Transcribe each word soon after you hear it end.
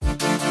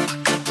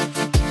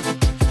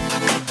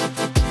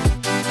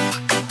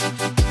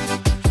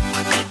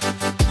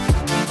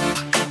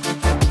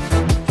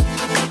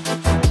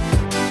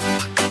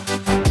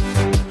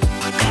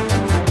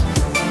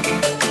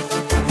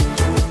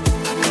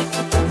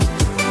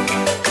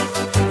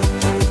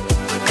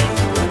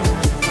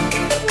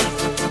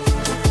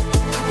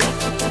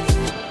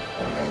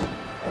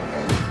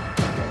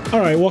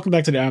right, welcome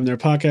back to the I'm There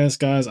podcast,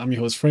 guys. I'm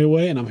your host,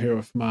 Freeway, and I'm here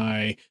with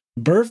my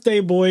birthday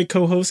boy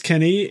co-host,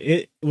 Kenny.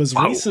 It was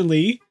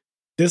recently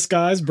this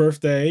guy's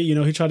birthday. You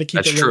know, he tried to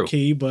keep it low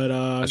key, but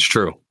that's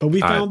true. But we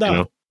found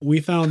out. We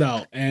found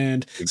out.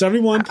 And so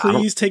everyone,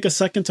 please take a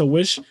second to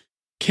wish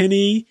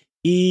Kenny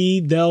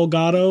E.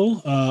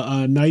 Delgado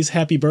a nice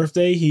happy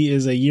birthday. He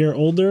is a year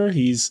older.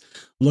 He's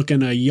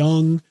looking a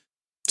young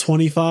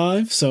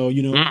 25. So,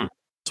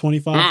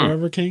 25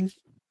 forever, King.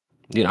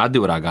 I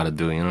do what I got to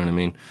do. You know what I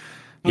mean?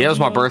 Yeah, it was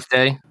my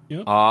birthday.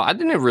 Yep. I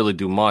didn't really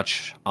do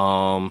much.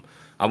 I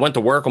went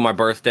to work on my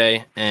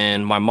birthday,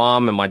 and my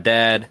mom and my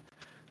dad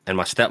and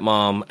my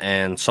stepmom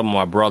and some of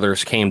my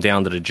brothers came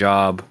down to the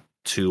job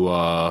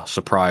to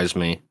surprise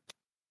me.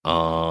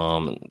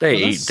 They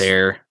ate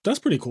there. That's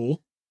pretty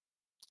cool.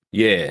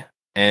 Yeah.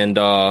 And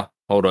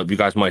hold up, you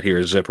guys might hear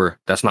a zipper.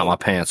 That's not my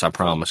pants, I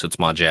promise. It's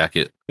my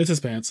jacket. It's his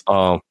pants.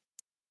 I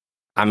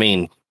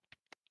mean,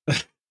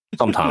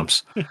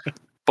 sometimes.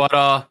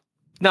 But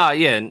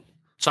yeah.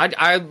 So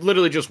I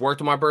literally just worked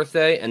on my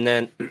birthday, and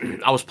then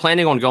I was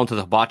planning on going to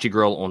the Hibachi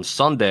Grill on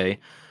Sunday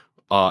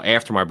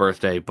after my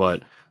birthday,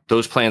 but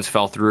those plans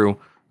fell through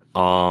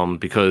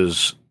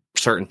because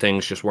certain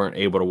things just weren't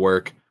able to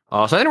work. So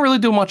I didn't really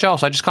do much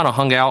else. I just kind of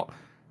hung out.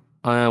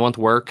 I went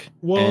to work,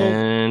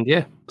 and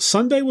yeah.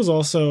 Sunday was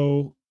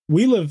also,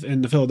 we live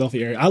in the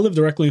Philadelphia area. I live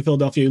directly in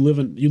Philadelphia. You live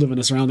in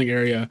the surrounding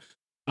area.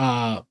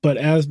 But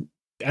as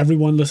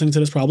everyone listening to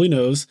this probably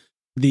knows,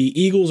 the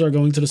Eagles are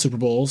going to the Super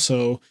Bowl,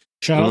 so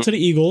shout out to the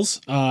Eagles.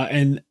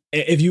 And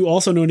if you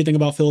also know anything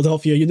about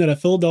Philadelphia, you know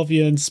that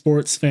Philadelphian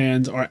sports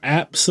fans are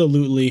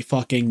absolutely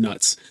fucking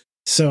nuts.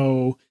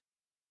 So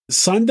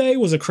Sunday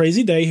was a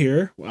crazy day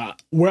here.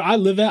 Where I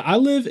live at, I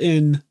live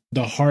in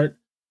the heart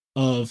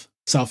of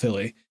South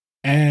Philly,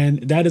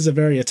 and that is a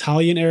very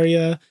Italian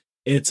area.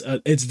 It's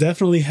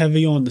definitely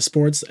heavy on the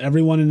sports.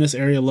 Everyone in this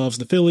area loves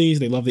the Phillies.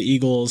 They love the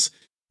Eagles.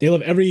 They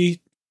love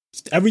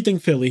everything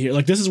Philly here.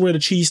 Like, this is where the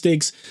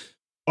cheesesteaks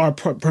are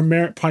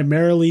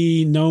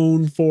primarily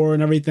known for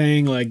and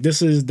everything. Like,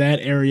 this is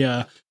that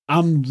area.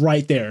 I'm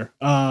right there.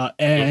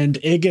 And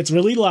it gets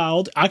really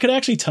loud. I could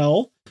actually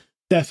tell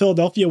that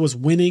Philadelphia was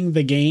winning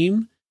the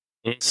game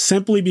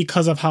simply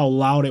because of how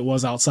loud it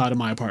was outside of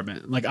my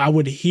apartment. Like, I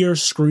would hear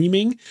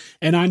screaming,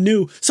 and I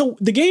knew. So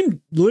the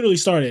game literally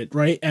started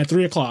right at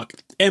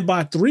 3:00, and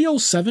by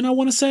 3:07, I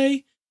want to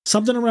say,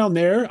 something around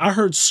there, I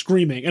heard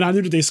screaming, and I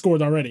knew that they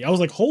scored already. I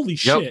was like, holy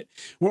shit,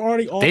 we're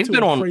already off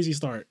to a crazy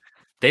start.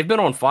 They've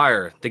been on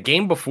fire. The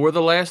game before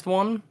the last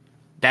one,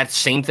 that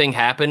same thing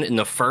happened in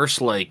the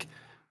first,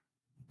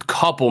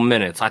 couple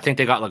minutes. I think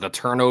they got, a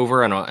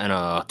turnover and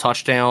a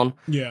touchdown.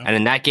 Yeah. And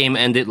then that game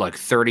ended,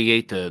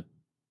 38-7.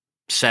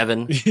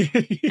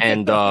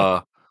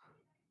 Yeah.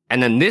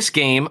 And then this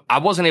game, I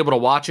wasn't able to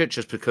watch it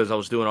just because I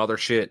was doing other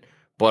shit.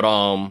 But,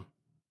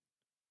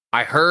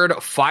 I heard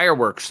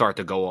fireworks start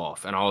to go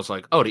off, and I was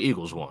like, "Oh, the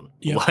Eagles won!"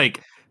 Yeah.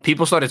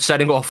 People started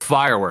setting off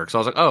fireworks. I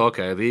was like, "Oh,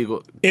 okay, the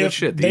Eagles." If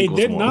they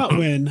did not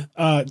win,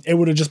 it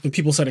would have just been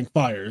people setting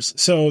fires.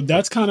 So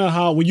that's kind of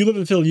how, when you live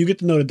in Philly, you get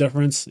to know the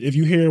difference. If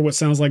you hear what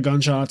sounds like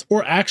gunshots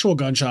or actual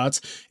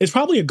gunshots, it's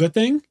probably a good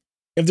thing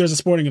if there's a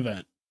sporting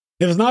event.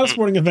 If it's not a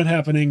sporting event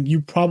happening,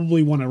 you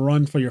probably want to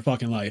run for your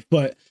fucking life.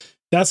 But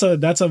that's a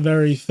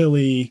very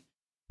Philly,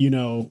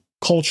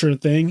 culture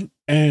thing.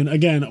 And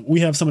again, we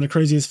have some of the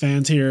craziest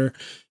fans here.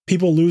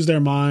 People lose their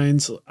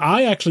minds.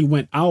 I actually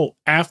went out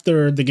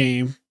after the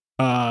game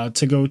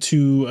to go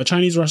to a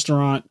Chinese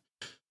restaurant.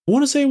 I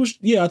want to say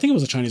I think it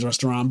was a Chinese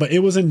restaurant, but it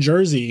was in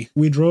Jersey.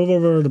 We drove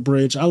over the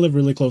bridge. I live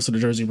really close to the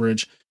Jersey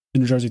Bridge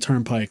in the Jersey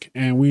Turnpike.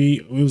 And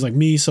it was like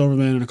me,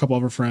 Silverman, and a couple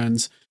other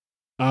friends.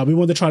 We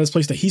wanted to try this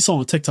place that he saw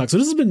on TikTok. So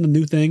this has been the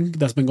new thing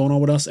that's been going on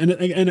with us.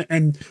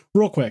 And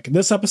real quick,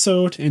 this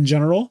episode in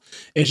general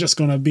is just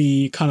going to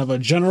be kind of a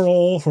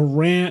general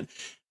rant.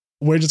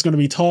 We're just going to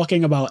be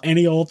talking about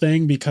any old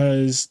thing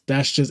because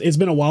it's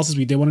been a while since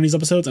we did one of these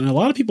episodes. And a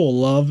lot of people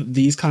love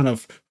these kind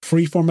of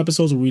freeform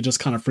episodes where we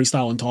just kind of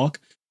freestyle and talk.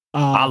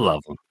 I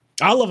love them.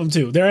 I love them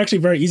too. They're actually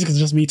very easy because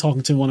it's just me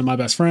talking to one of my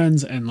best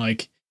friends and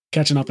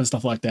catching up and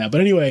stuff like that. But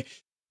anyway,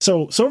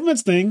 so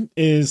Silverman's thing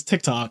is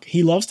TikTok.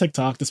 He loves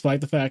TikTok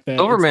despite the fact that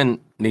Silverman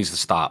needs to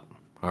stop.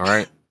 All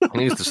right. He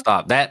needs to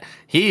stop. That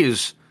he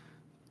is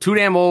too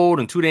damn old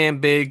and too damn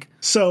big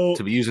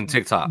to be using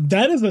TikTok.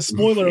 That is a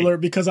spoiler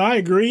alert because I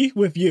agree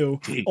with you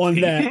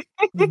on that.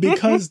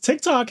 Because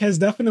TikTok has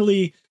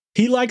definitely,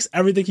 he likes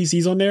everything he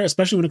sees on there,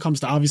 especially when it comes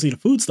to obviously the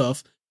food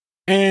stuff.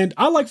 And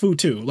I like food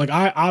too.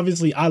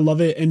 I love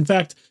it. In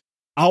fact,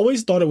 I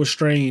always thought it was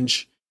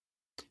strange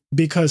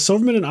because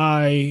Silverman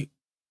and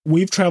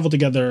we've traveled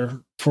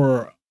together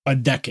for a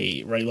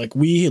decade, right?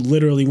 We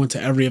literally went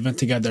to every event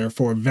together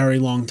for a very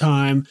long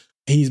time.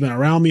 He's been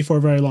around me for a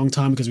very long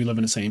time because we live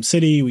in the same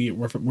city.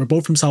 We're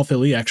both from South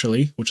Philly,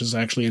 actually, which is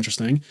actually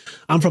interesting.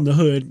 I'm from the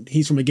hood.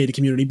 He's from a gated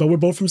community, but we're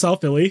both from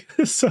South Philly.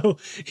 So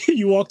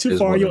you walk too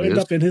far, you'll end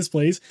up in his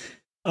place.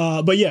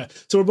 But yeah,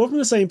 so we're both from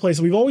the same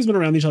place. We've always been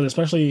around each other,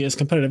 especially as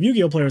competitive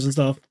Yu-Gi-Oh players and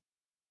stuff.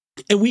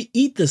 And we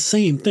eat the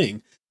same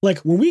thing.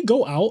 When we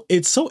go out,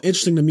 it's so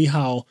interesting to me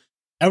how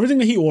everything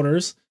that he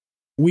orders,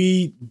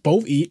 we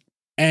both eat.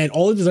 And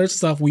all the desserts and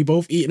stuff, we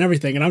both eat and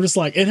everything. And I'm just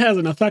like, it has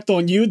an effect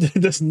on you that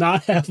it does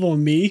not have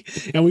on me.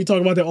 And we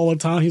talk about that all the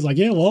time. He's like,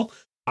 yeah, well,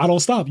 I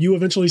don't stop. You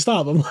eventually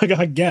stop. I'm like,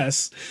 I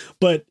guess.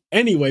 But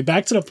anyway,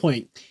 back to the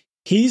point.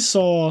 He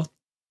saw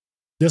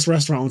this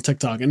restaurant on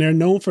TikTok, and they're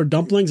known for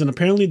dumplings. And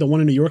apparently the one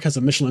in New York has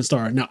a Michelin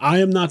star. Now, I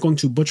am not going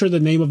to butcher the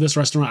name of this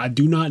restaurant. I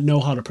do not know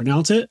how to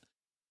pronounce it.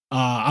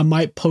 I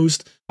might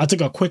post, I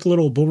took a quick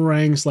little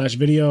boomerang /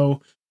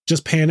 video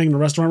just panning the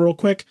restaurant real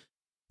quick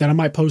that I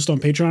might post on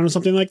Patreon or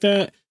something like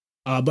that.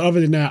 But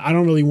other than that, I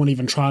don't really want to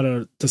even try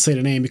to say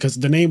the name because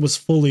the name was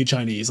fully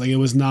Chinese. Like, it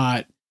was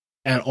not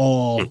at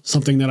all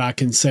something that I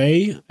can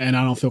say, and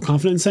I don't feel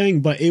confident in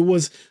saying, but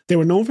they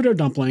were known for their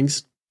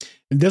dumplings.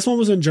 And this one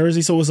was in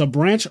Jersey, so it was a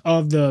branch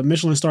of the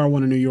Michelin star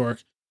one in New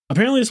York.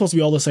 Apparently it's supposed to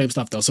be all the same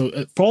stuff though.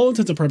 So for all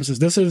intents and purposes,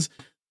 this is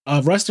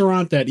a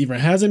restaurant that either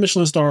has a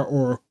Michelin star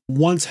or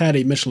once had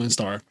a Michelin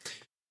star.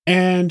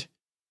 And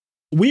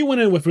we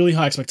went in with really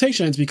high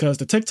expectations because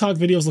the TikTok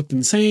videos looked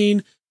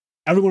insane.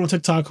 Everyone on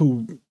TikTok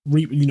who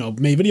made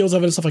videos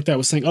of it and stuff like that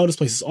was saying, "Oh, this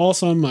place is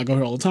awesome. I go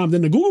here all the time."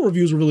 Then the Google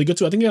reviews were really good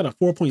too. I think they had a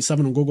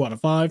 4.7 on Google out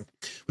of 5,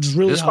 which is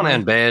really this high. One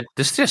and bad.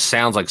 This just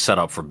sounds like set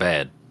up for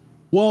bad.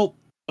 Well,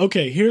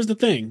 okay, here's the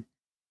thing.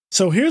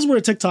 So here's where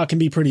TikTok can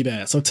be pretty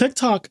bad. So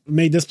TikTok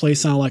made this place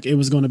sound like it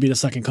was going to be the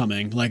second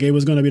coming, like it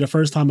was going to be the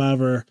first time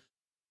ever,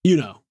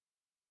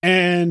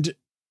 And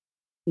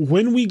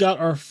when we got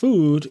our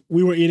food,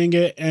 we were eating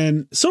it,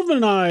 and Sylvan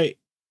and I,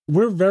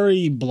 we're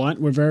very blunt.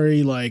 We're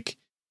very like,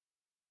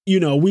 we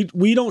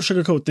don't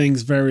sugarcoat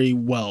things very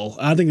well.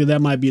 I think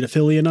that might be the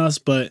Philly in us,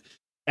 but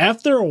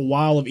after a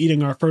while of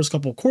eating our first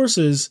couple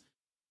courses,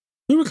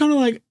 we were kind of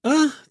like,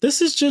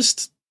 this is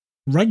just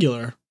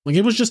regular. Like,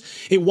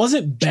 it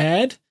wasn't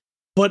bad,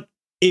 but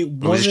it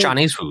was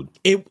Chinese food.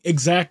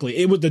 Exactly.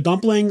 It was the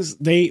dumplings.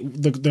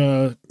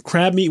 The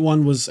crab meat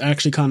one was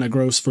actually kind of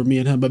gross for me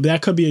and him, but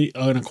that could be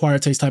an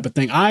acquired taste type of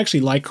thing. I actually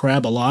like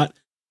crab a lot.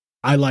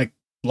 I like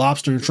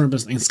lobster and shrimp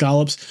and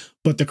scallops,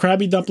 but the crab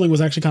meat dumpling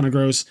was actually kind of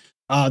gross.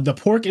 The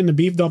pork and the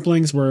beef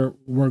dumplings were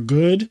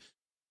good.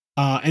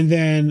 And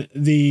then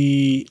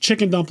the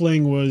chicken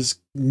dumpling was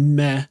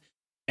meh.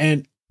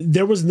 And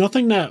there was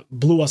nothing that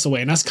blew us away.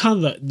 And that's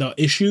kind of the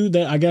issue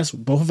that I guess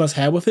both of us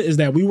had with it, is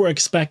that we were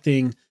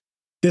expecting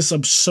this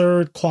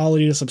absurd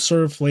quality, this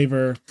absurd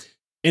flavor.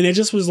 And it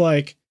just was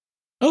like,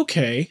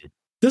 okay,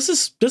 this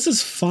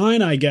is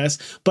fine, I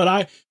guess.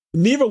 But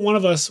neither one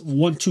of us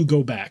want to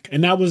go back.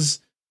 And that was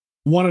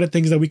one of the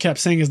things that we kept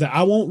saying, is that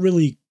I won't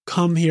really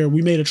come here.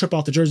 We made a trip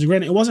out to Jersey.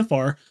 Granted, it wasn't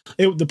far.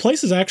 The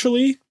place is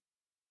actually,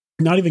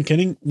 not even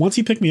kidding, once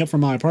he picked me up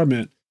from my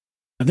apartment,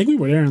 I think we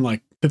were there in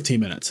like 15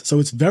 minutes. So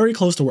it's very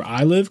close to where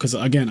I live, because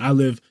again, I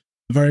live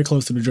very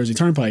close to the Jersey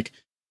Turnpike.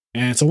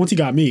 And so once he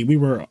got me, we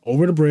were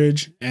over the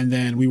bridge and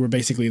then we were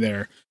basically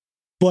there.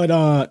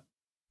 But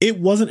it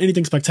wasn't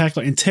anything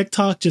spectacular. And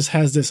TikTok just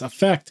has this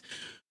effect.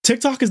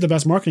 TikTok is the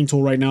best marketing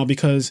tool right now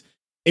because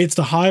it's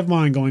the hive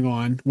mind going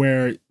on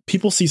where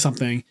people see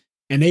something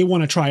and they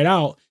want to try it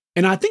out.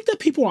 And I think that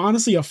people are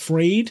honestly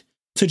afraid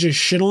to just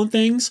shit on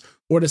things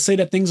or to say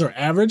that things are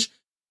average.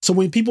 So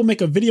when people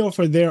make a video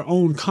for their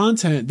own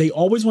content, they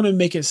always want to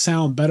make it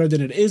sound better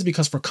than it is,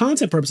 because for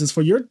content purposes,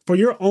 for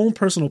your own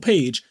personal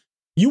page,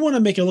 you want to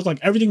make it look like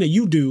everything that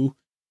you do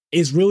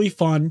is really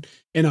fun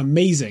and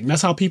amazing.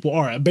 That's how people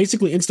are.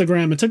 Basically,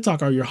 Instagram and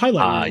TikTok are your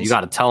highlight reels. You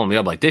got to tell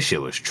them, like, this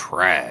shit was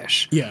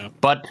trash. Yeah.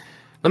 But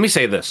let me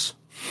say this.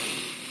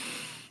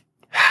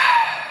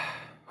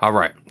 All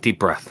right, deep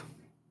breath.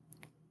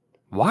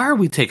 Why are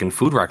we taking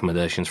food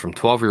recommendations from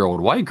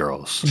 12-year-old white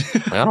girls?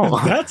 Like, I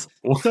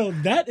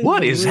don't. that is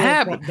what is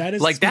happening? That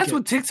is like speaking. That's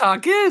what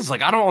TikTok is.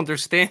 Like, I don't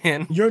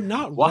understand. You're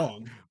not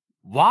wrong.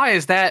 Why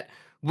is that?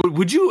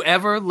 Would you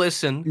ever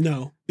listen?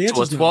 No. To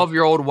a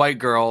 12-year-old white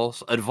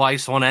girl's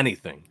advice on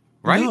anything?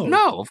 Right?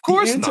 No, of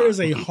course not. The answer is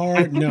a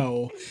hard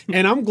no.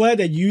 And I'm glad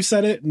that you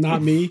said it,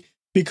 not me,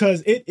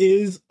 because it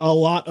is a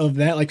lot of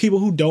that. Like, people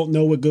who don't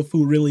know what good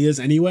food really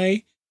is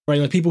anyway. Right,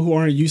 like people who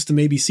aren't used to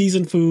maybe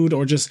seasoned food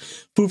or just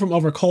food from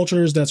other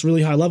cultures that's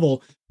really high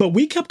level. But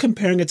we kept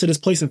comparing it to this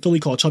place in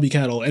Philly called Chubby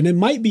Cattle, and it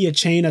might be a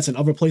chain that's in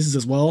other places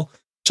as well.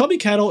 Chubby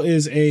Cattle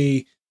is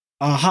a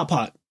hot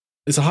pot.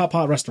 It's a hot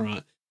pot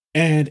restaurant,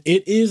 and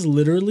it is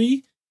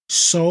literally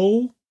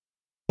so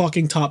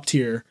fucking top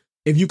tier.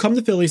 If you come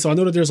to Philly, so I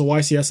know that there's a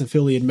YCS in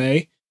Philly in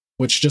May,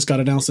 which just got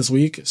announced this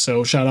week.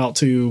 So shout out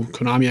to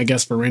Konami, I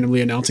guess, for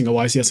randomly announcing a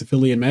YCS in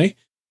Philly in May.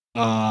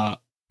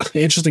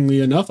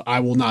 Interestingly enough, I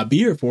will not be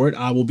here for it.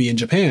 I will be in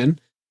Japan,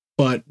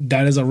 but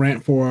that is a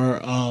rant for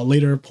a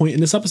later point in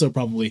this episode,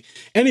 probably.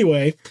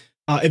 Anyway,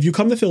 if you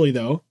come to Philly,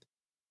 though,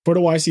 for the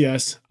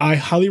YCS, I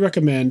highly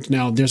recommend.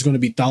 Now, there's going to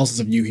be thousands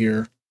of you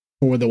here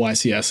for the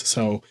YCS,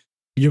 so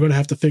you're going to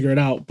have to figure it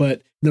out.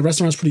 But the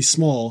restaurant's pretty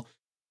small,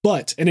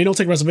 and they don't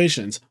take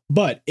reservations,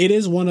 but it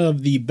is one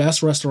of the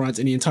best restaurants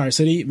in the entire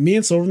city. Me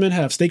and Silverman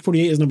have Steak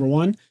 48 is number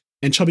 1,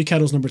 and Chubby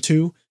Cattle is number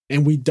 2.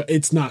 And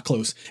it's not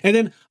close. And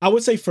then I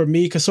would say for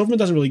me, because Silverman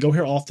doesn't really go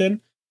here often,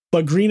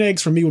 But Green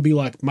Eggs for me would be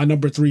like my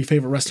number 3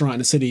 favorite restaurant in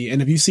the city.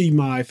 And if you see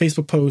my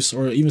Facebook posts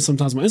or even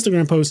sometimes my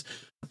Instagram posts,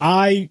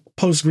 I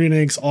post Green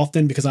Eggs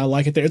often because I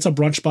like it there. It's a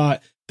brunch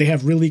spot. They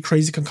have really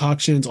crazy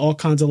concoctions, all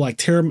kinds of like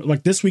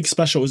this week's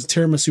special is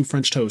tiramisu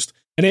French toast.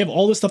 And they have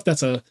all this stuff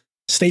that's a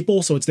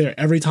staple, so it's there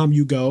every time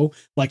you go,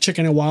 like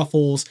chicken and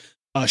waffles,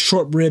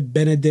 short rib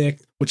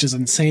Benedict, which is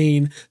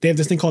insane. They have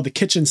this thing called the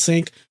kitchen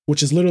sink,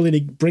 which is literally they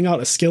bring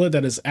out a skillet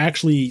that is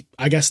actually,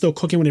 I guess, still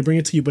cooking when they bring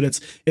it to you, but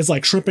it's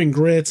like shrimp and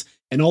grits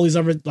and all these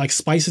other like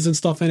spices and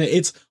stuff in it.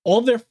 It's all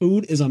of their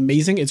food is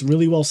amazing. It's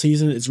really well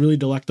seasoned. It's really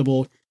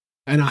delectable,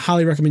 and I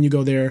highly recommend you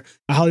go there.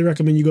 I highly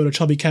recommend you go to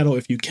Chubby Kettle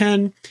if you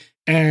can,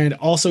 and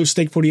also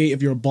Steak 48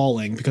 if you're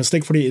balling, because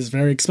Steak 48 is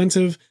very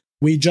expensive.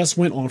 We just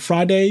went on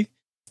Friday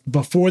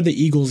before the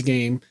Eagles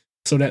game,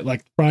 so that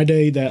like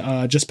Friday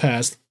that just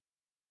passed.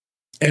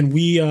 And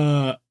we,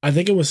 I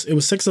think it was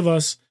 6 of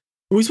us.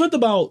 We spent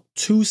about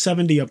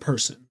 $270 a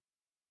person.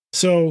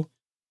 So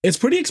it's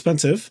pretty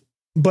expensive.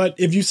 But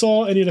if you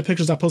saw any of the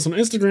pictures I posted on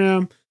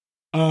Instagram,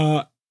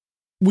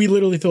 we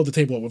literally filled the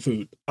table up with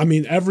food. I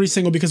mean,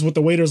 because what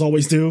the waiters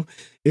always do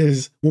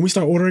is when we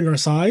start ordering our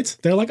sides,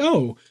 they're like,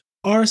 oh,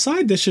 our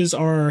side dishes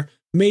are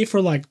made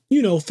for like,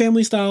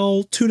 family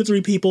style, 2 to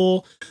 3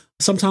 people,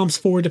 sometimes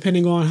 4,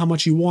 depending on how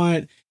much you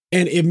want.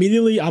 And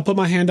immediately I put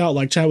my hand out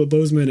like Chadwick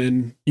Boseman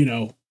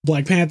and,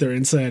 Black Panther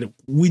and said,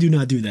 we do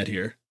not do that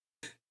here.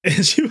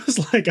 And she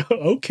was like, oh,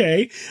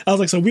 okay. I was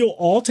like, so we'll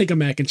all take a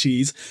mac and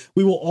cheese.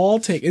 We will all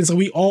take, and so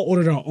we all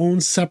ordered our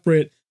own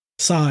separate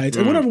sides.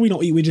 And whatever we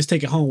don't eat, we just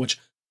take it home, which,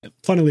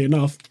 funnily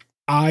enough,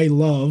 I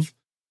love.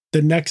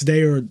 The next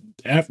day or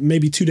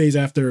maybe 2 days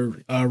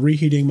after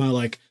reheating my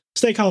like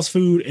steakhouse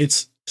food,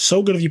 it's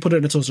so good if you put it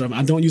in a toaster oven.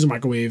 I don't use a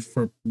microwave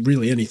for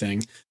really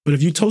anything, but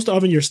if you toast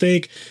oven your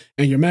steak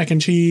and your mac and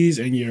cheese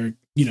and your,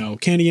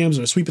 candy yams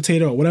or sweet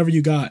potato or whatever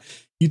you got,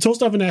 you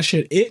toast oven that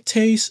shit, it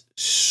tastes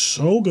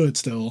so good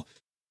still.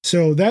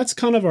 So that's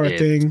kind of our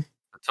thing.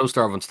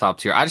 Toaster oven's top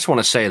tier. I just want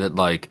to say that,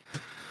 like,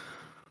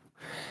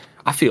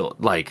 I feel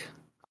like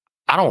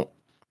I don't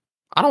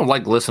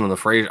like listening to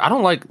Fraser. I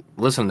don't like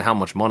listening to how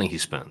much money he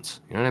spends.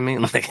 You know what I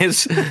mean? Like,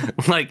 it's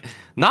like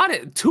not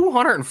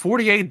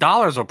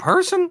 $248 a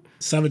person.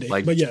 70,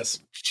 like, but yes.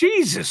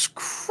 Jesus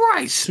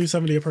Christ,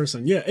 $270 a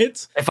person. Yeah,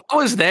 if I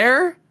was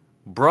there,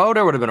 bro,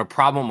 there would have been a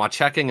problem with my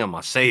checking and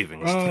my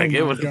savings. Oh like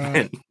it would have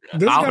been.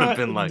 I would have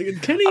been like,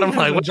 I'm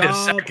like, wait a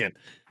second.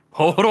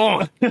 Hold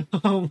on.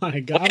 Oh my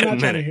God.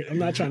 I'm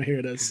not trying to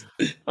hear this.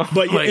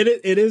 But like,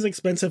 it is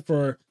expensive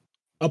for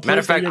a place. Matter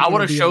of fact, I would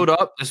have showed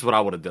up. This is what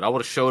I would have did. I would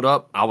have showed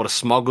up. I would have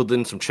smuggled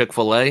in some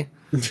Chick-fil-A.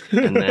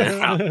 And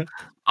then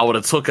I would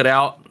have took it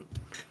out.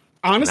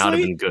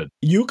 Honestly, been good.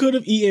 You could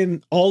have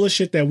eaten all the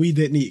shit that we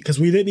didn't eat because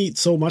we didn't eat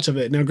so much of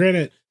it. Now,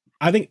 granted,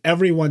 I think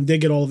everyone did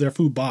get all of their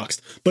food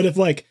boxed. But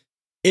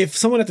if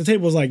someone at the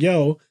table was like,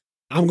 yo,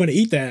 I'm going to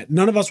eat that,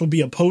 none of us would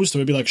be opposed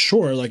to it. Be like,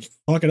 sure, like,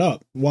 fuck it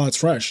up while it's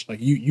fresh. Like,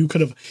 you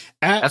could have.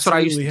 That's what I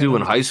used to do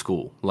in high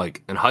school.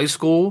 Like, in high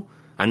school,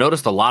 I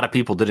noticed a lot of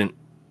people didn't,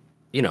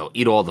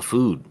 eat all the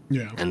food.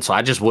 Yeah. And so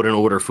I just wouldn't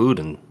order food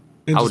and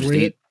I would just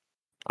eat.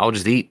 I would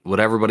just eat what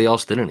everybody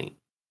else didn't eat.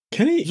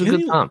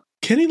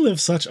 Kenny lived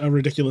such a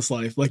ridiculous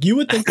life. Like, you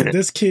would think that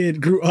this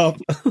kid grew up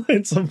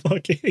in some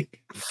fucking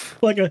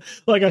like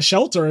a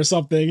shelter or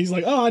something. He's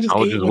like, oh, I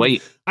would just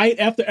wait. I ate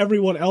after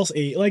everyone else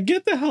ate. Like,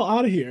 get the hell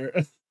out of here.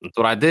 That's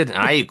what I did. And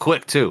I ate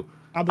quick too.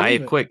 I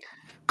ate quick.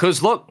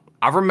 Cause look,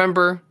 I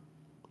remember,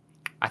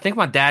 I think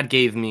my dad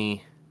gave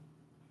me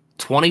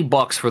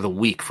 $20 for the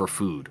week for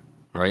food.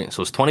 Right.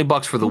 So it's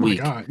 $20 for the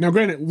week. God. Now,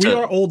 granted, we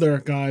are older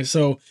guys.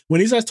 So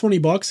when he says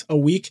 $20 a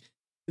week,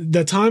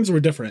 the times were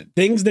different.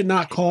 Things did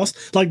not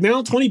cost. Like,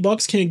 now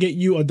 $20 can't get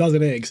you a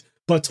dozen eggs,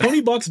 but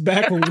 $20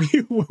 back when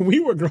we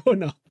were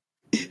growing up.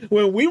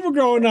 When we were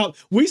growing up,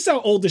 we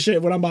sound old as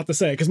shit what I'm about to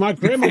say, because my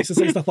grandma used to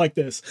say stuff like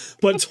this.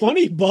 But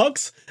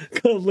 $20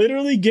 could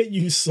literally get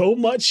you so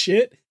much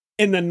shit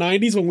in the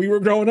 90s when we were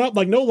growing up.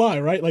 Like, no lie,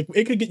 right? Like,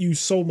 it could get you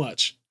so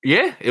much.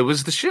 Yeah, it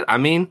was the shit. I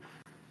mean,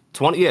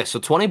 so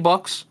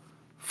 $20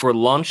 for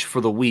lunch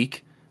for the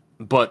week.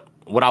 But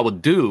what I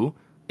would do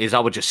is I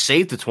would just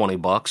save the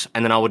 $20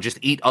 and then I would just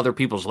eat other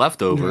people's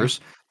leftovers.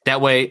 Yeah.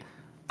 That way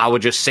I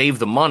would just save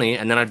the money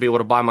and then I'd be able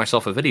to buy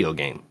myself a video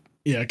game.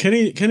 Yeah,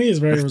 Kenny is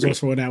very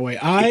resourceful in that way.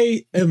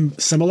 I am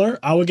similar.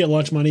 I would get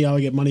lunch money. I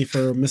would get money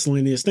for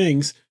miscellaneous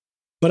things,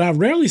 but I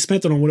rarely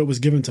spent it on what it was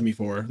given to me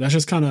for. That's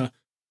just kind of,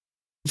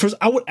 first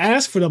I would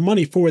ask for the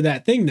money for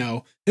that thing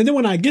now. And then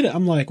when I get it,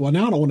 I'm like, well,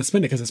 now I don't want to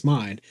spend it because it's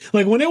mine.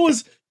 Like, when it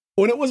was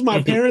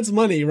my parents'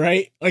 money,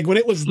 right? Like, when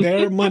it was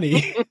their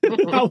money,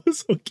 I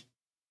was okay.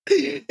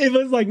 If it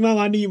was like, Mom,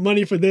 I need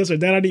money for this, or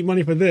Dad, I need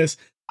money for this,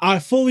 I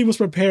fully was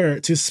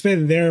prepared to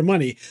spend their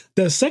money.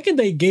 The second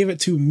they gave it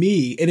to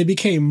me and it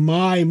became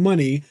my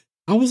money,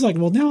 I was like,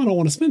 well, now I don't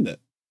want to spend it.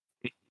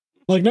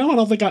 Like, now I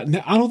don't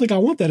think I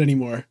want that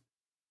anymore.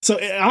 So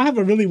I have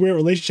a really weird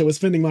relationship with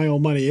spending my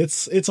own money.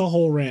 It's a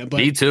whole rant.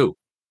 But me too.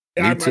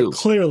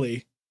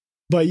 Clearly.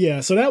 But yeah,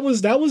 so that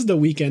was the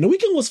weekend. The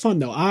weekend was fun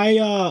though.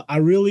 I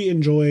really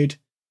enjoyed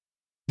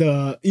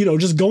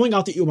just going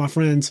out to eat with my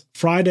friends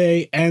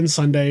Friday and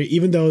Sunday,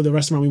 even though the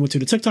restaurant we went to,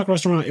 the TikTok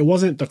restaurant, it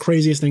wasn't the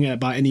craziest thing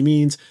by any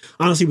means.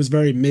 Honestly, it was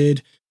very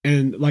mid.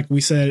 And like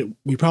we said,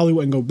 we probably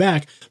wouldn't go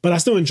back, but I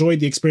still enjoyed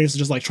the experience of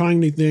just like trying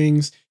new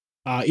things,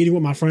 eating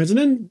with my friends. And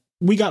then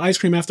we got ice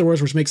cream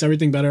afterwards, which makes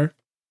everything better.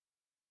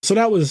 So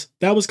that was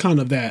kind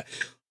of that.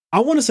 I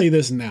want to say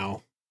this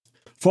now.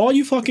 For all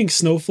you fucking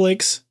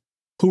snowflakes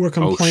who were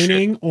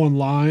complaining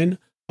online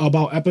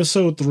about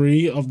episode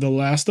 3 of The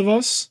Last of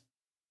Us,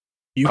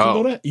 you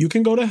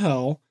can go to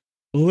hell.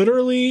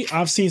 Literally,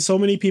 I've seen so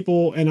many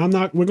people, and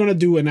we're going to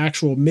do an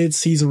actual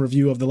mid-season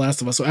review of The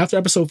Last of Us. So after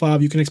episode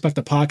 5, you can expect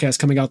a podcast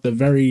coming out the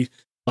very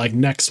like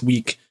next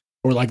week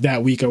or like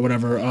that week or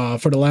whatever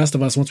for The Last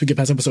of Us once we get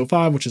past episode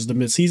 5, which is the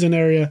mid-season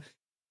area.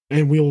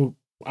 And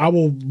I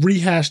will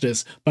rehash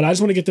this, but I just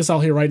want to get this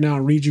out here right now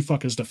and read you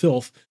fuckers to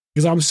filth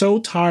because I'm so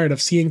tired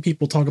of seeing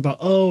people talk about,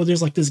 oh,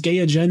 there's like this gay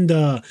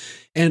agenda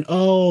and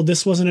oh,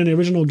 this wasn't an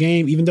original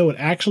game, even though it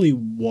actually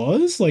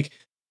was. Like,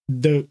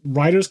 the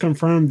writers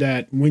confirmed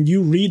that when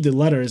you read the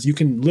letters, you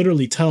can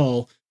literally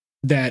tell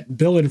that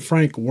Bill and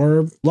Frank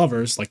were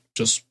lovers, like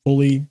just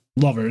fully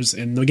lovers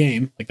in the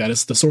game. Like that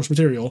is the source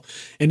material.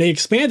 And they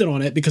expanded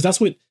on it because that's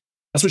what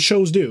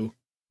shows do,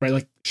 right?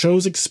 Like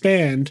shows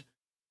expand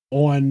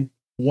on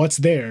what's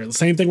there. The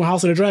same thing with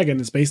House of the Dragon.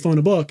 It's based on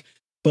a book,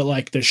 but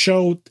like the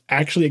show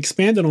actually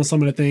expanded on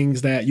some of the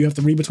things that you have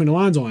to read between the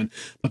lines on.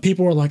 But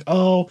people were like,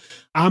 oh,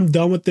 I'm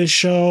done with this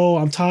show.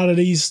 I'm tired of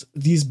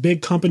these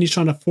big companies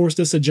trying to force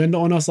this agenda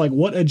on us. Like,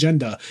 what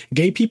agenda?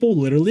 Gay people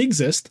literally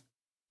exist.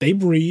 They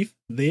breathe.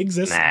 They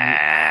exist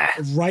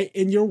right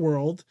in your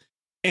world.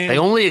 And they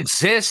only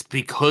exist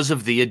because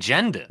of the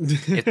agenda.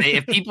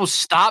 If people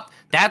stop,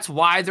 that's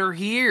why they're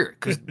here.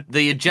 Because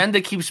the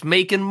agenda keeps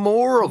making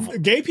more of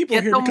them. Gay people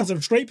are here because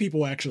of straight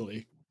people,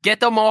 actually. Get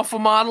them off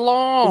of my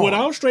lawn.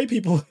 Without straight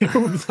people,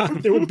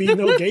 there would be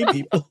no gay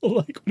people.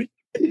 Like,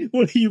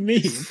 what do you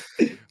mean?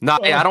 No,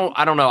 I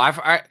don't know.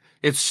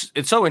 It's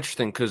so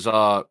interesting because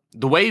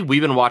the way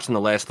we've been watching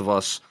The Last of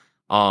Us,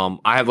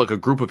 I have like a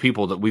group of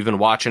people that we've been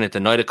watching it the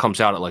night it comes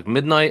out at like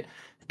midnight,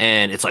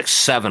 and it's like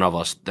 7 of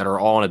us that are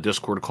all on a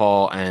Discord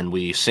call, and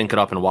we sync it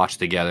up and watch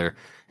together,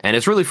 and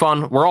it's really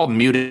fun. We're all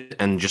muted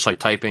and just like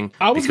typing.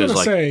 I was gonna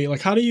say, like,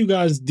 how do you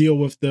guys deal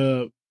with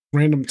the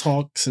random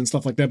talks and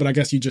stuff like that? But I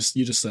guess you just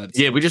said.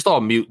 Yeah, we just all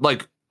mute.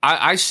 Like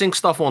I sync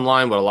stuff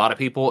online with a lot of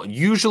people.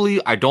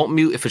 Usually I don't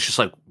mute if it's just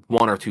like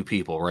 1 or 2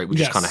 people, right? We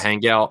just kind of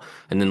hang out,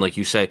 and then like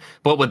you say,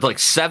 but with like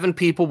 7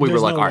 people, we were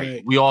like, all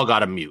right, we all got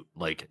to mute.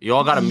 Like you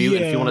all got to mute.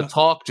 And if you want to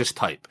talk, just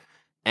type.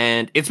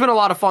 And it's been a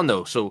lot of fun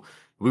though. So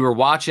we were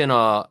watching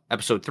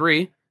episode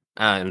 3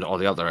 and all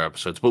the other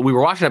episodes, but we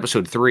were watching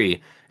episode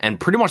 3, and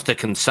pretty much the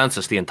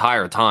consensus the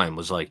entire time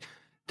was like,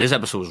 this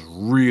episode was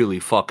really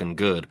fucking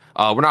good.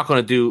 We're not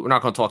going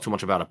to talk too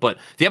much about it, but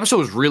the episode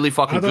was really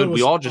fucking good.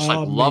 We all just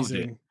like loved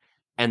it.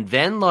 And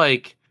then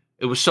like,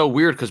 it was so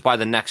weird because by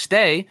the next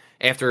day,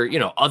 after,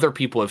 other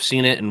people have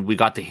seen it and we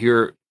got to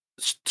hear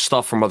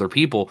stuff from other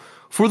people,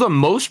 for the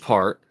most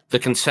part, the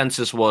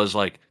consensus was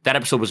like, that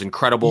episode was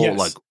incredible. Yes.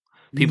 Like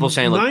people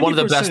saying like 90%. One of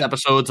the best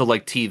episodes of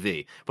like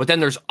TV. But then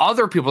there's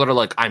other people that are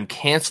like, I'm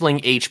canceling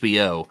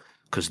HBO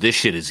because this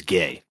shit is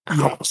gay.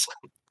 Yeah.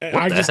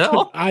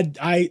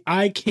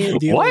 I can't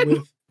deal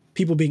with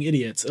people being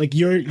idiots. Like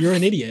you're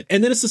an idiot.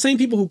 And then it's the same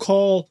people who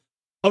call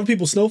other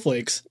people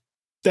snowflakes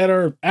that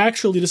are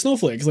actually the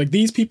snowflakes. Like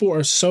these people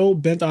are so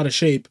bent out of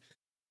shape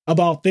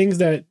about things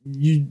that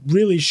you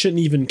really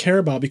shouldn't even care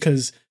about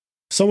because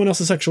someone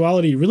else's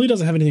sexuality really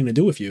doesn't have anything to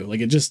do with you.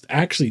 Like it just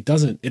actually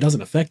doesn't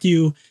affect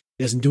you.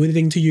 It doesn't do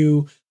anything to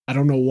you. I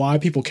don't know why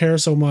people care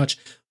so much,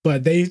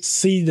 but they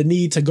see the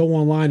need to go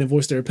online and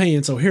voice their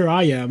opinion. So here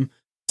I am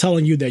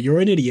telling you that you're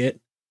an idiot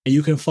and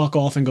you can fuck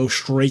off and go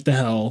straight to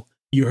hell.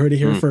 You heard it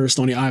here first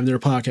on the I'm There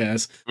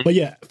podcast. But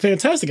yeah,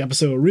 fantastic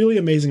episode. Really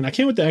amazing. And I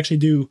can't wait to actually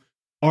do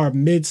our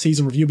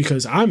mid-season review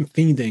because I'm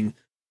fiending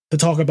to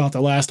talk about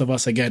The Last of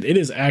Us again. It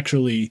is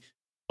actually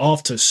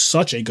off to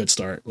such a good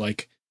start.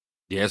 Like,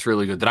 yeah, it's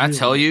really good. Did I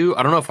tell you?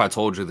 I don't know if I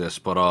told you this,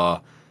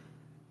 but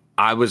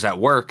I was at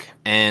work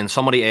and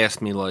somebody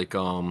asked me like,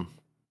 they're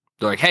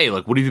like, hey,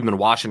 like, what have you been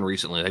watching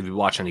recently? Have you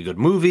watched any good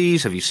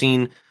movies? Have you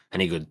seen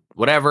any good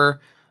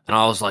whatever? And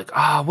I was like,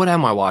 what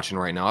am I watching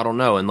right now? I don't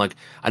know. And like,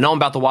 I know I'm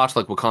about to watch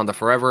like Wakanda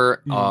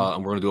Forever.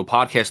 And we're going to do a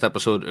podcast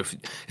episode. If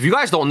you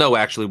guys don't know,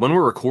 actually, when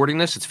we're recording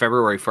this, it's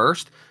February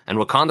 1st and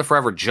Wakanda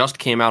Forever just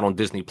came out on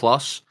Disney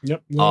Plus.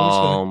 Yep.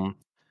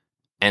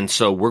 And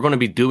so we're going to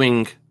be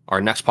doing our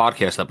next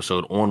podcast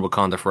episode on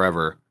Wakanda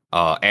Forever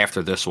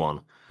after this one.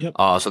 Yep.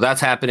 So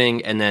that's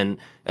happening. And then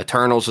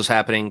Eternals is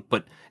happening.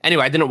 But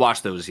anyway, I didn't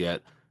watch those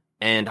yet.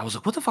 And I was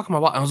like, what the fuck am I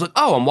watching? I was like,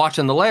 oh, I'm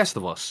watching The Last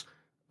of Us.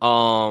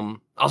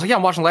 I was like, yeah,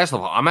 I'm watching Last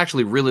of Us. I'm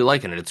actually really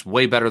liking it. It's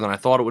way better than I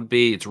thought it would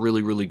be. It's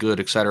really, really good,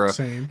 etc.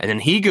 And then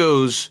he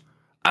goes,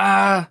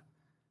 yeah,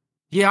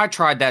 I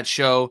tried that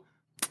show.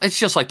 It's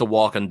just like The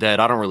Walking Dead.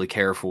 I don't really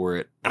care for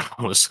it. I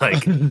was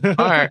like, all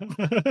right.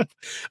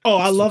 Oh,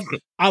 I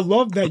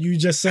love that you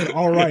just said,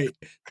 all right.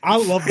 I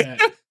love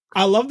that.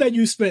 I love that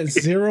you spent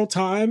zero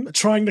time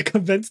trying to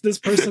convince this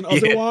person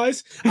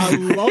otherwise. I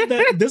love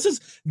that.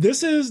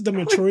 This is the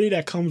maturity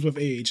that comes with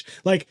age.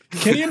 Like,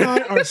 Kenny and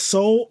I are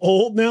so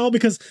old now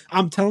because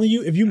I'm telling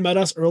you, if you met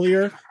us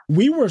earlier,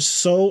 we were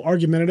so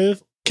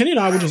argumentative. Kenny and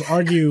I would just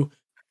argue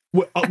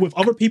with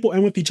other people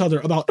and with each other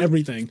about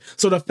everything.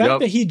 So the fact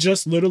that he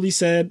just literally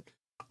said,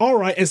 all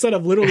right, instead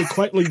of literally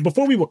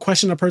before we would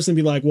question a person and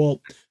be like,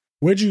 well,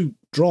 where'd you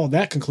draw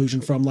that conclusion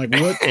from? Like,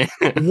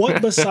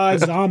 what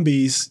besides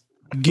zombies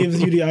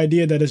gives you the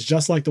idea that it's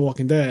just like The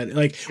Walking Dead?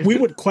 Like, we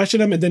would question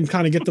them and then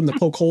kind of get them to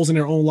poke holes in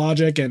their own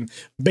logic and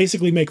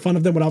basically make fun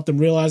of them without them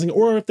realizing,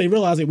 or if they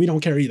realize it, we don't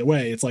care either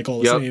way. It's like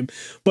all the same.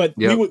 But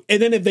we would, and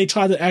then if they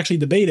try to actually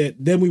debate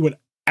it, then we would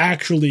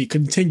actually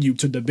continue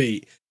to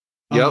debate.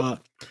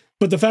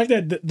 But the fact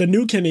that the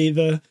new Kenny,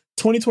 the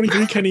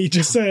 2023 Kenny,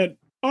 just said,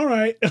 all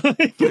right,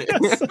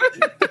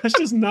 that's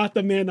just not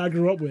the man I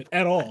grew up with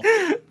at all.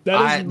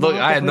 I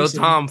had no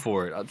time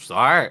for it. I'm just, all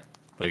right.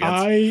 Like,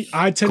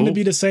 I tend to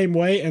be the same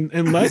way, and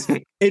unless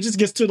it just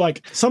gets to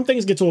like, some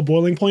things get to a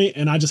boiling point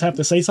and I just have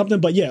to say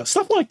something. But yeah,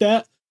 stuff like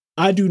that,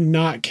 I do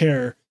not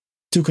care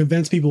to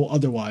convince people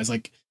otherwise.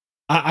 Like,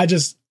 I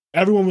just,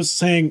 everyone was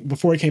saying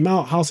before it came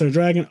out, House of the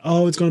Dragon,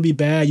 oh, it's going to be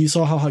bad. You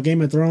saw how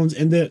Game of Thrones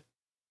ended.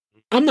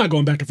 I'm not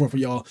going back and forth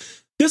with y'all.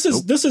 This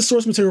is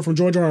source material from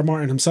George R.R.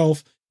 Martin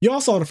himself.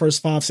 Y'all saw the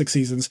first 5-6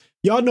 seasons.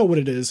 Y'all know what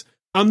it is.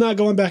 I'm not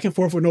going back and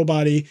forth with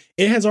nobody.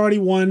 It has already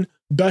won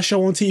Best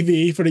Show on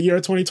TV for the year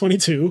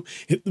 2022.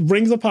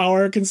 Rings of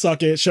Power can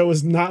suck it. Show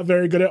is not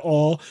very good at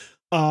all.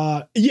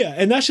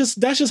 And that's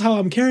just how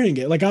I'm carrying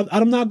it. Like,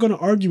 I'm not going to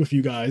argue with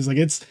you guys. Like,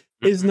 it's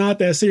not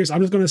that serious.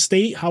 I'm just going to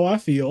state how I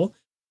feel,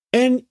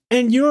 and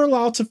you're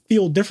allowed to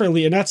feel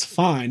differently, and that's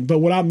fine. But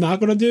what I'm not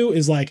going to do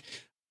is, like,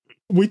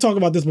 we talked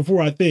about this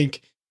before, I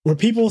think, where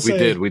people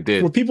say, we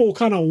did. Where people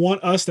kind of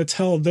want us to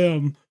tell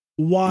them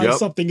why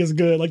something is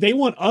good. Like, they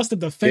want us to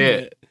defend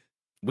it.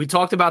 We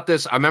talked about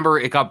this. I remember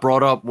it got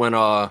brought up when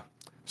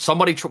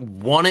somebody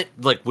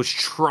was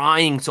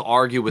trying to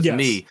argue with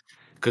me,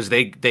 because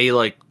they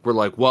were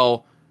like,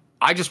 well,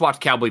 I just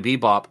watched Cowboy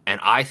Bebop and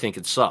I think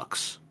it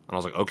sucks. And I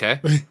was like, okay.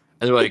 And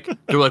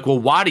they're like, well,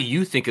 why do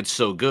you think it's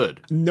so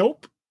good?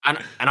 Nope. And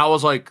I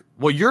was like,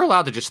 well, you're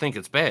allowed to just think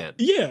it's bad.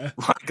 Yeah.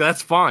 Like,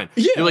 that's fine.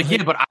 Yeah. You're like,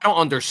 yeah, but I don't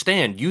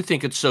understand. You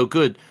think it's so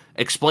good.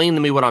 Explain to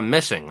me what I'm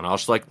missing. And I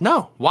was like,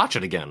 no, watch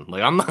it again.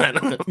 Like, I'm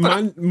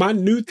not. my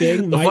new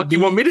thing might be,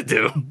 you want me to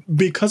do?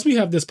 Because we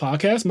have this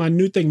podcast, my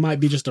new thing might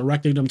be just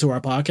directing them to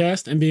our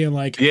podcast and being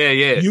like,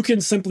 you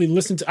can simply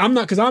listen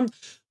to,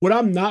 what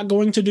I'm not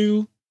going to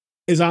do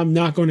is I'm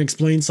not going to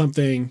explain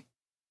something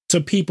to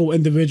people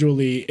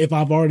individually if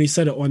I've already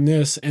said it on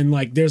this, and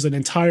like there's an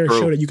entire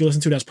show that you can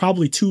listen to that's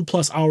probably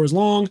 2+ hours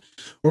long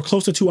or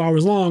close to 2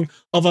 hours long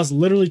of us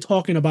literally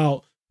talking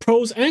about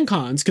pros and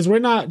cons, because we're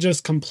not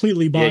just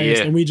completely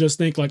biased and we just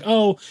think like,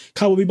 oh,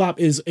 Cowboy Bebop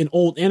is an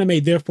old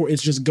anime, therefore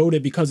it's just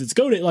goated because it's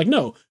goated. Like,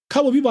 no,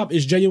 Cowboy Bebop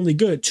is genuinely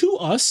good to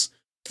us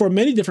for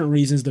many different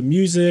reasons. The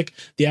music,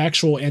 the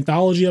actual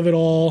anthology of it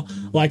all,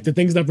 like the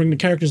things that bring the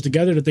characters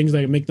together, the things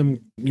that make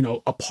them,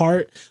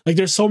 apart. Like,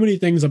 there's so many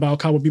things about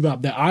Cowboy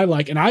Bebop that I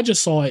like, and I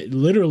just saw it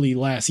literally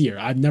last year.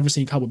 I've never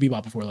seen Cowboy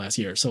Bebop before last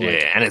year. So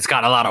and it's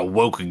got a lot of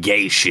woke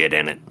gay shit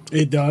in it.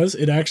 It does.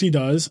 It actually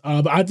does.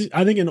 But I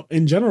think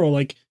in general,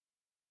 like,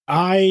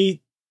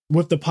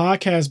 with the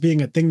podcast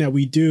being a thing that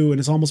we do, and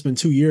it's almost been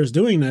 2 years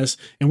doing this,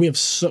 and we have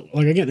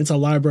again, it's a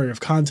library of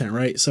content,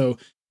 right? So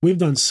we've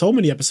done so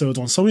many episodes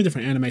on so many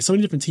different anime, so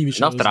many different TV shows.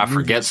 Enough that I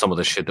forget some of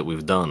the shit that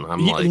we've done.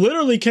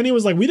 Literally, Kenny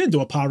was like, we didn't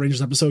do a Power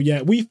Rangers episode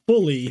yet. We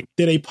fully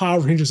did a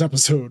Power Rangers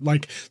episode,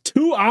 like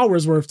 2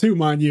 hours worth too,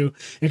 mind you.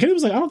 And Kenny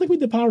was like, I don't think we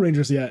did Power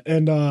Rangers yet.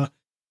 And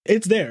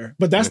it's there.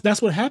 But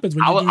that's what happens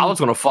when I was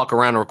going to fuck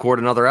around and record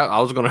another. I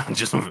was going to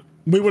just...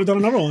 We would have done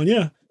another one,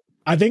 yeah.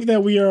 I think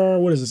that we are,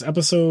 what is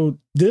this,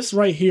 this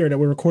right here that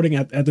we're recording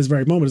at this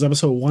very moment is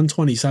episode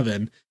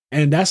 127.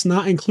 And that's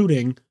not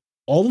including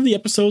all of the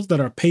episodes that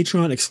are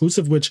Patreon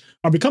exclusive, which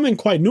are becoming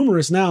quite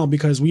numerous now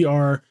because we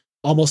are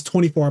almost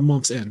 24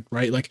 months in,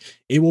 right? Like,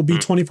 it will be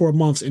 24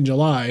 months in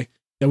July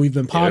that we've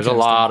been podcasting. There's a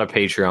lot of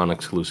Patreon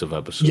exclusive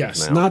episodes.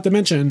 Yes, now. Not to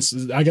mention,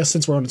 I guess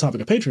since we're on the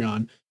topic of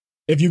Patreon,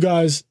 if you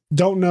guys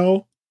don't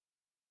know,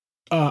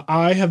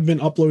 I have been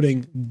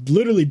uploading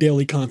literally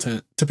daily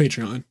content to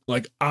Patreon.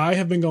 Like, I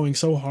have been going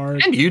so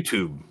hard. And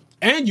YouTube.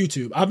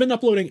 I've been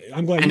uploading.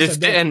 I'm glad you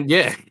said that.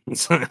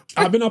 And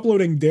I've been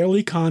uploading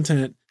daily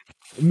content,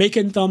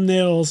 making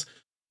thumbnails,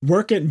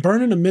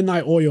 burning the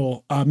midnight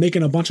oil,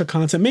 making a bunch of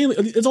content. Mainly,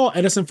 it's all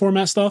Edison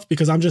format stuff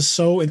because I'm just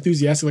so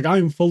enthusiastic. Like,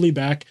 I'm fully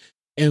back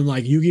in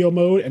like Yu-Gi-Oh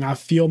mode, and I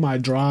feel my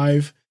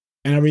drive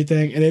and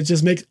everything. And it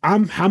just makes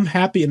I'm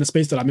happy in the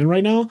space that I'm in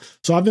right now.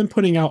 So I've been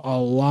putting out a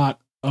lot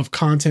of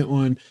content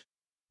on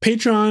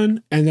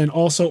Patreon and then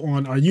also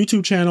on our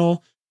YouTube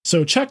channel.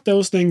 So check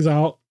those things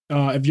out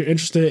if you're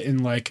interested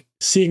in like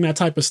seeing that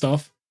type of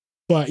stuff.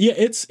 But yeah,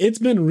 it's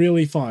been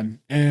really fun.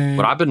 And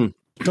what I've been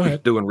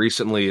doing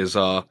recently is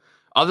other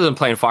than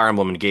playing Fire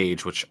Emblem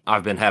Engage, which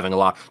I've been having a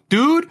lot.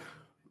 Dude,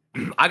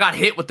 I got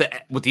hit with the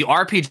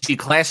RPG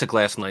Classic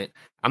last night.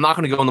 I'm not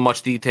going to go into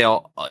much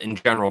detail in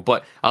general,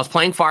 but I was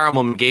playing Fire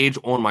Emblem Engage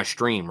on my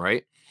stream,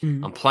 right?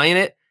 Mm. I'm playing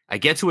it. I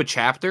get to a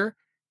chapter,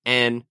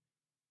 and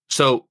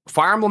so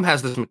Fire Emblem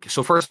has this.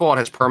 So first of all, it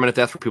has permanent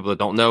death for people that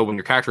don't know. When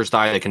your characters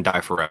die, they can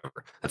die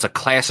forever. That's a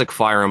classic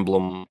Fire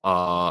Emblem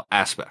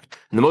aspect.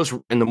 In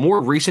the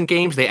more recent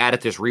games, they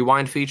added this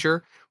rewind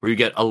feature where you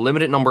get a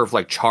limited number of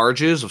like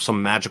charges of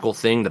some magical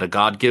thing that a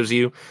god gives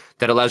you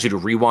that allows you to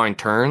rewind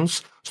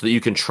turns so that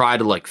you can try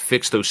to like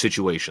fix those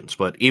situations.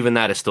 But even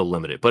that is still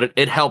limited. But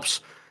it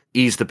helps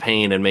ease the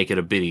pain and make it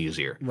a bit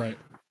easier. Right.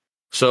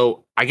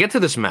 So I get to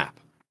this map,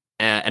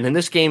 and in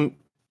this game,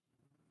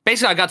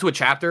 basically I got to a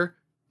chapter.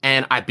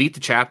 And I beat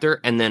the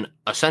chapter, and then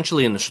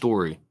essentially in the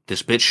story,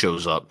 this bitch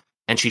shows up,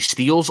 and she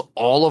steals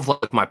all of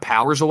like my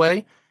powers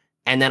away,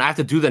 and then I have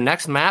to do the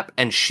next map,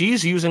 and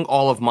she's using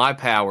all of my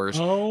powers.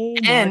 Oh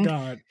and my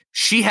god!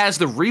 She has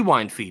the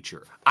rewind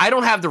feature. I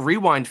don't have the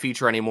rewind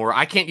feature anymore.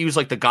 I can't use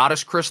like the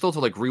goddess crystal to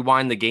like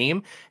rewind the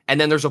game.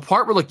 And then there's a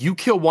part where like you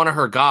kill one of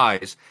her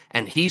guys,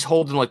 and he's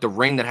holding like the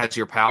ring that has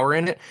your power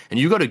in it, and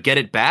you go to get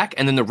it back,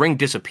 and then the ring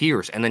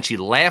disappears, and then she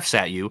laughs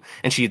at you,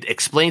 and she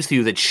explains to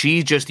you that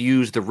she just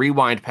used the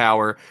rewind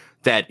power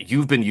that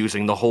you've been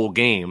using the whole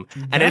game.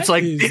 And it's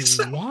like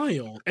it's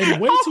wild and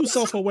way too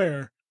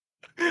self-aware.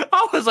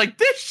 I was like,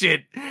 this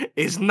shit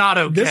is not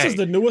okay. This is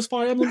the newest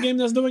Fire Emblem game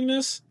that's doing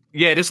this?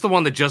 Yeah, this is the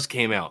one that just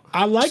came out.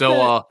 I like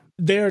that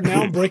they're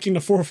now breaking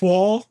the fourth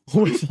wall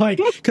with like,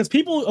 because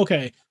people,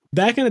 okay,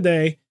 back in the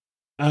day,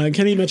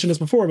 Kenny mentioned this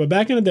before, but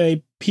back in the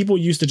day, people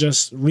used to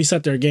just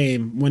reset their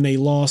game when they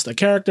lost a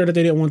character that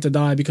they didn't want to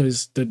die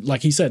because,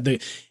 like he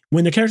said,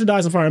 when the character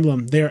dies in Fire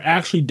Emblem, they're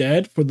actually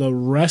dead for the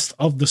rest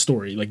of the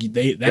story. Like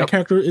that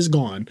character is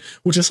gone,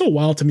 which is so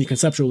wild to me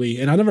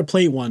conceptually. And I never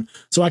played one,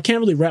 so I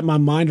can't really wrap my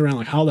mind around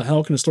like how the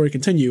hell can the story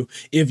continue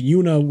if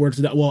Yuna were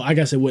to die. Well, I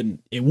guess it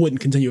wouldn't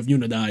continue if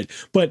Yuna died.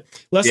 But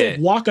let's say if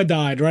Waka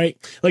died, right?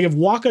 Like if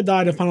Waka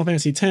died in Final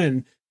Fantasy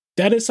X,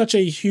 that is such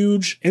a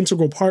huge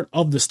integral part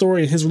of the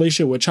story and his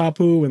relationship with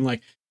Chapu and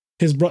like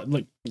his brother,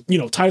 like, you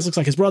know, Titus looks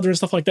like his brother and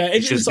stuff like that.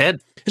 It's just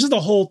dead. It's just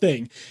the whole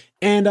thing.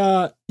 And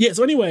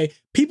so anyway,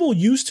 people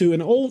used to,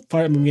 in old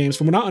Fire Emblem games,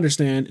 from what I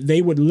understand,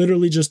 they would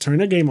literally just turn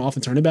their game off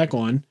and turn it back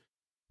on,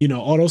 you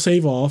know, auto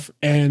save off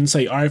and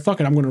say, all right, fuck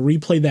it, I'm going to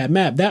replay that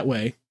map that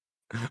way.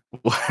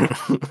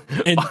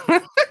 And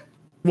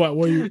what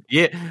were you?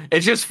 Yeah,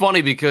 it's just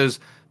funny because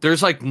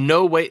there's like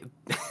no way.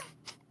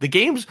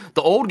 The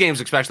old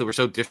games especially, were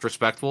so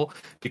disrespectful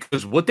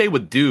because what they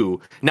would do,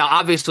 now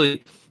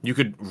obviously you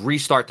could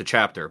restart the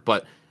chapter,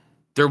 but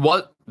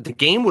the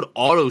game would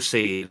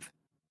autosave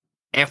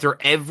after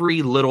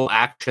every little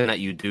action that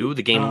you do,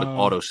 the game would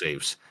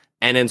autosaves.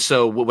 And then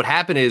so what would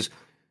happen is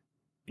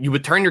you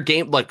would turn your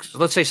game, like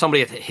let's say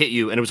somebody had hit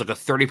you and it was like a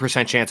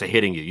 30% chance of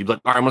hitting you. You'd be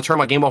like, all right, I'm gonna turn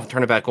my game off and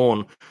turn it back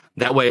on.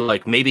 That way,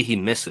 like maybe he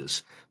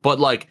misses. But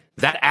like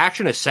that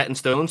action is set in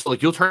stone, so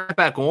like you'll turn it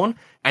back on,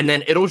 and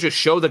then it'll just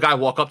show the guy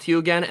walk up to you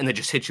again, and then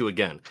just hit you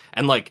again.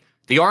 And like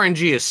the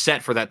RNG is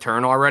set for that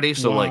turn already,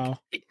 so like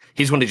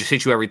he's going to just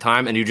hit you every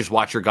time, and you just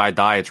watch your guy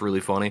die. It's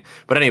really funny.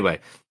 But anyway,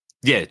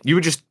 yeah,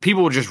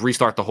 people would just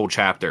restart the whole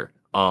chapter.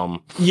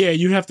 Yeah,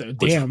 you'd have to.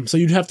 Damn, so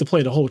you'd have to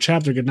play the whole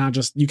chapter,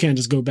 you can't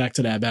just go back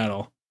to that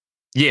battle.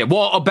 Yeah,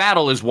 well, a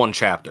battle is one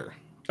chapter.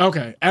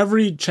 Okay,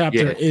 every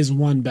chapter is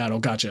one battle.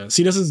 Gotcha.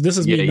 See, this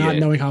is me not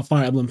knowing how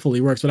Fire Emblem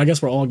fully works, but I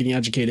guess we're all getting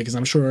educated because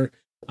I'm sure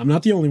I'm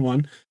not the only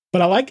one.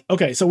 But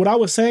so what I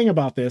was saying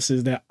about this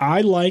is that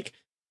I like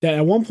that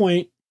at one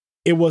point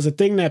it was a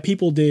thing that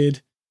people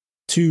did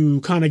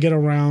to kind of get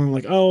around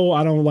like, oh,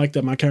 I don't like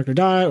that my character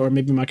died, or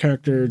maybe my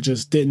character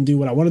just didn't do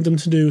what I wanted them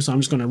to do, so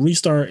I'm just going to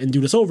restart and do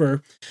this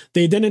over.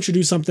 They then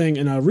introduced something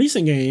in a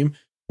recent game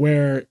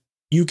where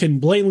you can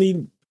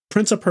blatantly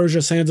Prince of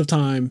Persia Sands of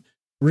Time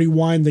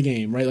rewind the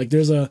game, right? Like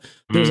there's a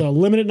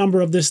limited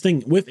number of this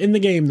thing within the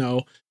game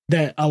though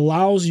that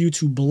allows you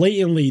to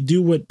blatantly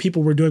do what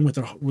people were doing with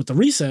the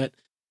reset.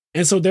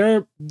 And so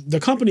the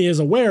company is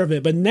aware of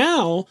it, but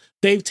now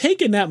they've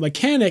taken that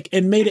mechanic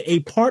and made it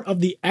a part of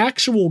the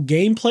actual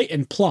gameplay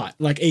and plot.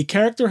 Like a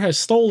character has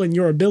stolen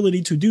your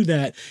ability to do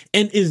that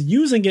and is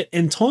using it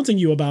and taunting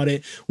you about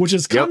it, which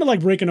is kind of like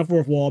breaking a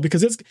fourth wall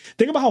because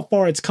think about how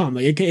far it's come.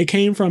 Like it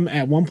came from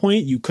at one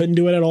point you couldn't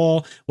do it at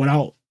all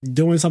without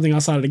doing something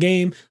outside of the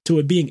game to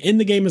it being in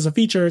the game as a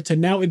feature to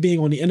now it being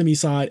on the enemy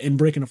side and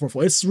breaking the fourth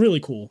wall. It's really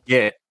cool.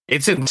 Yeah,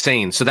 it's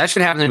insane. So that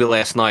shit happened to me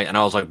last night, and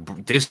I was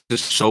like, this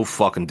is so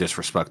fucking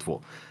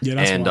disrespectful. Yeah,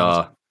 that's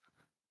wild.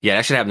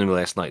 That shit happened to me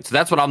last night. So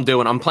that's what I'm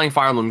doing. I'm playing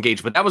Fire Emblem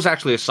Engage, but that was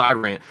actually a side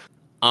rant.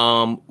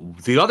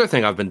 The other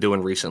thing I've been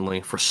doing recently,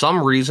 for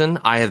some reason,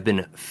 I have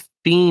been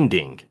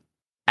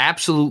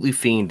absolutely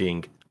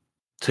fiending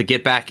to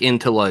get back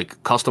into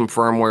like custom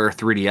firmware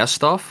 3DS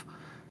stuff.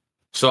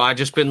 So I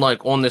just been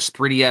like on this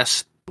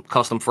 3DS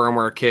custom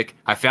firmware kick.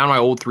 I found my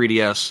old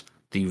 3DS,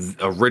 the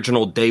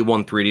original day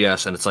one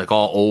 3DS, and it's like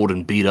all old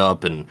and beat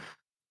up and,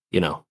 you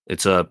know,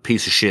 it's a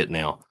piece of shit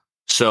now.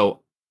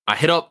 So I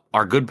hit up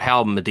our good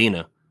pal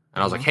Medina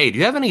and I was like, hey, do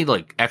you have any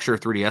like extra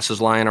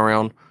 3DSs lying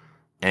around?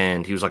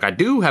 And he was like, I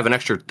do have an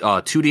extra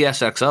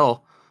 2DS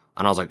XL.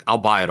 And I was like, I'll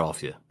buy it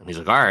off you. And he's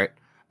like, all right.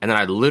 And then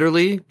I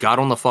literally got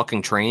on the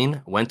fucking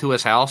train, went to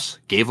his house,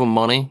 gave him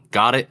money,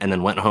 got it, and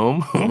then went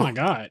home. Oh my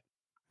God.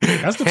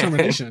 That's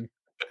determination.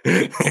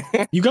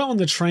 You got on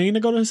the train to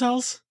go to his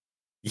house?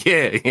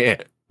 Yeah, yeah.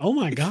 Oh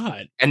my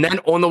God. And then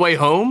on the way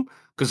home,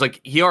 because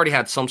like he already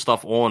had some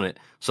stuff on it.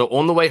 So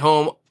on the way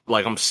home,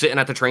 like I'm sitting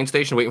at the train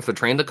station waiting for the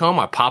train to come.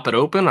 I pop it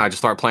open. I just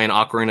start playing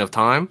Ocarina of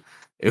Time.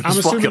 It was I'm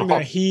assuming that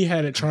awesome. he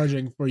had it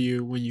charging for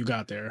you when you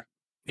got there.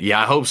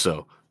 Yeah, I hope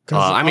so.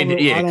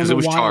 Because it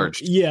was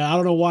charged. Yeah, I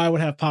don't know why I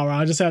would have power.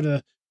 I just had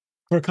to,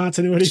 for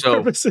continuity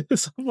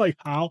purposes. I'm like,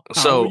 how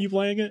are you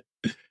playing it?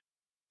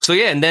 So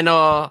yeah, and then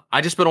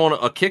I just been on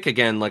a kick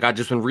again. Like I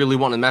just been really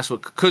wanting to mess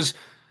with, because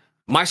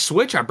my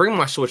Switch, I bring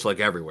my Switch like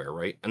everywhere,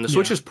 right? And the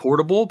Switch is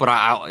portable, but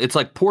it's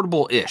like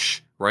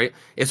portable-ish, right?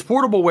 It's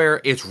portable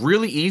where it's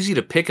really easy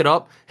to pick it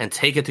up and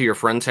take it to your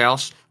friend's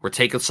house or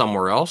take it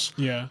somewhere else.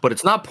 Yeah. But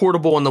it's not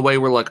portable in the way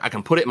where like I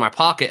can put it in my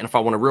pocket, and if I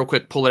want to real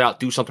quick pull it out,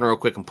 do something real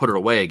quick and put it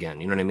away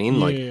again. You know what I mean?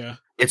 Like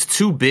it's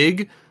too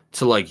big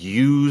to like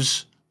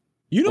use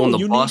on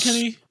the bus. Need,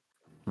 Kenny?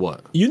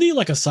 What? You need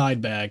like a side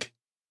bag.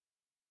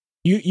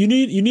 You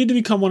need to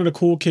become one of the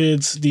cool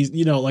kids. These,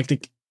 like the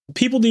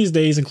people these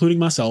days, including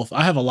myself.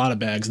 I have a lot of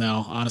bags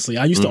now. Honestly,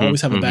 I used to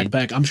always have a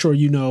backpack. I'm sure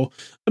you know.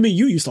 I mean,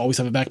 you used to always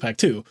have a backpack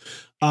too.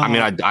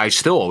 I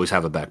still always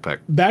have a backpack.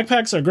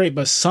 Backpacks are great,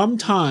 but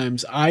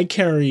sometimes I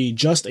carry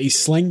just a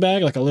sling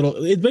bag, like a little.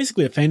 It's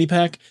basically a fanny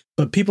pack,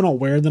 but people don't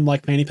wear them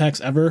like fanny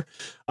packs ever.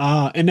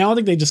 And now I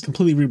think they just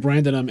completely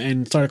rebranded them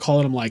and started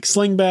calling them like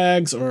sling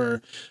bags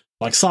or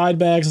like side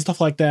bags and stuff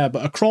like that.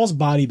 But a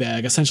cross-body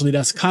bag, essentially,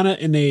 that's kind of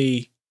in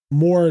a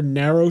more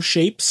narrow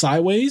shape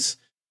sideways.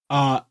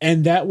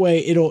 And that way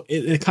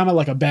it kind of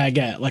like a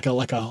baguette, like a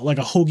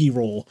hoagie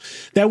roll.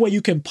 That way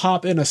you can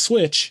pop in a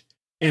Switch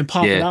and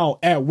pop it out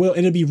at will,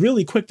 and it'd be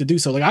really quick to do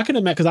so. Like I can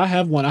imagine, because I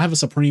have one. I have a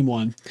Supreme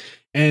one,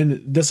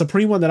 and the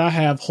Supreme one that I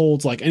have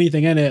holds like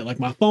anything in it, like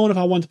my phone if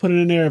I want to put it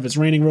in there, if it's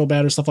raining real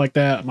bad or stuff like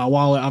that. My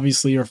wallet,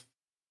 obviously, or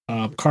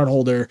card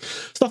holder,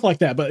 stuff like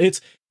that. But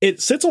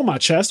it sits on my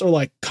chest or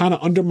like kind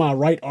of under my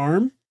right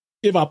arm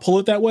if I pull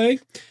it that way.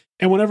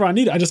 And whenever I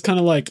need it, I just kind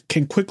of like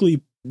can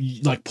quickly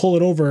like pull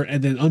it over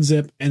and then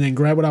unzip and then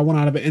grab what I want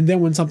out of it. And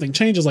then when something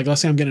changes, like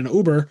let's say I'm getting an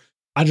Uber,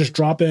 I just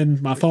drop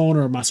in my phone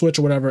or my Switch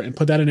or whatever and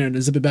put that in there and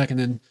then zip it back and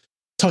then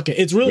tuck it.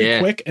 It's really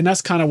quick. And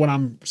that's kind of what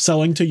I'm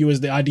selling to you, is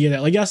the idea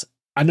that, like, yes,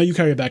 I know you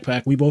carry a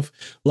backpack. We both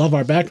love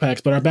our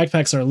backpacks, but our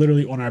backpacks are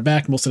literally on our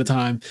back most of the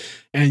time.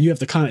 And you have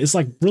to it's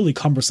like really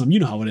cumbersome. You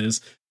know how it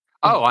is.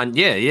 Oh,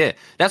 yeah.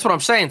 That's what I'm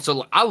saying.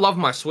 So I love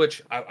my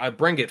Switch. I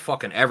bring it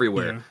fucking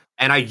everywhere. Yeah.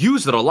 And I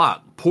use it a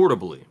lot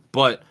portably,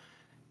 but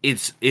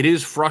it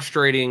is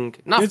frustrating.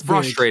 It's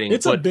frustrating.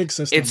 It's a big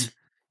system.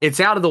 It's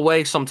out of the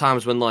way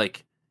sometimes when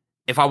like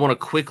if I want to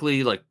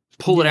quickly like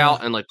pull it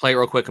out and like play it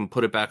real quick and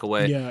put it back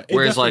away. Yeah,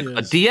 whereas like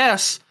a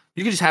DS,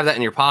 you can just have that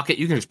in your pocket.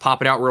 You can just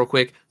pop it out real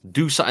quick,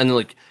 do something.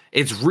 Like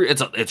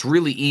it's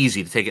really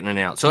easy to take it in and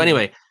out. So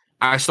anyway,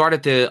 I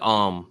started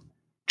to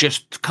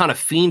just kind of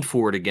fiend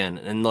for it again.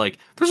 And like,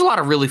 there's a lot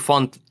of really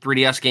fun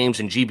 3DS games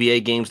and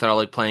GBA games that I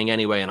like playing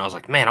anyway. And I was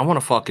like, man, I want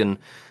to fucking.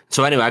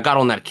 So anyway, I got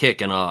on that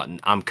kick, and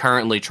I'm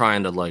currently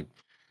trying to like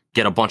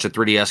get a bunch of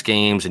 3DS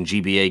games and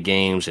GBA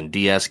games and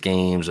DS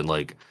games and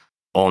like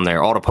on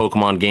there, all the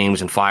Pokemon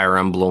games and Fire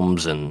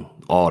Emblems and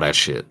all that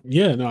shit.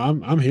 Yeah, no,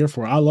 I'm here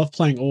for it. I love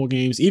playing old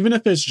games, even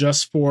if it's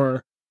just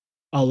for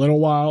a little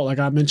while. Like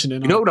I mentioned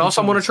in. You know what else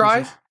I'm going to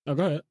try? Oh,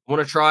 go ahead. I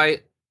want to try.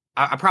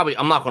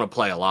 I'm not going to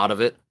play a lot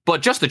of it,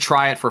 but just to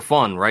try it for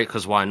fun, right?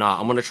 Because why not?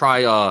 I'm going to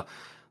try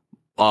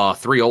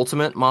 3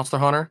 Ultimate Monster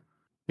Hunter.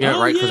 Yeah,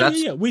 right.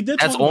 Because we did.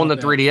 That's on the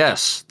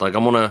 3DS. Like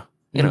I'm gonna,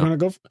 gonna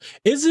go.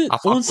 Is it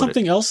on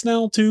something else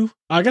now too?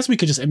 I guess we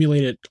could just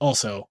emulate it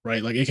also,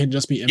 right? Like it can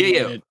just be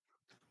emulated. Yeah.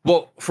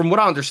 Well, from what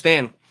I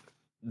understand,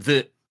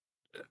 the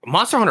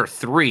Monster Hunter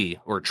 3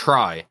 or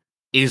Try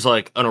is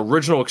like an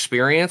original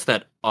experience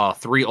that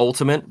 3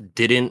 Ultimate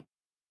didn't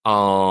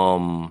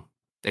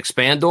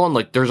expand on.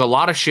 Like there's a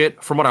lot of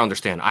shit. From what I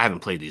understand, I haven't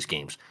played these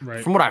games.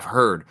 Right. From what I've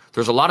heard,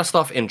 there's a lot of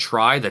stuff in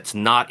Try that's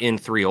not in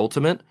 3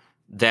 Ultimate.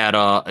 That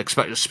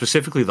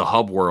specifically the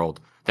hub world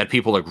that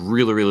people like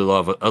really, really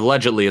love.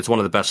 Allegedly, it's one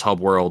of the best hub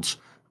worlds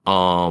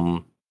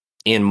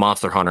in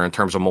Monster Hunter in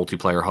terms of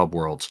multiplayer hub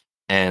worlds.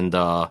 And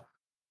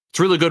it's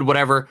really good,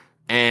 whatever.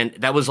 And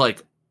that was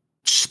like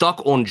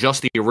stuck on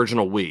just the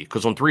original Wii.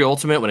 Because on 3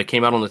 Ultimate, when it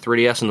came out on the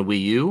 3DS and the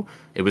Wii U,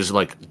 it was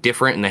like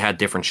different and they had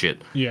different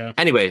shit. Yeah.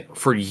 Anyway,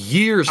 for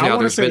years now,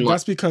 there's been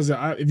that's because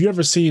if you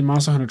ever seen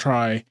Monster Hunter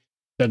Try,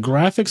 the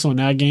graphics on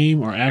that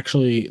game are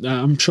actually,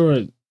 I'm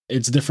sure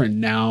it's different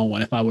now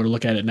if I were to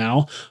look at it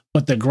now,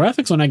 but the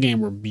graphics on that game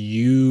were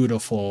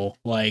beautiful.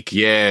 Like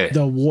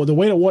the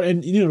way the water,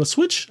 and the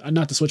Switch,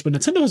 not the Switch, but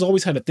Nintendo has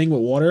always had a thing with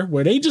water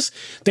where they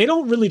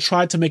don't really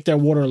try to make their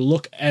water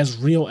look as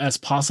real as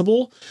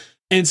possible.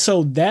 And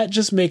so that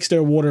just makes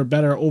their water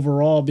better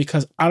overall,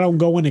 because I don't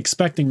go in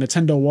expecting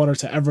Nintendo water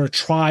to ever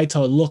try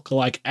to look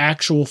like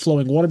actual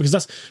flowing water, because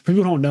that's, for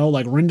people who don't know,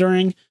 like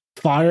rendering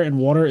fire and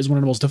water is one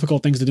of the most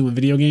difficult things to do in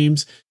video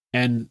games.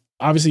 And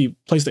obviously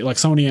PlayStation, like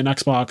Sony and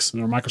Xbox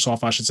or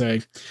Microsoft, I should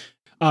say.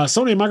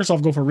 Sony and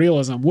Microsoft go for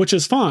realism, which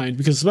is fine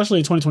because especially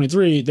in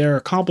 2023, they're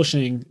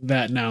accomplishing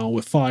that now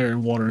with fire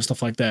and water and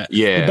stuff like that.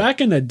 Yeah. But back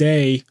in the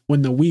day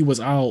when the Wii was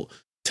out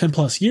 10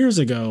 plus years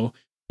ago,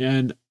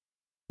 and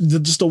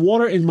just the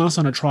water in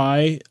Monster Hunter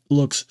Tri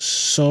looks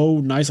so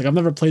nice. Like I've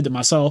never played it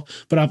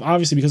myself, but I've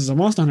obviously, because it's a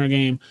Monster Hunter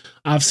game,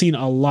 I've seen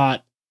a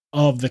lot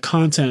of the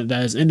content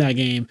that is in that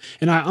game.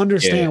 And I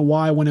understand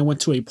why when it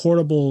went to a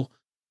portable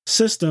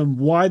system,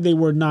 why they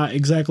were not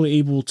exactly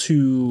able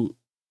to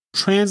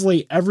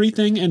translate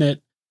everything in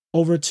it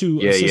over to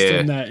a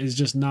system that is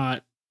just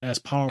not as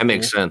powerful. That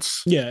makes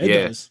sense. Yeah, it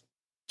does.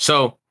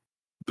 So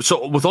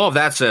with all of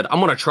that said, I'm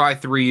gonna try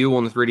 3U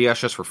on the 3DS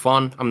just for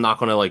fun. I'm not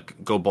gonna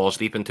like go balls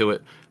deep into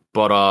it.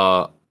 But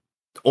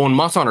on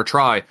Monster Hunter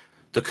Tri,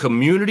 the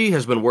community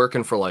has been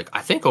working for like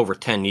I think over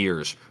 10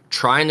 years,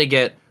 trying to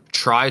get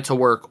Tri to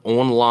work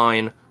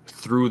online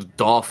through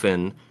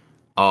Dolphin,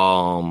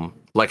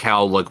 like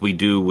how like we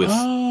do with.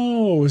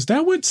 Oh, is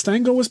that what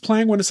Stango was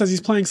playing when it says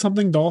he's playing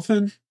something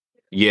Dolphin?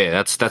 Yeah,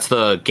 that's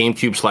the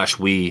GameCube /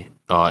 Wii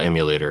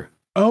emulator.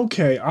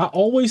 Okay, I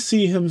always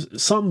see him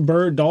something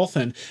bird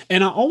dolphin,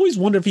 and I always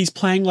wonder if he's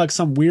playing like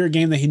some weird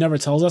game that he never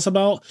tells us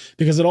about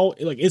because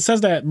it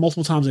says that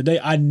multiple times a day.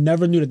 I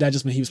never knew that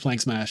just meant he was playing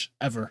Smash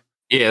ever.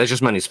 Yeah, that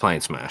just meant he's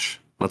playing Smash.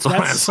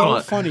 That's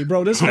funny,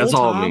 bro. This whole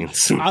time,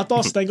 I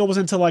thought Stango was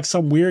into like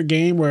some weird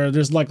game where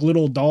there's like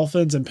little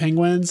dolphins and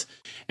penguins,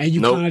 and you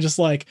kind of just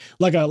like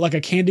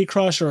a Candy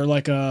Crush or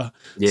like some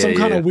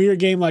kind of weird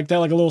game like that,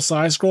 like a little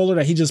side scroller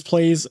that he just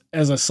plays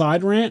as a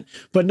side rant.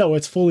 But no,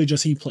 it's fully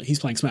just he's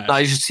playing Smash. No,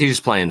 he's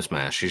just playing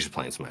Smash. He's just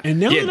playing Smash. And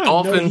now that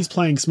I know he's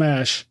playing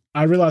Smash,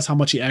 I realize how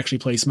much he actually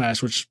plays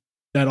Smash, which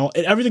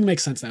everything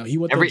makes sense now.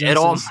 It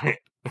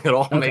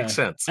all makes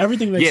sense.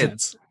 Everything makes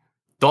sense.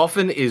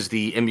 Dolphin is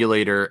the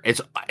emulator.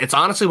 It's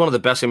honestly one of the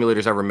best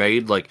emulators ever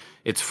made. Like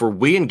it's for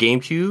Wii and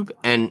GameCube,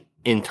 and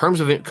in terms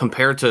of it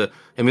compared to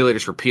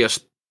emulators for PS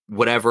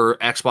whatever,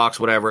 Xbox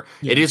whatever,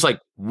 it is like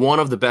one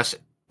of the best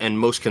and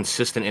most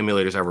consistent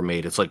emulators ever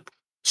made. It's like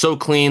so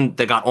clean.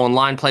 They got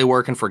online play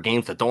working for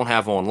games that don't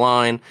have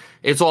online.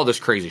 It's all this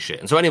crazy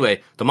shit. And so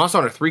anyway, the Monster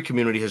Hunter 3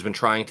 community has been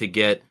trying to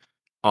get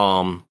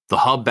the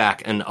hub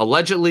back, and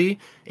allegedly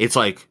it's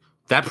like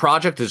that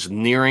project is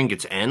nearing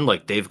its end.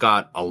 Like they've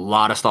got a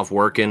lot of stuff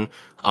working.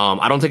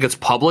 I don't think it's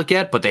public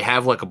yet, but they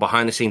have like a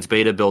behind the scenes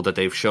beta build that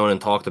they've shown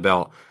and talked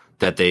about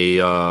that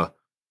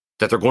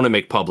they're going to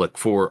make public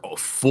for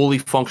fully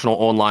functional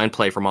online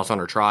play for Monster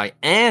Hunter Tri.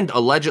 And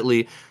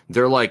allegedly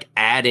they're like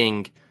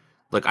adding,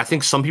 like I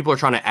think some people are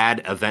trying to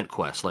add event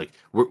quests. Like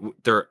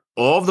they're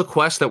all of the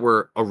quests that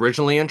were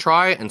originally in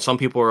Tri, and some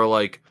people are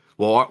like,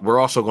 well, we're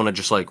also going to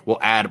just like we'll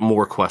add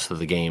more quests to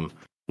the game,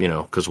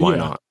 because why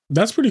not?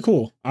 That's pretty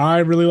cool. I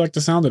really like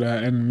the sound of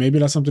that, and maybe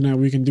that's something that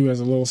we can do as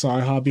a little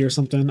side hobby or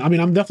something. I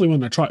mean, I'm definitely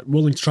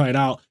willing to try it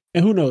out.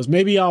 And who knows,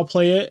 maybe I'll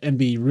play it and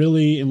be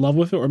really in love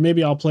with it, or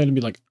maybe I'll play it and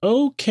be like,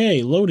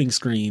 okay, loading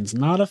screens,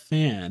 not a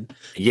fan.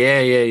 Yeah.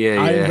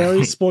 I'm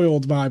very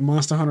spoiled by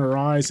Monster Hunter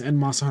Rise and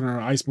Monster Hunter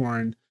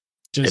Iceborne.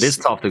 It is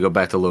tough to go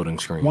back to loading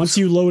screens. Once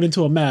you load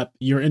into a map,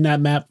 you're in that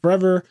map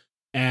forever,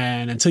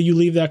 and until you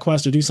leave that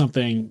quest or do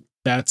something,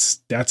 that's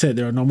it.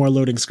 There are no more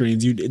loading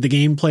screens. The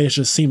gameplay is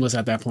just seamless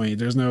at that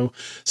point.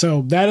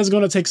 So that is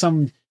going to take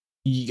some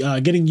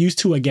getting used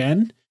to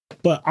again.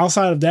 But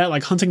outside of that,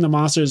 like hunting the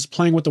monsters,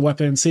 playing with the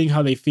weapons, seeing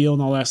how they feel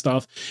and all that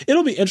stuff,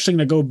 it'll be interesting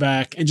to go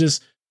back and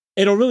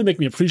it'll really make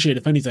me appreciate,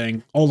 if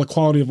anything, all the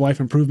quality of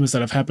life improvements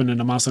that have happened in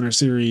the Monster Hunter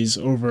series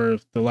over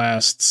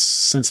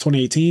since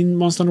 2018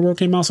 Monster Hunter World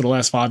came out. So the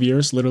last 5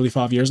 years, literally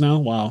 5 years now.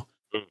 Wow.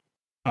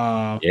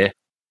 Yeah.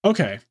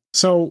 Okay.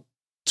 So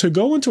to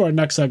go into our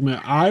next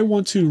segment, I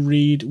want to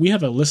read, we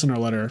have a listener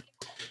letter,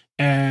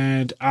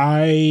 and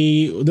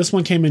this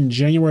one came in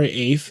January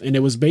 8th, and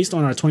it was based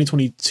on our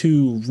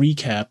 2022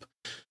 recap,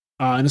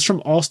 and it's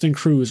from Austin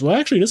Cruz. Well,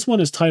 actually, this one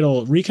is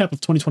titled Recap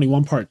of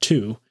 2021 Part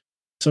 2,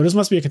 so this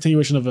must be a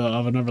continuation of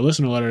another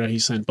listener letter that he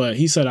sent, but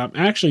he said, I'm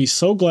actually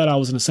so glad I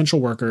was an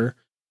essential worker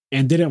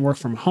and didn't work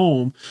from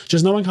home.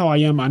 Just knowing how I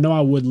am, I know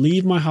I would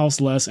leave my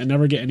house less and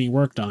never get any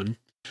work done.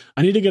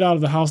 I need to get out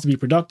of the house to be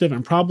productive,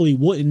 and probably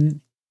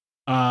wouldn't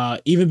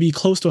even be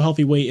close to a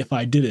healthy weight if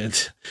I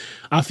didn't.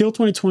 I feel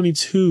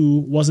 2022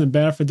 wasn't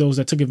bad for those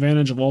that took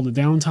advantage of all the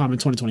downtime in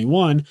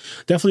 2021.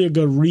 Definitely a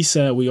good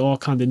reset we all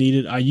kind of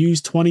needed. I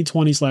used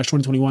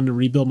 2020/2021 to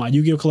rebuild my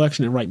Yu-Gi-Oh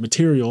collection and write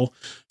material.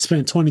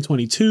 Spent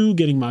 2022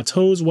 getting my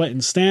toes wet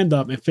in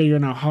stand-up and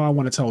figuring out how I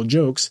want to tell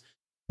jokes.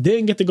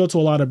 Didn't get to go to a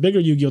lot of bigger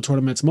Yu-Gi-Oh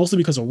tournaments, mostly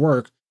because of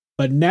work,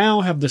 but now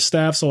have the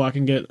staff so I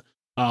can get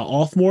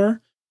off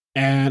more.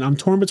 And I'm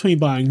torn between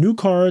buying new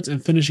cards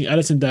and finishing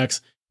Edison decks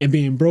and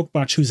being broke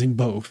by choosing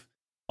both.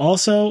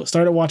 Also,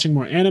 started watching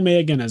more anime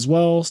again as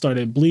well.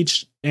 Started the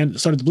Bleach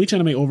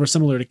anime over,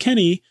 similar to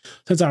Kenny,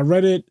 since I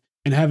read it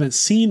and haven't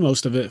seen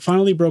most of it.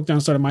 Finally broke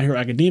down, started My Hero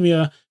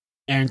Academia,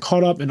 and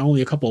caught up in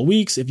only a couple of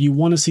weeks. If you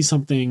want to see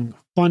something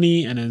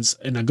funny and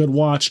a good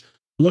watch,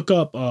 look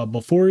up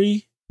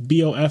Bofuri,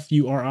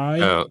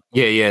 Bofuri.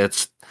 Yeah,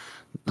 it's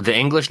The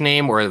English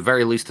name, or at the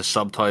very least the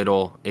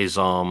subtitle, is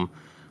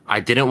I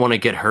didn't want to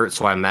get hurt,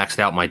 so I maxed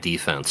out my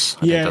defense.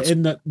 Yeah,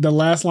 and the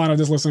last line of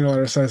this listener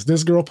letter says,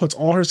 "This girl puts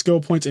all her skill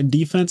points in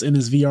defense in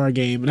his VR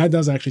game," and that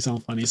does actually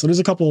sound funny. So there's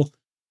a couple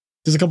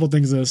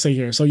things to say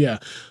here. So yeah,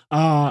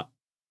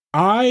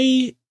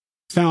 I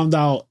found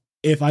out,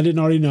 if I didn't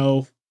already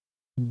know,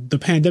 the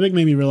pandemic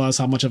made me realize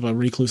how much of a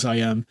recluse I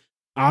am.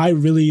 I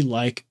really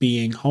like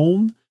being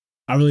home.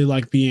 I really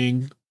like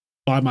being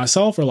by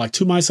myself, or like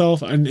to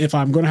myself. And if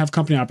I'm going to have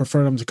company, I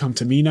prefer them to come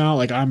to me now.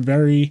 Like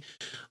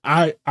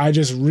I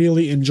just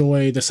really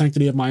enjoy the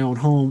sanctity of my own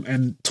home.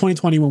 And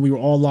 2020, when we were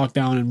all locked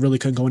down and really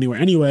couldn't go anywhere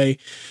anyway,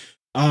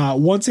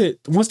 once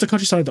the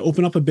country started to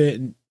open up a bit,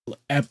 and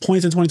at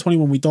points in 2020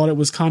 when we thought it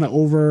was kind of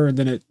over, and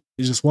then it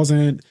just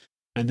wasn't,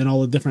 and then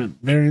all the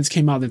different variants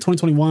came out. Then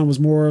 2021 was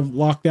more of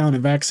lockdown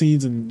and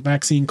vaccines and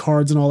vaccine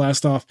cards and all that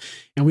stuff.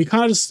 And we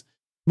kind of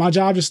my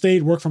job just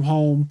stayed work from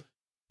home,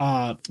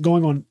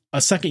 going on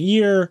a second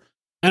year.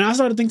 And I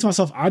started thinking to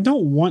myself, I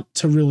don't want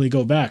to really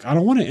go back. I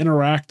don't want to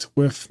interact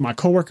with my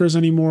coworkers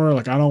anymore.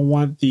 Like, I don't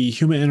want the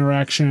human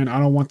interaction. I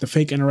don't want the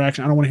fake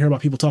interaction. I don't want to hear about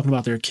people talking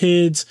about their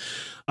kids.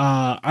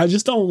 I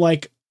just don't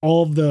like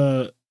all of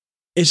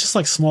it's just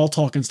like small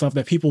talk and stuff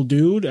that people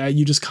do that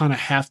you just kind of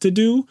have to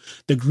do.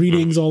 The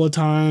greetings all the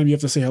time. You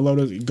have to say hello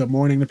good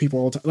morning to people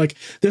all the time. Like,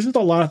 there's just a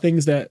lot of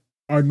things that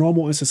are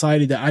normal in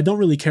society that I don't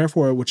really care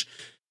for, which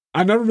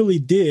I never really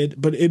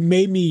did, but it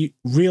made me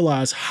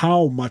realize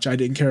how much I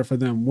didn't care for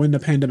them when the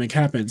pandemic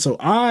happened. So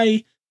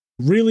I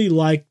really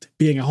liked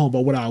being at home.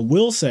 But what I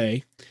will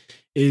say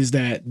is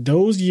that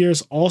those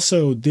years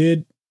also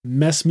did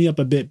mess me up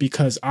a bit,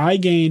 because I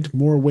gained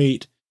more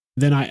weight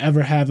than I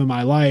ever have in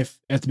my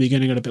life at the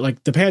beginning of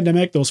the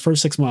pandemic. Those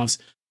first 6 months,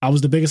 I was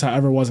the biggest I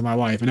ever was in my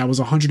life. And I was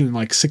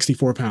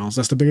 164 pounds.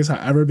 That's the biggest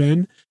I ever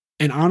been.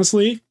 And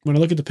honestly, when I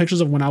look at the pictures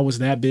of when I was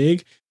that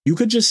big, you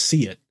could just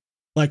see it.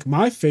 Like,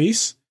 my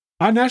face,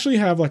 I naturally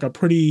have like a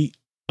pretty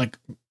like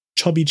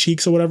chubby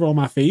cheeks or whatever on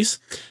my face.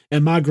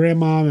 And my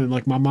grandma and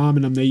like my mom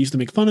and them, they used to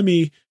make fun of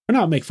me, or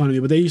not make fun of me,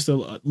 but they used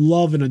to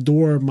love and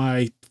adore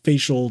my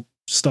facial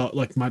stuff.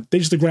 Like they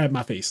used to grab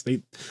my face.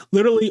 They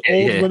literally,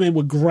 old women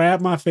would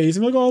grab my face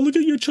and be like, "Oh, look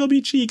at your chubby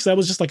cheeks." That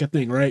was just like a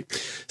thing, right?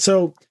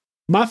 So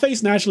my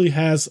face naturally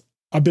has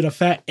a bit of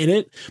fat in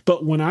it.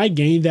 But when I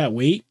gained that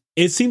weight,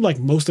 it seemed like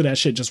most of that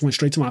shit just went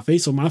straight to my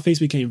face. So my face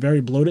became very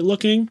bloated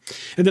looking.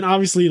 And then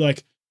obviously,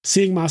 like,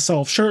 seeing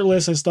myself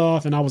shirtless and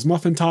stuff, and I was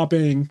muffin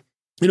topping,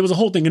 and it was a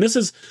whole thing. And this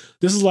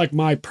is like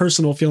my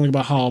personal feeling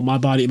about how my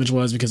body image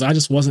was, because I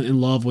just wasn't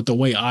in love with the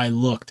way I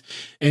looked.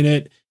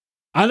 And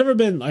I've never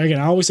been, again,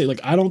 I always say, like,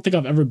 I don't think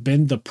I've ever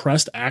been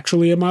depressed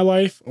actually in my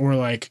life, or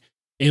like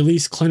at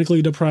least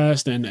clinically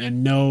depressed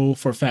and know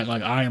for a fact,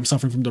 like, I am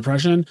suffering from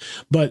depression.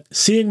 But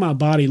seeing my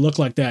body look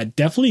like that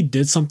definitely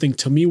did something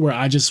to me, where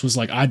I just was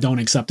like, I don't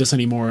accept this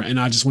anymore. And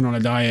I just went on a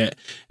diet,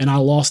 and I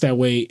lost that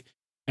weight.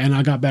 And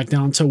I got back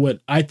down to what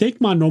I think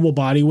my normal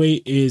body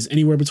weight is,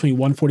 anywhere between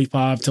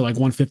 145 to like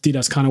 150.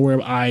 That's kind of where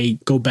I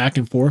go back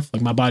and forth.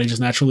 Like, my body just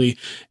naturally,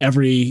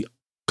 every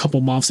couple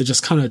months, it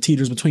just kind of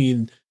teeters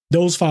between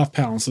those 5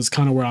 pounds. Is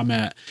kind of where I'm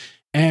at.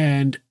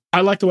 And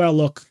I like the way I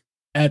look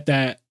at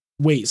that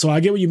weight. So I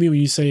get what you mean when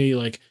you say,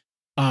 like,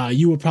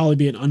 you would probably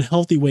be an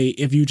unhealthy weight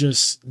if you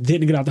just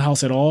didn't get out the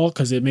house at all,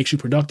 because it makes you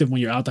productive when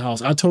you're out the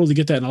house. I totally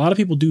get that. And a lot of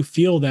people do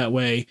feel that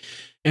way.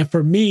 And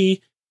for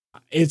me,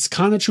 it's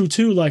kind of true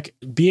too. Like,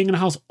 being in the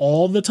house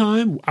all the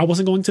time, I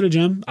wasn't going to the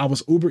gym. I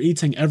was Uber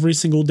eating every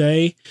single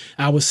day.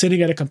 I was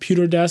sitting at a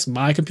computer desk,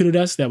 my computer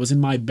desk that was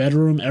in my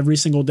bedroom every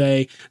single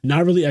day,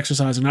 not really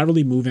exercising, not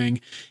really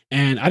moving.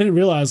 And I didn't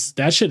realize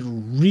that shit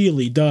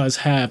really does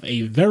have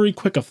a very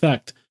quick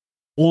effect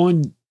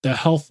on the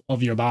health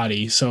of your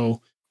body. So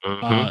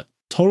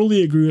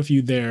totally agree with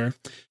you there.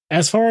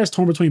 As far as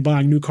torn between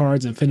buying new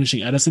cards and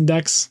finishing Edison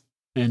decks,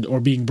 or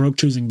being broke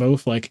choosing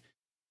both, like,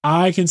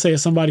 I can say,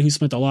 as somebody who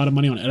spent a lot of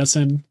money on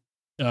Edison,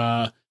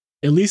 at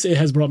least it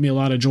has brought me a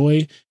lot of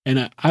joy.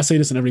 And I say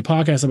this in every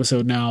podcast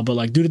episode now, but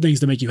like, do the things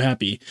that make you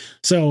happy.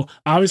 So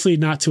obviously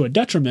not to a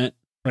detriment,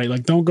 right?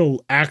 Like, don't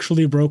go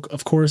actually broke,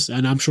 of course.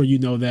 And I'm sure you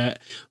know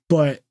that.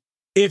 But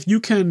if you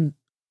can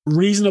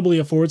reasonably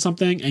afford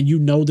something, and you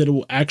know that it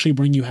will actually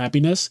bring you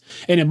happiness,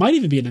 and it might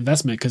even be an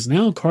investment, because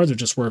now cards are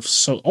just worth,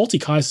 so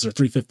Alti-Kaisers are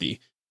 $350.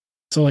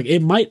 So like,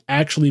 it might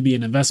actually be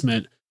an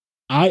investment.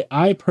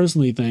 I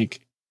personally think,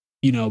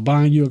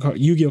 buying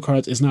Yu-Gi-Oh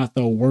cards is not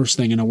the worst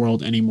thing in the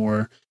world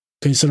anymore,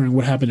 considering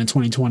what happened in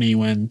 2020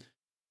 when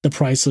the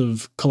price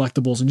of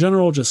collectibles in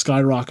general just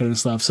skyrocketed and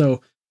stuff.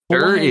 So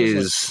there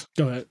is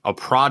go ahead. A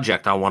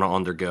project I want to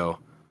undergo,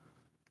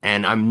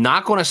 and I'm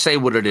not going to say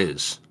what it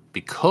is,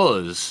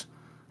 because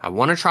I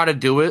want to try to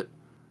do it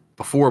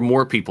before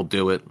more people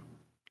do it,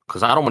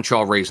 because I don't want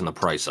y'all raising the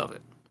price of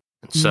it.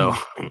 And so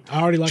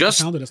I already like the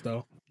sound of this,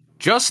 though.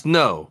 Just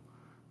know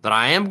that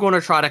I am going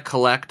to try to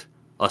collect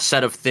a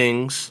set of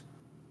things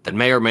that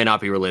may or may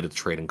not be related to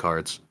trading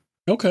cards.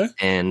 Okay.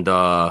 And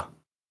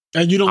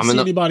you don't see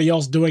anybody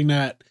else doing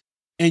that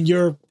in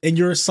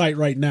your site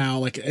right now,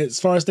 like as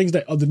far as things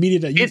that of the media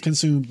that you've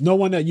consumed, no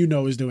one that you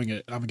know is doing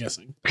it, I'm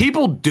guessing.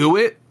 People do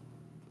it,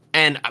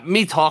 and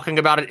me talking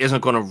about it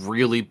isn't going to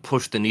really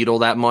push the needle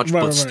that much,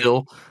 but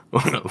still,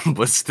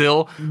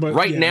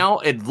 right now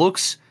it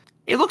looks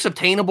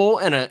obtainable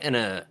in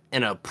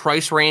a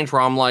price range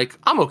where I'm like,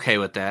 I'm okay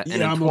with that.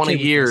 And in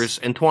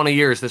 20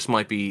 years, this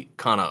might be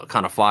kind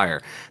of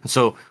fire. And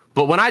so,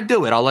 but when I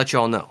do it, I'll let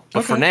y'all know.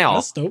 But for now,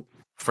 that's dope.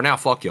 For now,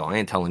 fuck y'all. I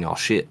ain't telling y'all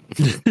shit.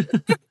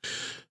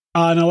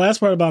 And the last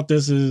part about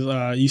this is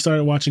you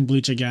started watching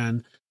Bleach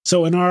again.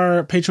 So in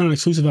our Patreon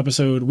exclusive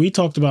episode, we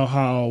talked about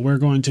how we're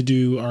going to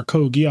do our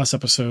Code Geass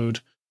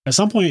episode at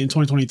some point in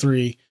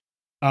 2023.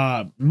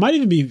 Might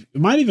even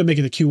make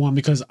it a Q1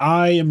 because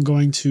I am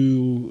going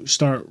to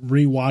start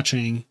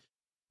rewatching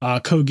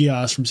Code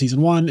Geass from season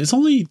 1. It's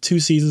only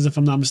 2 seasons if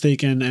I'm not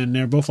mistaken, and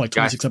they're both like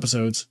 26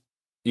 episodes.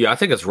 Yeah, I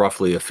think it's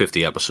roughly a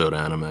 50 episode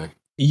anime.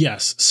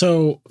 Yes,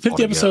 so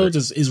 50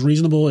 episodes is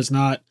reasonable. It's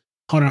not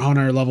Hunter x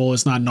Hunter level.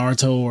 It's not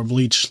Naruto or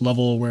Bleach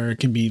level where it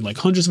can be like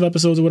hundreds of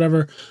episodes or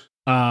whatever.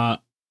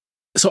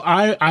 So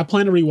I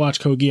plan to rewatch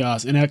Code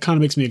Geass, and that kind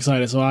of makes me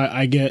excited. So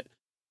I get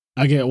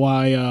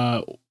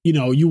why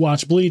you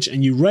watch Bleach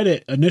and you read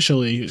it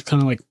initially. It's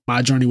kind of like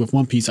my journey with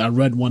One Piece. I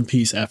read One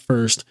Piece at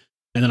first,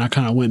 and then I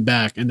kind of went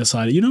back and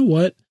decided, you know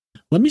what?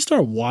 Let me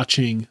start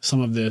watching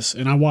some of this,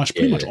 and I watched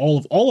pretty much all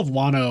of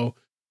Wano.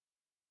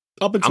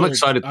 I'm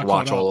excited to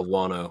watch all of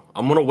Wano.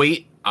 I'm gonna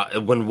wait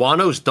when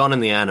Wano's done in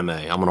the anime.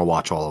 I'm gonna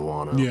watch all of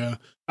Wano. Yeah,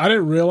 I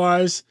didn't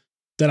realize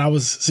that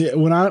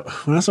when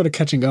I started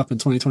catching up in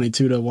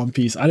 2022 to One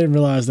Piece. I didn't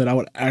realize that I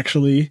would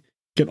actually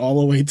get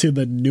all the way to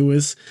the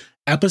newest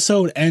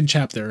episode and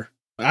chapter.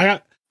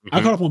 I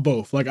caught up on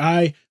both. Like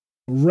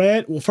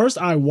first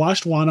I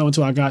watched Wano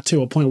until I got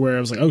to a point where I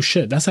was like, oh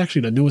shit, that's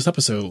actually the newest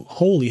episode.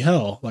 Holy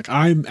hell. Like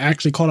I'm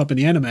actually caught up in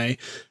the anime. And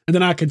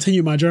then I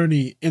continued my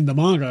journey in the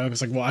manga.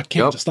 It's like, well, I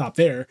can't just stop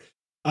there.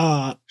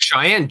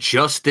 Cheyenne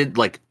just did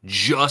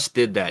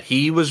that.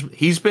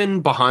 He's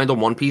been behind on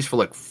One Piece for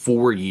like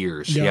 4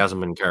 years. He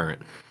hasn't been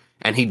current.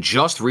 And he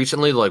just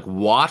recently like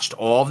watched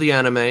all of the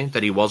anime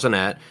that he wasn't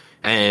at.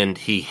 And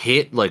he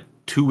hit like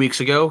 2 weeks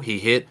ago, he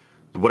hit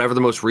whatever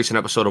the most recent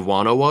episode of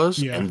Wano was.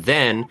 Yeah. And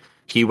then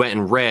he went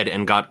and read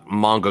and got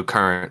manga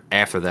current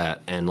after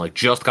that, and like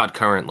just got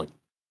current like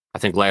I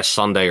think last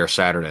Sunday or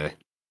Saturday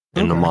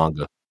in the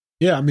manga.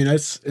 Yeah, I mean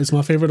it's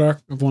my favorite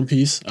arc of One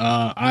Piece.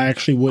 I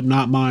actually would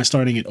not mind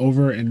starting it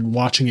over and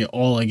watching it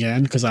all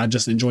again because I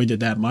just enjoyed it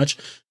that much.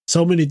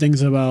 So many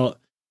things about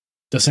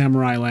the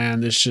Samurai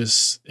Land is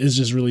just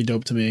really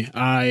dope to me.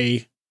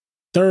 I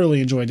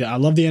thoroughly enjoyed it. I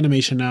love the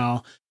animation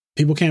now.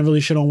 People can't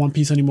really shit on One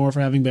Piece anymore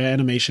for having bad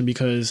animation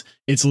because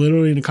it's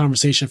literally in a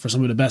conversation for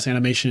some of the best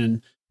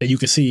animation that you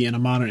could see in a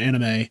modern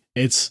anime.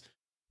 It's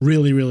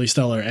really, really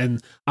stellar.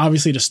 And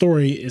obviously the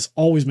story has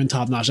always been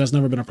top notch. That's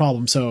never been a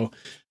problem. So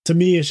to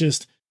me, it's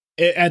just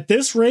at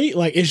this rate,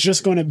 like it's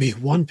just going to be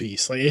One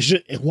Piece. Like it's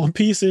just One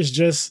Piece is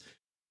just,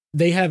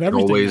 they have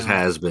everything. Always now.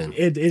 Has been.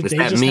 It's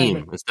that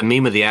meme. It's the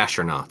meme of the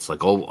astronauts.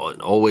 Like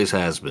always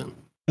has been.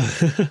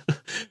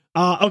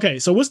 Okay,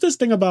 so what's this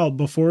thing about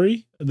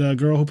Bofuri, the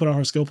girl who put all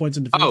her skill points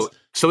in defense? Oh,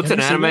 so it's an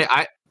anime.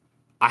 I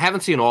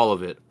haven't seen all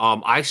of it.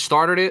 I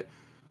started it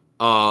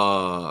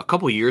a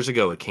couple years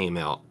ago. It came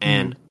out,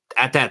 and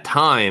at that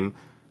time,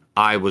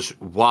 I was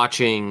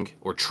watching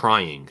or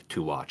trying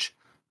to watch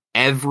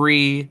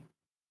every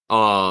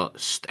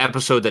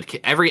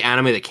episode every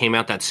anime that came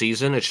out that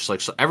season. It's just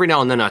like so every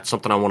now and then that's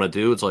something I want to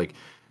do. It's like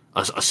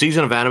a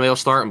season of anime will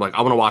start. I'm like,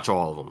 I want to watch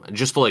all of them, and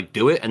just to like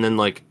do it, and then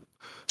like.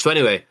 So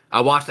anyway,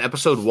 I watched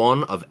episode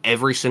 1 of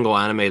every single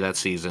anime that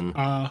season,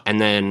 and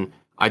then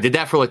I did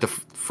that for like the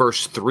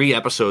first 3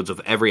 episodes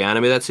of every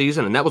anime that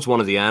season, and that was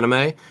one of the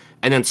anime.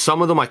 And then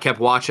some of them I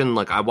kept watching,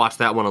 like I watched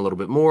that one a little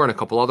bit more and a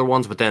couple other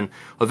ones, but then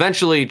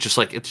eventually just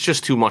like it's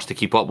just too much to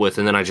keep up with,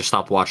 and then I just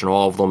stopped watching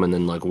all of them, and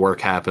then like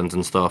work happens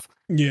and stuff.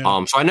 Yeah.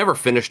 So I never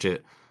finished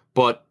it,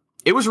 but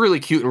it was really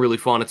cute and really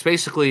fun. It's a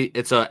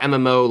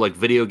MMO like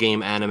video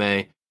game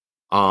anime.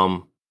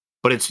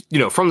 But it's,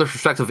 from the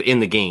perspective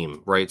in the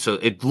game, right? So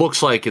it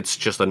looks like it's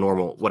just a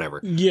normal, whatever.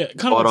 Yeah,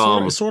 kind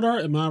of like Sword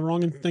Art. Am I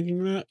wrong in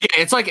thinking that?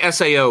 Yeah, it's like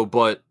SAO,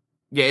 but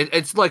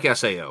it's like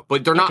SAO.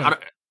 But they're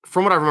not,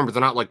 from what I remember,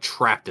 they're not like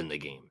trapped in the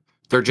game.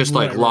 They're just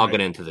like logging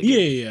into the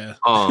game. Yeah.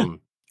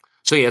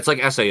 So yeah, it's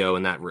like SAO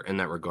in that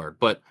regard.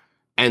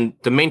 And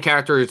the main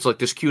character is like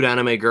this cute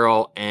anime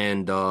girl,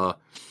 and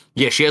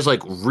she has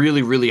like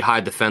really, really high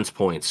defense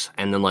points,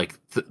 and then like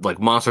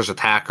monsters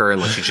attack her, and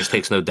like she just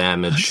takes no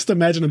damage. Just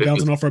imagine them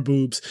bouncing off her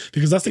boobs,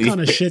 because that's the kind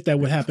of shit that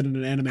would happen in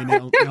an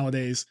anime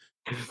nowadays.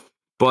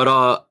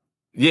 But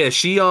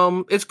she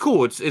it's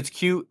cool, it's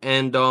cute,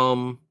 and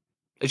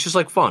it's just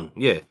like fun.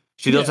 Yeah,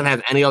 she doesn't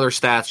have any other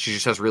stats. She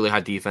just has really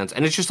high defense,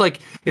 and it's just like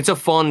it's a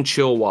fun,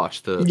 chill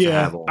watch to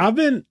have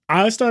on.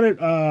 I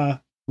started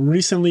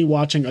recently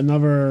watching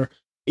another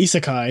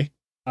isekai.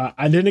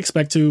 I didn't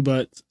expect to,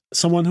 but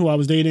someone who I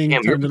was dating.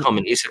 Damn, you're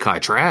becoming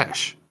isekai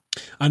trash.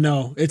 I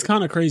know, it's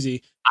kind of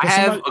crazy. I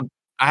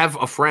have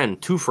a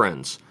friend, 2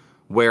 friends.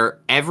 where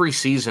every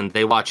season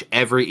they watch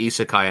every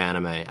isekai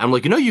anime. I'm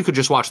like, you could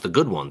just watch the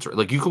good ones, or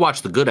like you could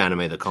watch the good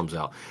anime that comes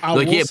out. I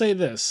like, will say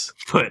this,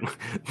 but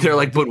they're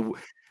like,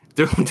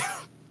 they're,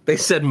 they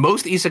said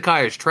most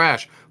isekai is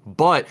trash,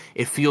 but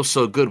it feels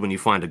so good when you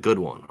find a good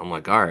one. I'm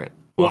like, all right.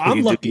 Well,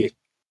 I'm lucky.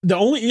 The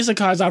only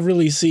isekais I've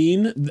really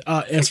seen,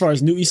 as far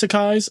as new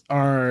isekais,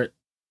 are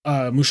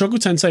Mushoku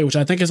Tensei, which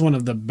I think is one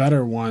of the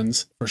better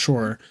ones for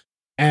sure,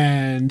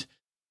 and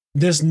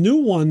this new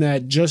one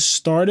that just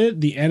started,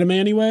 the anime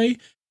anyway,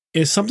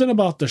 is something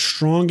about the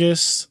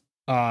strongest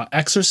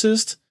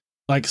exorcist.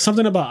 Like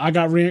something about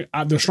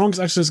the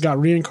strongest exorcist got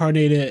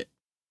reincarnated,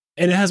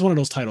 and it has one of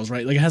those titles,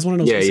 right? Like it has one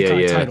of those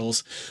isekai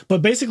titles.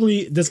 But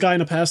basically, this guy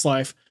in a past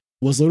life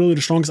was literally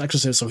the strongest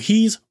exorcist, so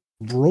he's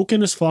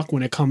broken as fuck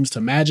when it comes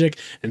to magic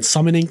and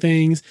summoning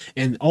things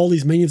and all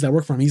these minions that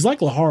work for him. He's like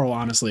Laharo,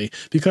 honestly,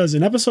 because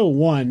in episode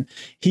 1,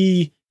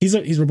 he's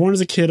reborn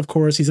as a kid, of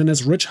course. He's in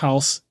this rich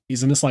house.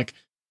 He's in this like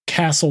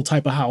castle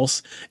type of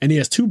house, and he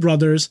has 2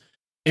 brothers,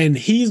 and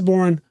he's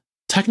born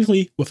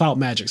technically without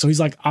magic. So he's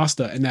like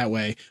Asta in that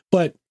way,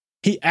 but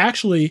he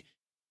actually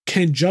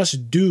can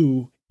just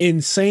do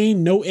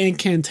insane no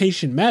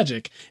incantation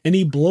magic, and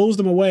he blows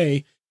them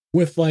away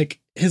with like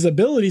his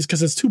abilities because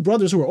his 2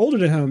 brothers who are older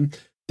than him,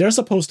 they're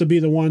supposed to be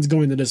the ones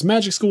going to this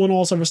magic school and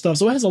all sort of stuff.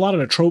 So it has a lot of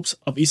the tropes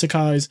of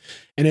isekais,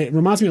 and it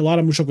reminds me a lot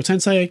of Mushoku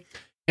Tensei.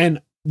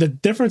 And the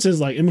difference is,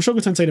 like, in Mushoku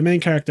Tensei, the main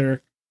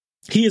character,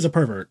 he is a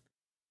pervert,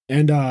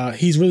 and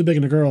he's really big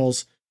into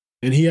girls,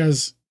 and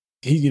he's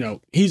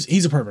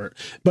a pervert.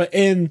 But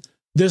in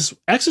this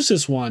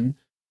Exorcist one,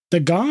 the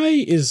guy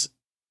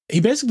he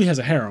basically has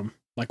a harem.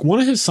 Like, one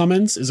of his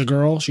summons is a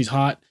girl, she's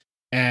hot,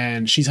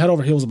 and she's head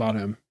over heels about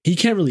him. He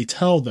can't really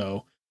tell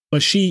though,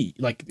 but she,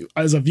 like,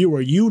 as a viewer,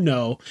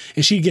 and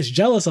she gets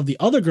jealous of the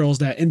other girls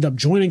that end up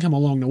joining him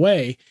along the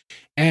way.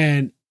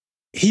 And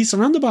he's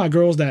surrounded by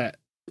girls that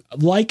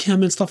like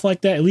him and stuff like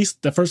that. At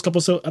least the first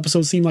couple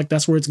episodes seem like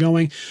that's where it's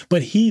going.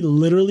 But he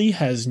literally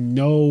has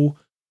no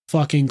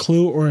fucking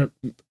clue, or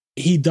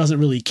he doesn't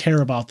really care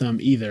about them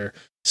either.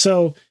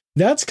 So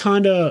that's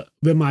kind of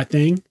been my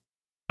thing.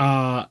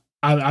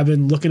 I've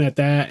been looking at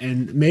that,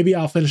 and maybe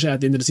I'll finish it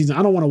at the end of the season.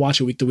 I don't want to watch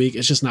it week to week.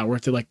 It's just not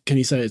worth it. Like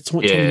Kenny said, it's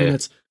 20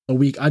 minutes a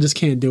week. I just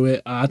can't do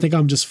it. I think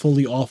I'm just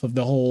fully off of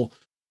the whole,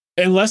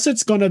 unless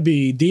it's going to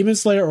be Demon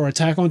Slayer or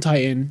Attack on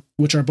Titan,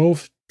 which are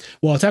both,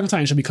 well, Attack on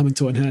Titan should be coming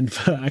to an end,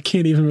 but I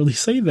can't even really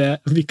say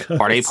that because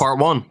Part 8, Part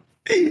 1.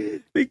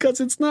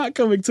 Because it's not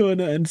coming to an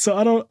end. So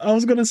I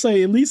was going to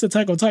say at least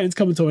Attack on Titan's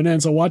coming to an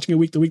end, so watching it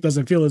week to week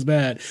doesn't feel as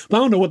bad. But I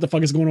don't know what the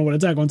fuck is going on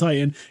with Attack on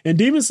Titan. And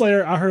Demon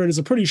Slayer, I heard, is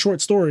a pretty short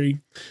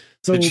story.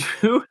 So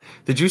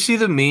did you see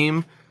the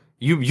meme?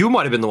 You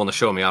might have been the one to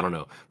show me, I don't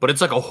know. But it's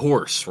like a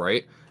horse,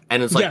 right?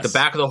 And it's like the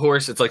back of the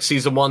horse, it's like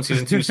season 1,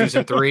 season 2,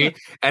 season 3.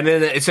 And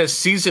then it says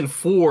season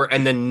 4,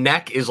 and the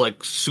neck is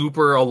like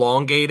super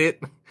elongated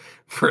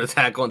for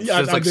Attack on.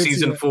 Yeah, it's like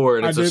season 4,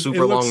 and it's a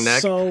super long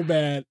neck. So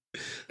bad.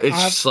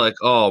 It's just like,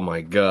 oh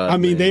my God. I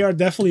mean, they are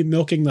definitely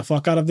milking the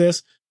fuck out of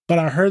this. But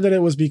I heard that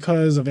it was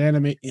because of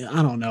anime.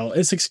 I don't know.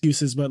 It's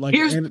excuses, but like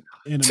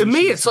to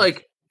me, it's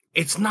like,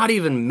 it's not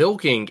even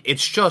milking.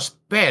 It's just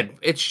bad.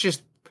 It's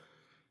just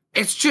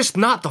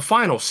not the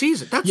final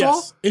season. That's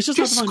all. It's just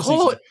not the final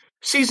call season. It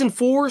season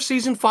 4,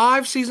 season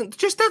 5,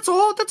 that's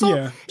all. That's all.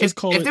 Yeah, if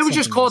they would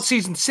just call it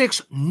season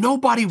 6,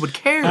 nobody would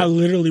care. I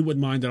literally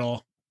wouldn't mind at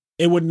all.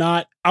 It would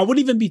not. I wouldn't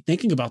even be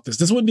thinking about this.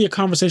 This wouldn't be a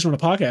conversation on a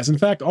podcast. In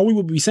fact, all we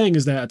would be saying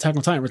is that Attack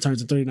on Titan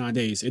returns in 39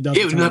 days. It does.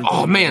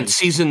 Oh man,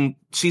 season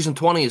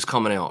 20 is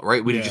coming out,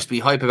 right? We'd just be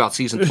hype about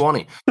season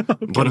 20,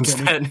 but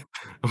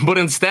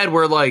instead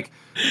we're like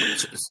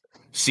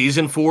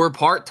season 4,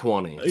 part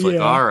 20. It's like,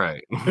 all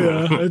right.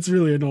 Yeah, it's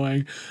really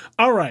annoying.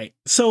 All right.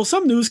 So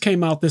some news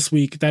came out this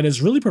week that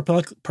is really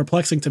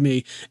perplexing to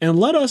me. And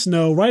let us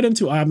know right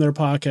into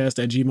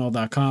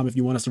imtherepodcast@gmail.com if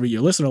you want us to read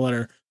your listener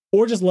letter,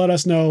 or just let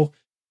us know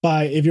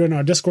if you're in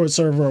our Discord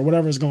server or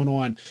whatever is going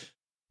on.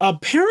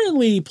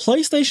 Apparently,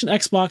 PlayStation,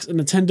 Xbox, and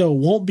Nintendo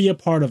won't be a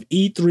part of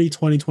E3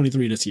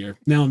 2023 this year.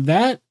 Now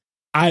that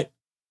I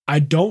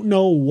don't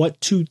know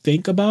what to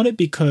think about it,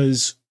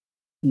 because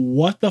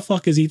what the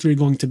fuck is E3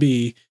 going to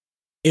be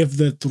if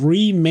the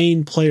 3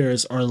 main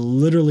players are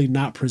literally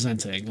not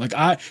presenting? Like,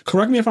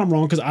 correct me if I'm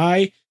wrong, because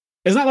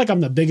it's not like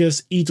I'm the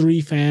biggest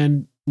E3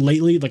 fan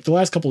lately. Like the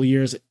last couple of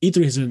years,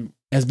 E3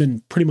 has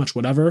been pretty much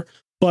whatever.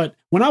 But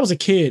when I was a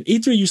kid,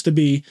 E3 used to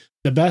be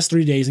the best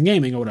 3 days in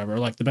gaming or whatever,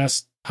 like the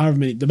best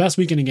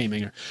weekend in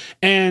gaming.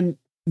 And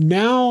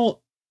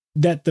now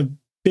that the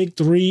big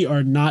 3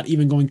 are not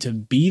even going to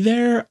be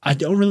there, I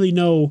don't really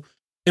know.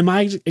 Am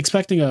I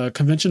expecting a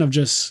convention of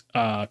just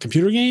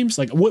computer games?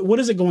 Like, what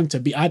is it going to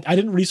be? I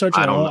didn't research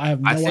it at all. I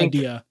have no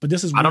idea. But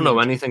this is weird. I don't know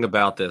anything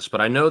about this, but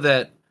I know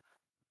that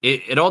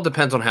it all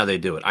depends on how they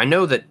do it. I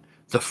know that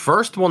the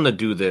first one to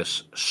do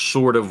this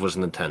sort of was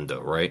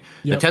Nintendo, right?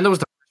 Yep. Nintendo was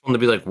the first one to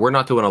be like, we're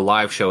not doing a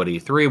live show at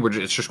E3.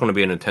 It's just going to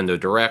be a Nintendo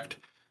Direct.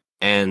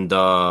 And,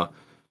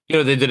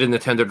 they did a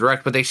Nintendo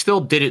Direct, but they still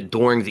did it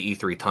during the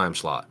E3 time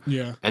slot.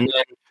 Yeah. And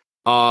then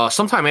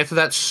Sometime after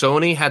that,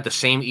 Sony had the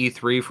same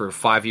E3 for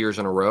 5 years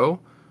in a row.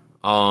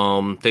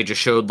 They just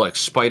showed like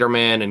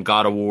Spider-Man and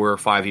God of War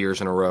 5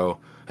 years in a row,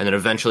 and then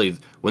eventually,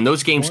 when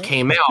those games What?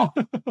 came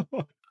out,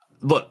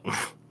 look,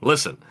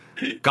 listen,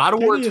 God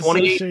of War Kenny is so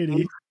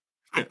 2018.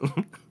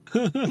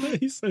 shady.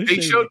 He's so They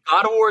shady. showed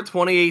God of War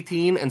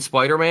 2018 and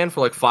Spider-Man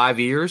for like 5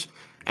 years,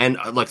 and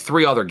like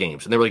 3 other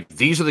games, and they were like,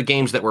 "These are the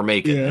games that we're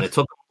making." Yeah. And it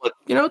took like,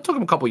 it took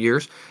them a couple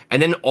years,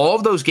 and then all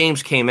of those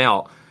games came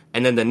out,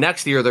 and then the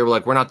next year they were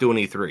like, "We're not doing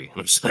E3." And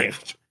I'm just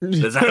like,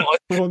 "Is that what?"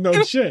 Well,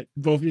 no shit.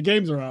 Both your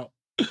games are out.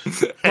 And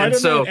Spider-Man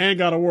so, and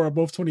God of War are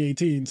both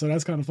 2018, so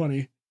that's kind of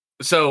funny.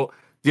 so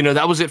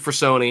that was it for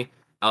Sony,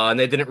 and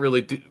they didn't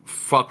really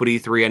fuck with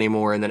E3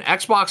 anymore. And then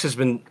Xbox has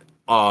been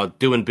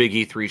doing big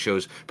E3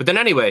 shows, but then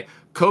anyway,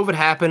 COVID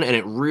happened, and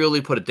it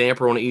really put a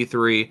damper on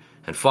E3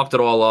 and fucked it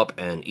all up.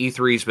 And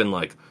E3's been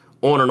like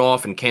on and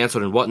off and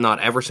canceled and whatnot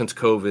ever since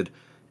COVID.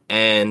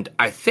 And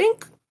I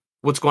think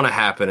what's going to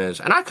happen is,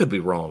 and I could be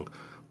wrong,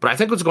 but I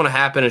think what's going to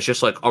happen is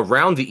just like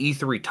around the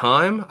E3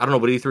 time. I don't know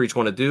what E3 is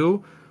going to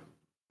do,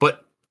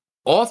 but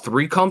all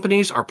three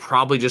companies are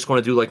probably just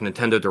going to do like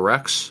Nintendo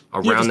Directs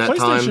around that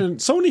time.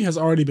 Sony has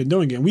already been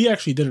doing it. We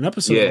actually did an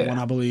episode of one,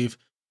 I believe,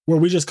 where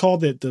we just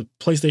called it the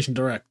PlayStation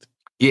Direct.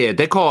 Yeah,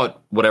 they call it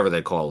whatever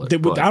they call it. I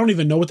don't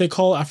even know what they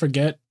call it. I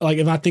forget. Like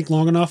if I think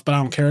long enough, but I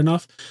don't care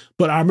enough.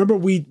 But I remember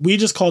we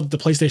just called it the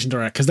PlayStation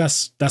Direct because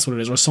that's what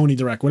it is, or Sony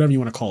Direct, whatever you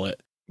want to call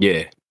it.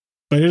 Yeah.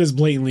 But it is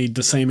blatantly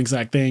the same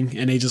exact thing,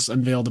 and they just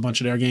unveiled a bunch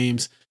of their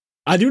games.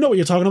 I do know what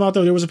you're talking about,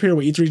 though. There was a period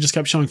where E3 just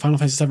kept showing Final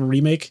Fantasy VII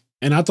Remake,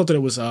 and I thought that it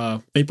was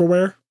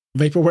vaporware.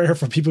 Vaporware,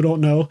 for people who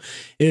don't know,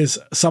 is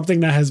something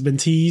that has been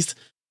teased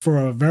for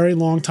a very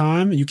long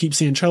time. You keep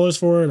seeing trailers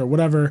for it or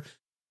whatever,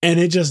 and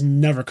it just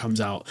never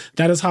comes out.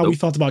 That is how we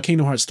felt about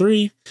Kingdom Hearts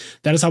 3.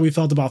 That is how we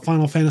felt about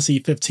Final Fantasy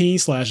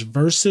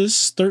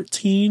 15/Versus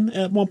 13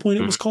 at one point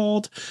it was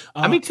called.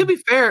 I mean, to be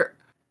fair,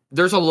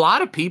 there's a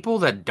lot of people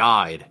that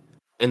died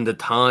in the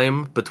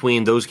time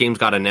between those games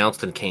got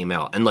announced and came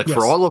out. And like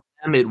for all of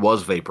them, it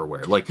was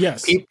vaporware. Like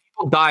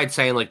people died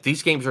saying like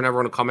these games are never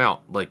going to come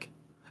out. Like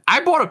I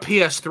bought a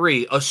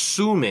PS3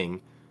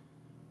 assuming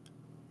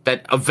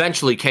that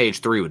eventually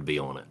KH3 would be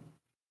on it.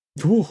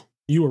 Ooh,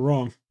 you were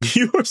wrong.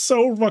 You were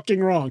so fucking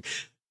wrong.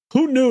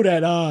 Who knew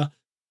that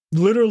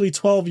literally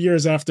 12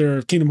 years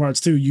after Kingdom Hearts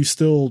 2, you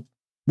still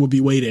would be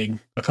waiting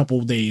a couple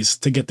of days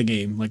to get the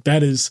game? Like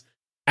that is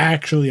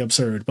actually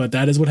absurd, but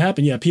that is what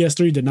happened. Yeah,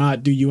 PS3 did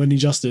not do you any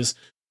justice.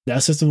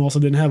 That system also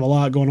didn't have a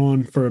lot going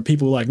on for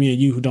people like me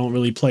and you who don't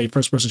really play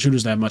first-person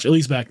shooters that much, at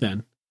least back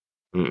then.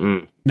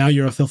 Now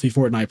you're a filthy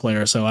Fortnite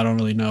player, so I don't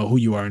really know who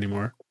you are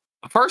anymore.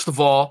 First of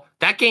all,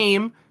 that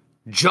game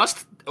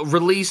just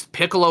released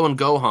Piccolo and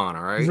Gohan,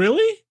 all right?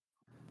 Really?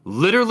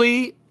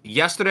 Literally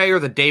yesterday or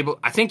the day,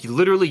 I think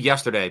literally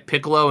yesterday,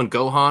 Piccolo and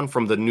Gohan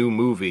from the new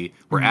movie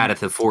were added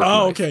to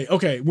Fortnite. Oh,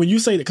 okay. When you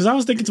say that, because I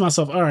was thinking to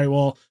myself, all right,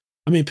 well,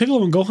 I mean,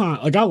 Piccolo and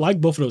Gohan, like I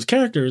like both of those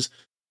characters,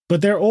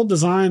 but their old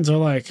designs are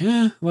like,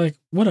 like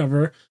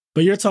whatever.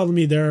 But you're telling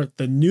me they're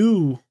the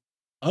new.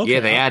 Okay. Yeah,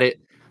 they added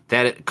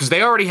that because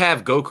they already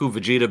have Goku,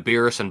 Vegeta,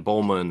 Beerus, and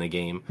Bulma in the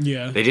game.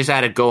 Yeah, they just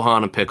added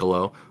Gohan and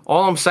Piccolo.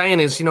 All I'm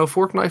saying is,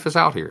 Fortnite is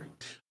out here.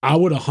 I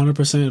would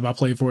 100% if I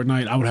played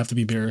Fortnite, I would have to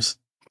be Beerus.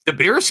 The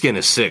Beerus skin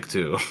is sick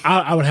too.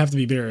 I would have to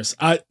be Beerus.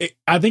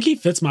 I think he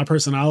fits my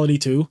personality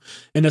too,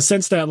 in the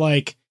sense that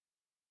like,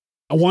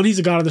 one, he's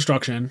a god of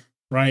destruction.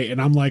 Right.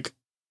 And I'm like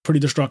pretty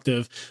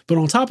destructive. But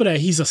on top of that,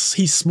 he's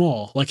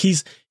small. Like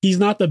he's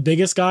not the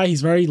biggest guy.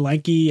 He's very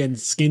lanky and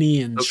skinny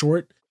and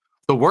short.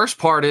 The worst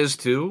part is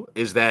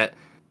that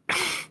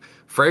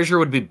Frazier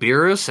would be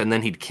Beerus and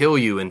then he'd kill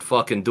you and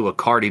fucking do a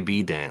Cardi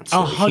B dance.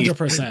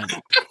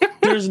 100%.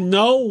 There's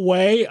no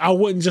way I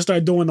wouldn't just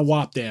start doing the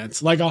WAP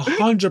dance. Like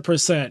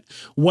 100%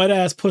 wet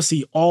ass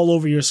pussy all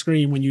over your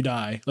screen when you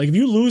die. Like if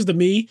you lose to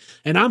me,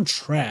 and I'm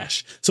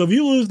trash. So if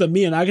you lose to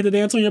me and I get to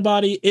dance on your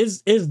body,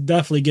 it's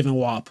definitely giving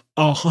WAP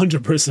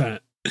 100%.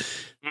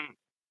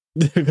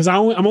 Because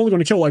I'm only going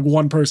to kill like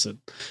one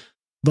person.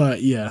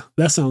 But yeah,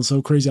 that sounds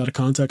so crazy out of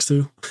context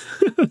too.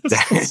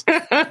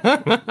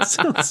 that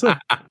sounds so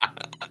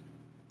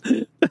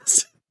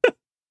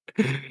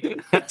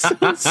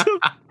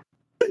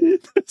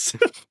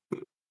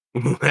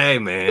hey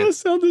man, that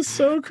sounded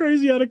so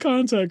crazy out of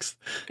context.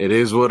 It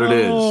is what it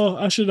is. Oh,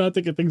 I should not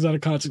think of things out of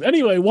context.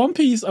 Anyway, One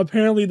Piece,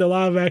 apparently the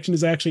live action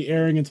is actually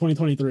airing in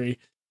 2023.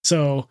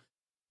 So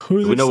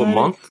who's we excited? Know what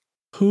month?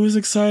 Who's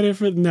excited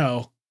for?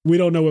 No, we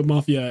don't know what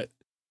month yet.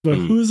 But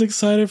who's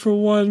excited for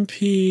One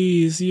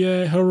Piece?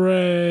 Yeah,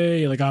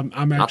 hooray! Like I'm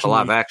actually not the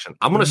live action.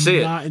 I'm gonna see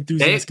it. Not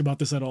enthusiastic about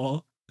this at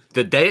all.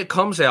 The day it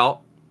comes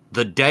out,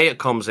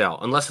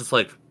 unless it's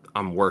like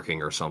I'm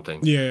working or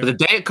something. Yeah. But the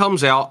day it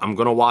comes out, I'm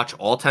gonna watch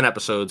all 10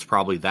 episodes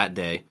probably that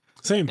day.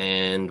 Same.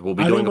 And we'll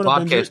be doing a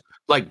podcast.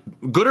 Like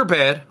good or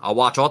bad, I'll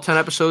watch all 10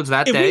 episodes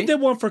that day. If we did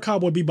one for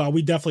Cowboy Bebop,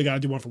 we definitely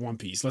gotta do one for One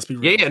Piece. Let's be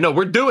real. Yeah, no,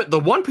 we're doing the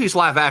One Piece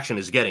live action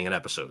is getting an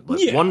episode.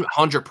 Like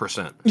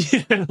 100%.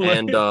 Yeah.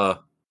 And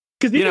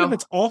because even if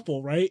it's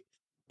awful, right?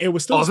 It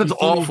was still. If it's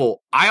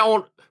awful, I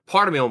don't.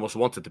 part of me almost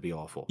wants it to be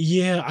awful.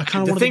 Yeah, I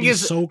kind of want it to be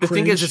so cringe. The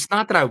thing is, it's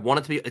not that I want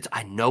it to be. It's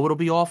I know it'll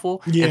be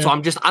awful, Yeah. and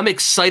so I'm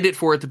excited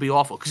for it to be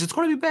awful because it's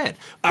going to be bad.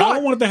 But I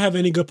don't want it to have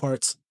any good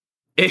parts.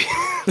 I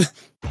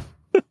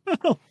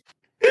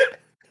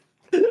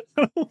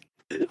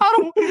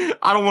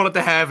don't want it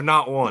to have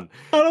not one.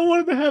 I don't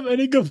want it to have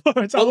any good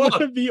parts. I want it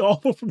to be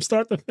awful from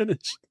start to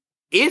finish.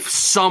 If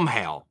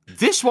somehow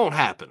this won't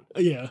happen,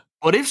 yeah.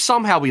 But if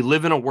somehow we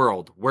live in a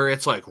world where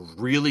it's like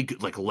really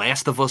good, like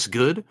Last of Us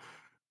good,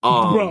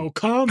 bro,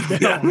 calm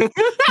down.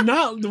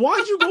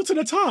 Why'd you go to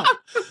the top?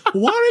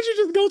 Why did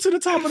you just go to the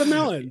top of the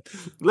mountain?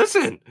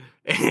 Listen,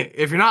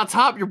 if you're not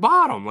top, you're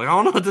bottom. Like I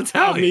don't know what to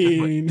tell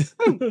you.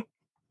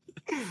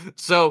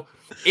 So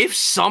if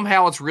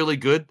somehow it's really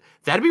good,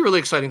 that'd be really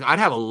exciting. I'd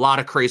have a lot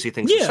of crazy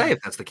things to say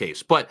if that's the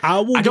case. But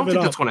I don't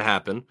think that's going to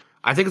happen.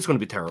 I think it's going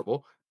to be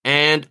terrible.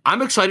 And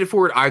I'm excited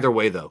for it either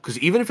way, though, because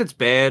even if it's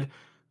bad,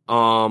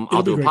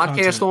 I'll do a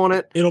podcast on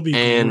it. It'll be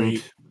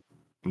great.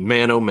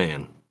 Man, oh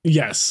man.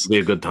 Yes. It'll be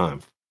a good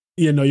time.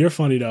 Yeah, no, you're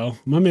funny, though.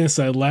 My man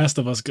said Last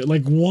of Us good.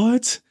 Like,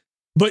 what?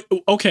 But,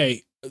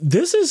 okay,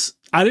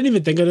 I didn't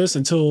even think of this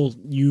until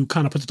you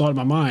kind of put the thought in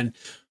my mind.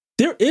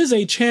 There is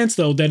a chance,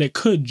 though, that it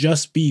could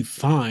just be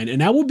fine. And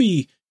that would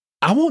be,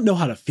 I won't know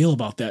how to feel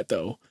about that,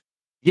 though.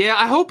 Yeah,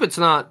 I hope it's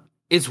not.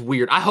 It's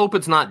weird. I hope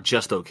it's not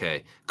just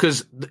okay.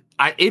 Because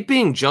it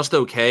being just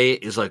okay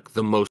is like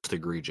the most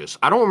egregious.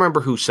 I don't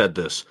remember who said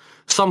this.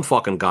 Some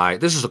fucking guy.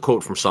 This is a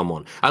quote from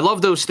someone. I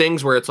love those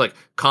things where it's like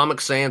Comic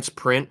Sans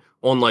print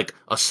on like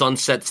a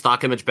sunset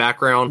stock image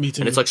background. Me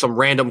too. And it's like some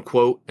random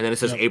quote. And then it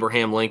says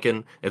Abraham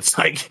Lincoln. It's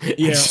like,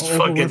 it's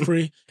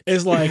Winfrey.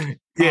 It's like,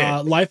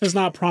 life is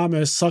not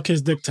promised. Suck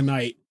his dick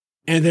tonight.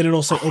 And then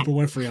it'll say Oprah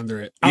Winfrey under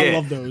it. I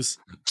love those.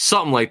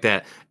 Something like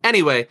that.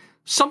 Anyway,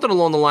 something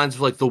along the lines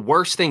of like the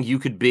worst thing you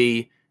could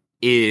be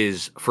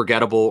is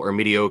forgettable or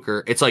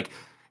mediocre. It's like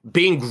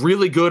being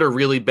really good or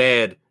really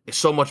bad is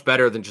so much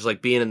better than just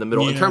like being in the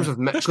middle in terms of,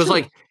 because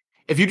like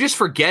if you just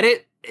forget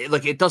it,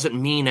 like it doesn't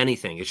mean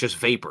anything. It's just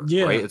vapor,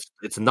 right?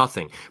 It's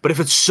nothing. But if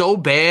it's so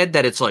bad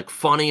that it's like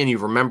funny and you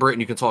remember it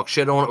and you can talk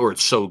shit on it, or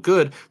it's so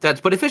good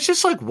but if it's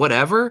just like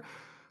whatever,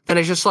 then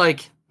it's just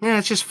like,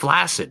 it's just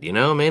flaccid, you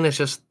know? I mean, it's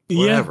just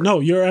whatever. Yeah,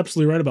 no, you're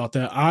absolutely right about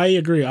that. I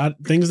agree.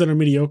 Things that are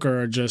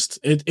mediocre are just,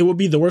 it would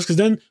be the worst because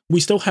then we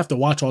still have to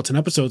watch all 10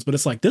 episodes, but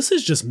it's like, this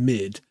is just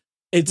mid.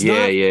 It's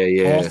not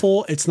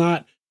awful. It's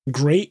not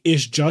great.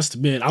 It's just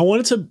mid.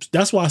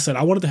 That's why I said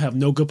I wanted to have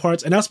no good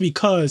parts. And that's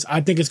because I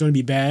think it's going to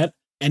be bad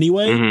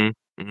anyway.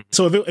 Mm-hmm.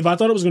 So if I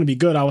thought it was going to be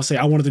good, I would say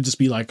I wanted to just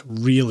be like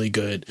really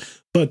good.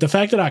 But the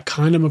fact that I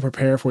kind of am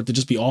prepared for it to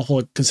just be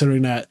awful,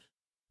 considering that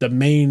the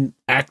main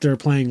actor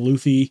playing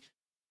Luffy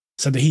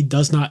said that he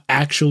does not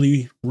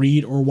actually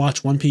read or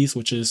watch One Piece,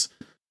 which is,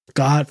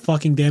 God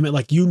fucking damn it.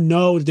 Like,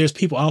 there's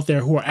people out there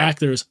who are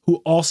actors who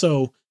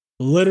also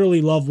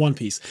literally love One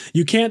Piece.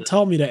 You can't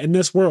tell me that in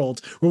this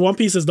world where One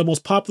Piece is the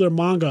most popular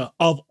manga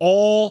of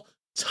all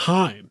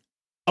time.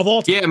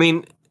 Yeah, I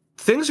mean,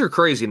 things are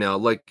crazy now.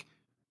 Like,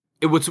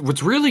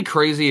 what's really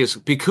crazy is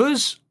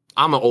because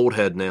I'm an old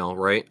head now,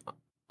 right?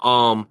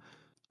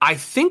 I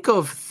think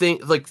of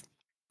things like,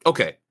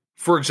 okay,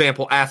 for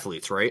example,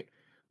 athletes, right?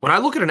 When I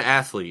look at an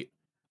athlete,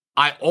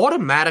 I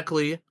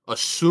automatically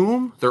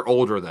assume they're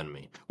older than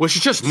me, which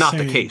is just not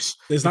the case.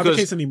 It's not the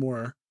case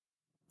anymore.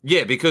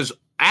 Yeah, because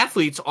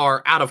athletes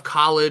are out of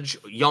college,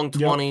 young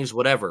 20s,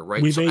 whatever,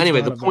 right? So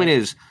anyway, the point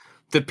is,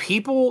 the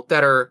people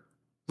that are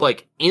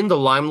like in the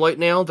limelight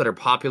now, that are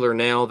popular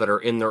now, that are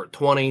in their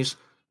 20s,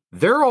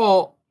 they're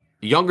all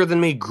younger than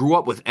me, grew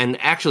up with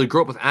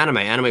anime.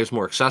 Anime is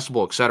more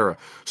accessible, etc.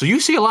 So you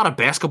see a lot of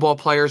basketball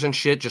players and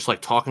shit just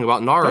like talking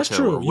about Naruto. That's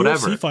true. Or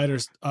whatever. UFC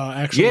fighters,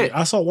 actually,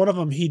 I saw one of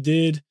them. He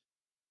did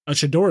a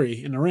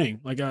Chidori in the ring.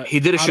 He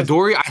did a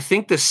Chidori. I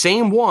think the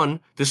same one.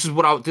 This is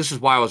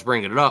why I was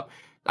bringing it up.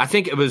 I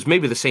think it was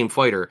maybe the same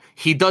fighter.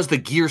 He does the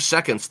gear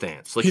second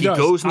stance. Like he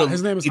goes in the,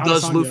 his name is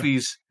does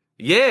Luffy's.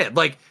 Yeah,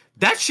 like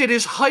that shit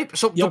is hype.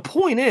 So the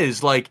point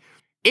is, like,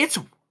 it's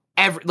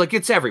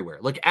everywhere.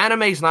 Like,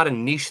 anime is not a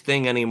niche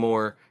thing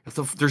anymore.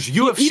 There's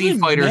UFC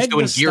fighters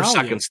doing gear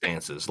second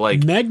stances.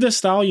 Like Meg Thee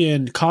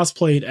Stallion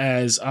cosplayed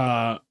as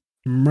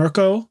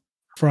Mirko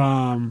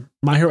from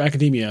My Hero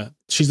Academia.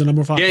 She's the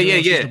number 5.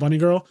 She's the bunny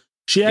girl.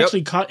 She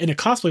actually in a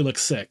cosplay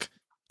looks sick.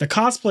 The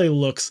cosplay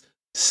looks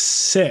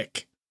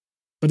sick.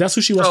 But that's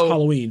who she was for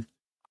Halloween.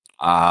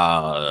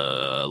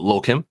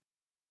 Lil Kim?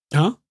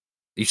 Huh?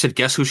 You said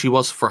guess who she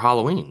was for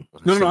Halloween.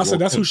 No. I said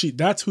that's who she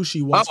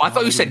was. Oh, I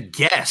thought you said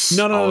guess.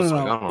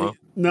 No.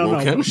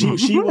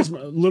 She was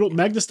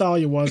Meg Thee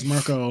Stallion was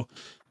Mirko,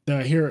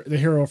 the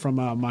hero from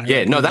My Hero.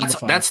 Yeah, no,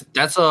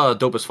 that's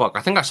dope as fuck.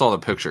 I think I saw the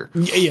picture.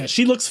 Yeah,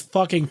 she looks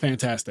fucking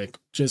fantastic.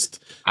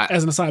 Just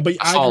as an aside, but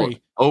I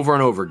agree over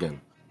and over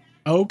again.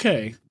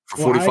 Okay. For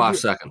 45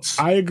 seconds.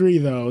 I agree,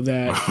 though,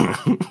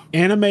 that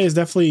anime is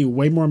definitely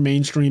way more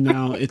mainstream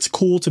now. It's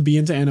cool to be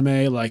into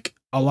anime. Like,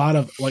 a lot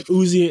of, like,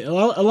 Uzi, a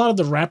lot of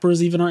the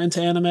rappers even are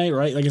into anime,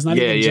 right? Like, it's not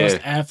even just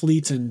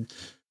athletes and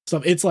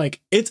stuff. It's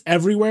like, it's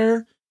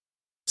everywhere.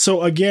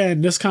 So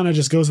again, this kind of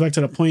just goes back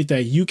to the point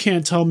that you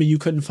can't tell me you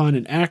couldn't find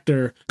an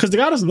actor because the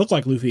guy doesn't look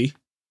like Luffy.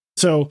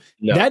 So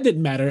that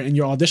didn't matter in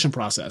your audition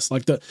process.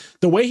 Like the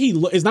way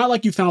it's not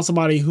like you found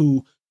somebody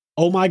who,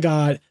 oh my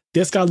God,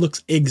 this guy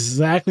looks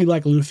exactly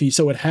like Luffy.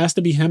 So it has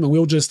to be him. And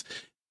we'll just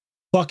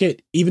fuck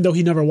it. Even though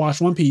he never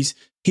watched One Piece,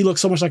 he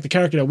looks so much like the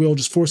character that we'll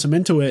just force him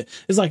into it.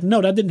 It's like,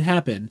 no, that didn't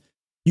happen.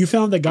 You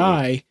found the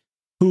guy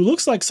who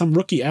looks like some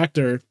rookie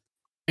actor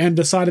and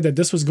decided that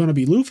this was going to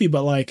be Luffy.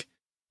 But like,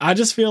 I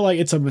just feel like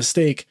it's a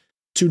mistake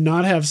to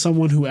not have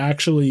someone who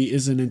actually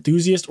is an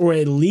enthusiast, or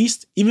at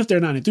least, even if they're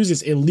not an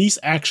enthusiast, at least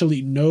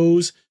actually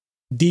knows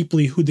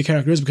deeply who the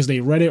character is because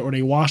they read it or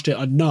they watched it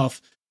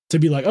enough to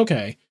be like,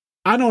 okay,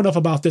 I know enough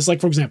about this.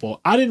 Like, for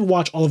example, I didn't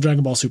watch all of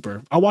Dragon Ball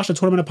Super. I watched the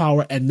Tournament of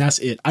Power and that's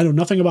it. I know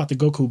nothing about the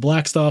Goku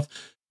Black stuff.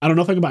 I know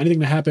nothing about anything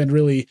that happened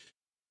really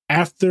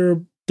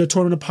after the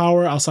Tournament of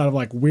Power outside of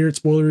like weird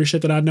spoilery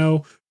shit that I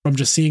know from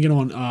just seeing it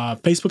on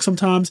Facebook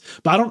sometimes.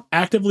 But I don't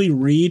actively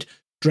read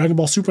Dragon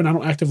Ball Super and I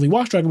don't actively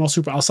watch Dragon Ball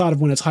Super outside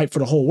of when it's hyped for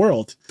the whole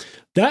world.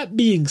 That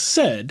being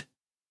said,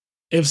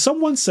 if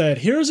someone said,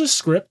 here's a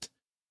script,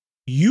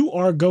 you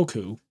are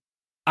Goku,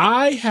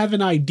 I have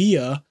an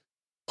idea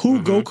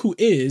who Goku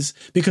is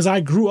because I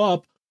grew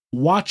up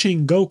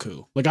watching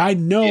Goku. Like I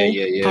know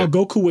how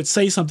Goku would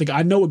say something.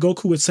 I know what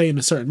Goku would say in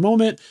a certain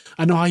moment.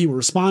 I know how he would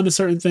respond to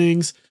certain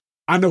things.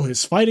 I know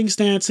his fighting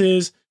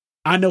stances.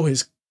 I know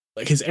his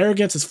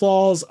arrogance, his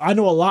flaws. I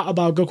know a lot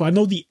about Goku. I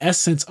know the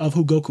essence of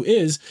who Goku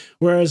is.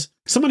 Whereas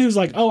someone who's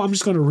like, oh, I'm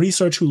just going to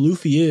research who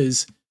Luffy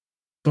is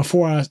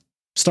before I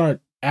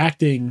start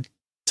acting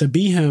to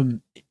be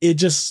him.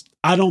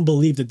 I don't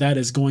believe that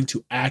is going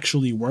to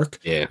actually work.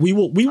 Yeah. We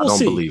will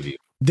see. Believe you.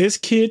 This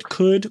kid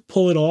could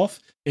pull it off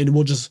and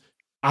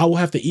I will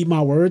have to eat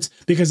my words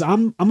because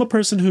I'm a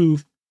person who,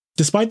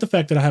 despite the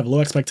fact that I have low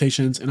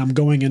expectations and I'm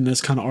going in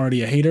this kind of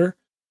already a hater,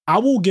 I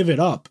will give it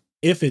up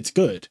if it's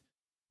good.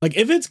 Like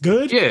if it's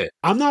good,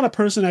 I'm not a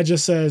person that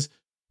just says,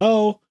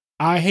 oh,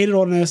 I hated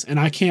on this and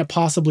I can't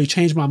possibly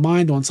change my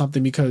mind on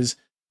something because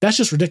that's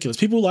just ridiculous.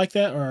 People like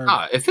that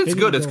are... if it's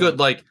good, it's good.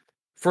 Like,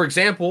 for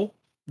example,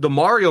 the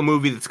Mario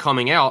movie that's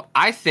coming out,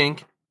 I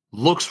think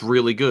looks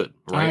really good,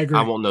 right? I agree.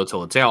 I won't know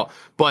till it's out.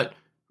 But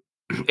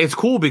it's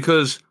cool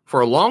because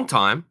for a long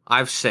time,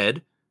 I've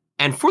said,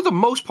 and for the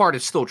most part,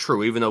 it's still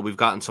true, even though we've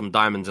gotten some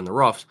diamonds in the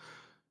roughs,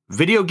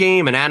 video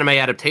game and anime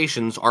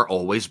adaptations are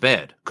always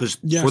bad because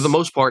for the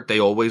most part, they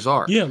always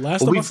are. Yeah,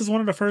 Last of Us is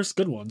one of the first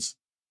good ones.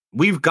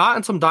 We've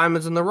gotten some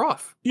diamonds in the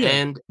rough. Yeah,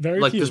 and very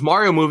like few. This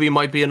Mario movie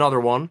might be another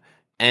one.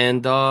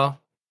 And we'll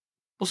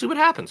see what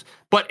happens.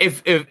 But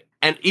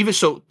and even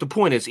so, the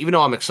point is, even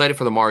though I'm excited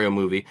for the Mario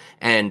movie,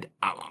 and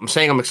I'm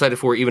saying I'm excited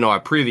for it, even though I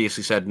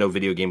previously said no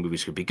video game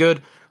movies could be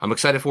good, I'm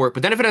excited for it.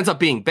 But then if it ends up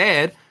being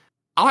bad,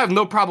 I'll have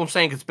no problem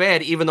saying it's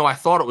bad, even though I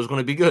thought it was going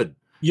to be good.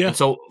 Yeah. And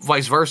so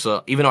vice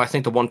versa, even though I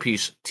think the One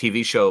Piece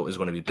TV show is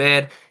going to be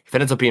bad, if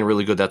it ends up being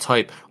really good, that's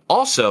hype.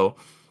 Also,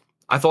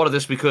 I thought of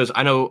this because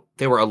I know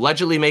they were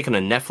allegedly making a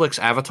Netflix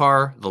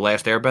Avatar, The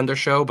Last Airbender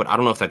show, but I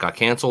don't know if that got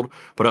canceled.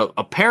 But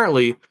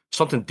apparently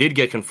something did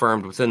get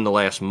confirmed within the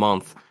last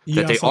month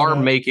that they are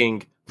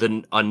making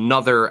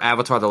another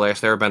Avatar, The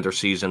Last Airbender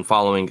season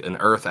following an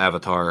Earth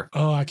Avatar.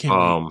 Oh, I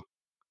can't wait.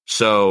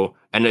 So,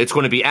 and it's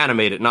going to be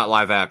animated, not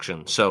live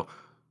action. So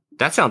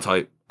that sounds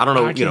hype. I don't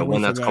know,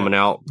 when that's coming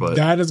out, but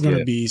that is going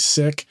to be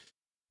sick.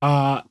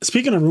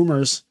 Speaking of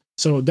rumors,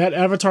 so that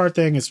Avatar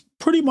thing is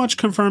pretty much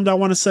confirmed. I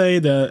want to say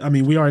that, I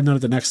mean, we already know that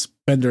the next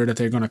bender that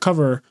they're going to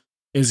cover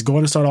is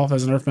going to start off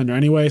as an earthbender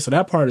anyway. So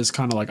that part is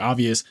kind of like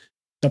obvious.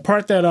 The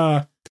part that,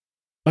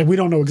 like, we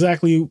don't know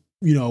exactly,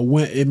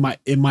 when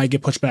it might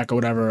get pushed back or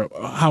whatever,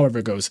 however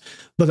it goes.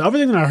 But the other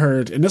thing that I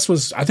heard, and this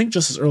was, I think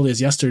just as early as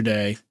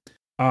yesterday,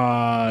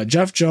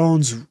 Jeff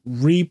Jones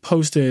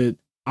reposted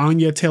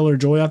Anya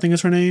Taylor-Joy, I think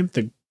is her name,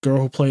 the girl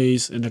who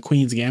plays in the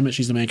Queen's Gambit.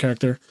 She's the main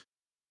character.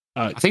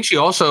 I think she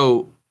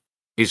also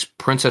is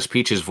Princess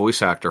Peach's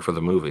voice actor for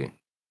the movie.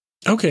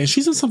 Okay,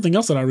 she's in something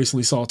else that I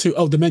recently saw too.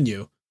 Oh, The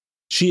Menu.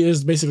 She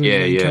is basically the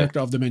main character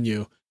of The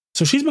Menu.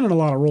 So she's been in a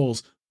lot of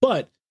roles.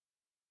 But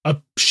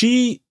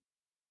she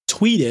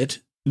tweeted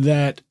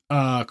that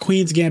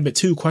Queen's Gambit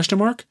 2 ?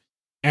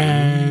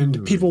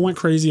 And people went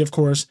crazy, of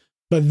course.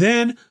 But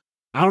then,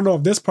 I don't know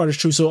if this part is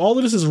true. So all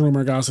of this is a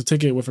rumor, guys, so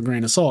take it with a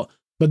grain of salt.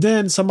 But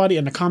then somebody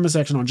in the comment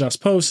section on Jeff's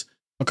post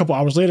a couple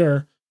hours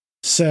later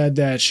said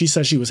that she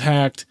said she was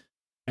hacked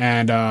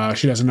and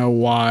she doesn't know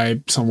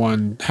why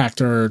someone hacked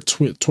her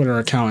Twitter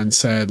account and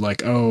said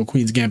like, oh,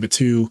 Queen's Gambit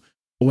 2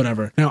 or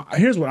whatever. Now,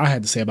 here's what I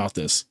had to say about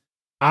this.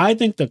 I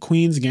think the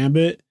Queen's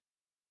Gambit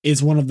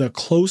is one of the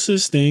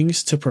closest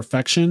things to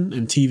perfection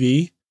in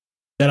TV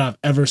that I've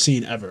ever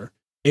seen ever.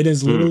 It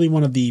is literally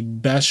one of the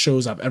best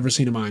shows I've ever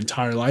seen in my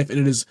entire life.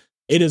 And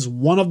it is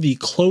one of the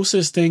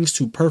closest things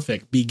to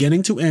perfect,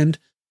 beginning to end,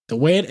 the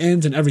way it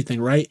ends and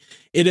everything, right?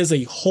 It is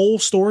a whole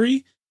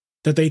story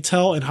that they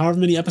tell in however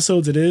many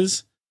episodes it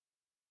is.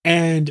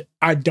 And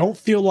I don't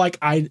feel like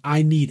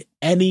I need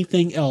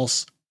anything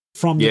else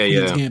from the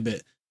Queen's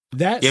Gambit.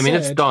 I mean,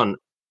 it's done.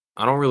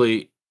 I don't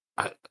really...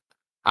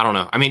 I don't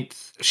know. I mean,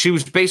 she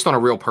was based on a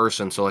real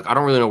person, so like I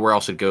don't really know where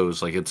else it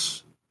goes. Like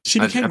She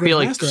became I feel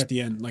like Grandmaster at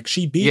the end. Like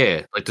she beat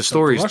yeah, like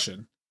the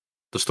Russian.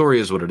 the story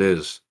is what it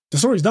is. The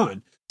story's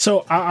done.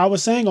 So I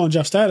was saying on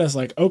Jeff's status,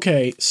 like,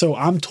 okay, so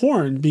I'm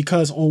torn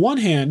because on one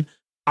hand,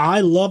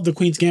 I love The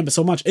Queen's Gambit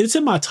so much. It's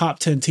in my top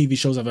 10 TV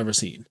shows I've ever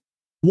seen.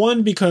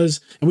 One, because,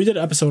 and we did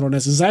an episode on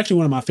this. This is actually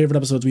one of my favorite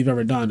episodes we've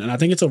ever done. And I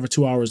think it's over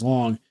 2 hours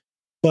long.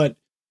 But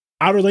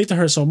I relate to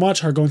her so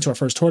much, her going to her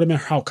first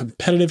tournament, how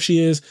competitive she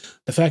is,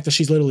 the fact that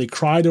she's literally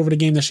cried over the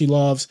game that she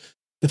loves,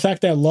 the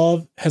fact that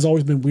love has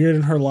always been weird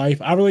in her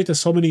life. I relate to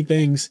so many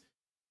things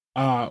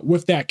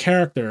with that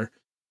character.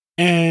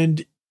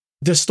 And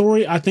the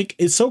story, I think,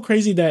 is so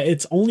crazy that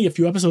it's only a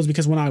few episodes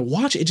because when I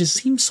watch it, it just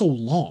seems so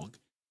long.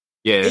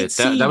 Yeah,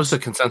 that was the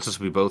consensus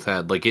we both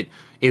had. Like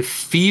it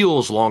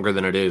feels longer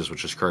than it is,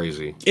 which is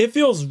crazy. It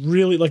feels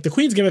really like The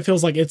Queen's Gambit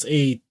feels like it's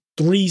a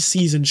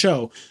 3-season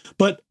show,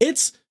 but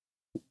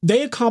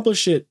they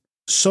accomplish it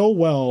so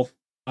well.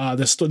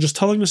 Just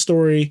telling the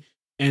story,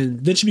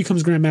 and then she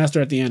becomes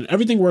Grandmaster at the end.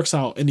 Everything works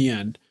out in the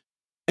end,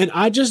 and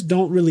I just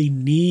don't really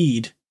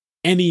need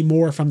any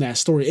more from that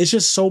story. It's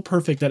just so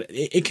perfect that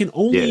it can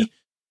only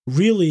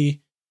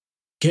really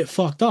get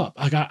fucked up.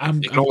 Like I'm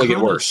get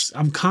worse.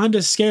 I'm kind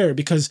of scared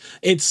because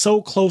it's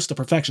so close to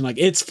perfection. Like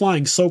it's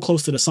flying so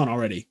close to the sun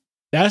already.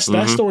 That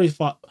story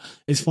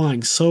is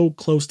flying so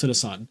close to the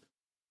sun.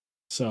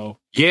 So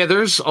yeah,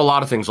 there's a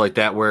lot of things like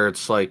that where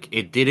it's like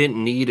it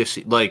didn't need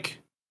like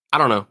I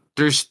don't know.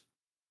 There's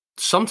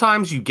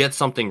sometimes you get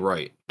something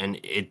right and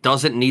it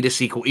doesn't need a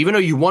sequel, even though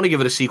you want to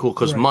give it a sequel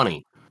because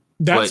money.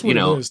 That's what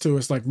it is too.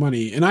 It's like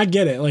money, and I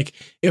get it. Like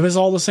if it's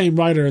all the same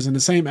writers and the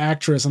same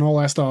actress and all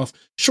that stuff,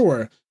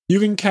 sure, you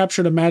can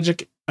capture the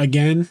magic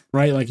again,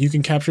 right? Like you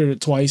can capture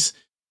it twice,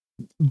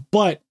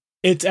 but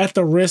it's at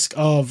the risk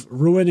of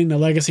ruining the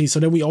legacy. So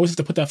then we always have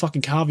to put that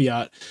fucking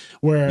caveat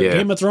where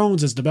Game of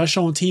Thrones is the best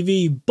show on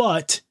TV,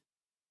 but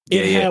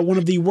it had one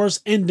of the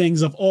worst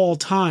endings of all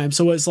time.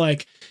 So it's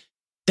like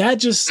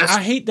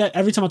I hate that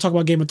every time I talk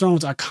about Game of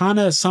Thrones, I kind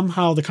of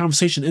somehow the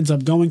conversation ends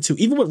up going to,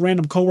 even with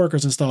random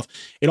coworkers and stuff,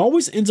 it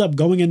always ends up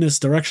going in this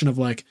direction of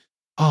like,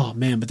 oh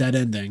man, but that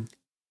ending.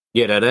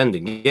 Yeah, that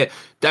ending. Yeah.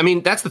 I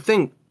mean, that's the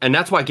thing. And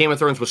that's why Game of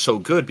Thrones was so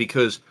good,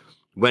 because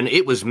when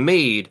it was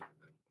made,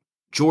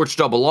 George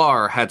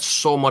R.R. had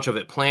so much of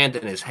it planned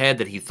in his head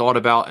that he thought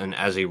about, and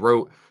as he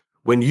wrote,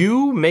 when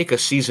you make a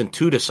season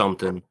 2 to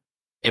something,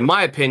 in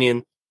my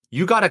opinion,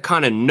 you got to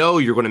kind of know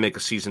you're going to make a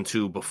season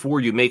 2 before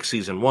you make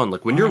season 1.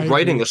 Like when you're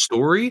writing a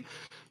story,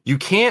 you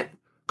can't,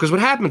 because what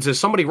happens is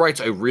somebody writes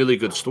a really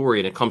good story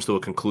and it comes to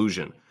a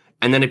conclusion,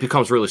 and then it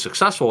becomes really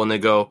successful, and they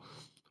go,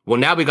 well,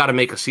 now we got to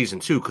make a season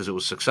 2 because it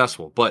was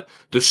successful. But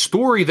the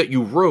story that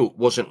you wrote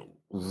wasn't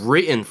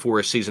written for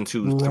a season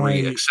 2,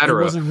 3,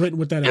 etc. It wasn't written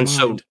with that in mind.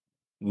 So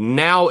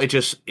now it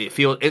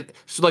feels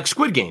so like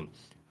Squid Game.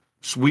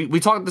 So we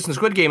talked about this in the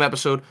Squid Game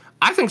episode.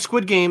 I think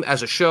Squid Game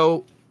as a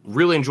show,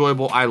 really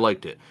enjoyable. I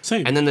liked it.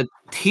 Same. And then the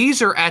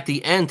teaser at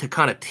the end to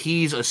kind of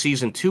tease a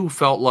season 2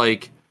 felt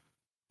like,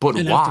 but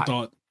an why?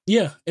 Afterthought.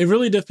 Yeah, it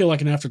really did feel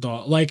like an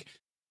afterthought. Like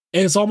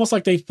it's almost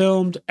like they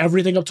filmed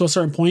everything up to a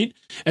certain point,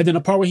 and then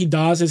the part where he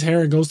dyes his hair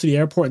and goes to the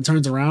airport and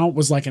turns around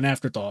was like an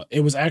afterthought.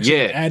 It was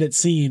actually an added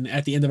scene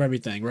at the end of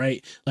everything,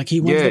 right? Like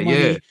he wins the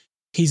money.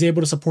 He's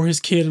able to support his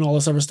kid and all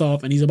this other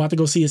stuff, and he's about to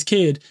go see his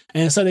kid.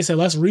 And instead they said,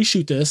 let's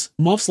reshoot this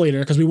months later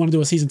because we want to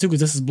do a season 2 because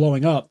this is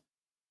blowing up.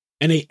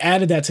 And they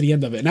added that to the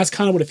end of it. And that's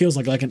kind of what it feels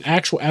like an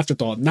actual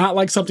afterthought, not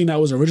like something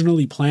that was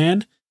originally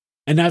planned.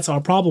 And that's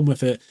our problem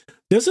with it.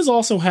 This has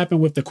also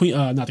happened with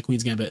not the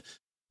Queen's Gambit.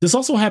 This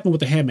also happened with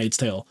The Handmaid's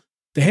Tale.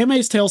 The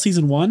Handmaid's Tale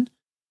season 1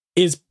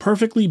 is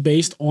perfectly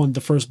based on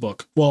the first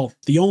book. Well,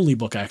 the only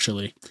book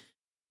actually.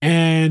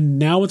 And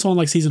now it's on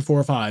like season 4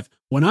 or 5.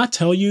 When I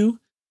tell you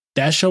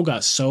that show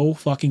got so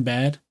fucking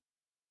bad,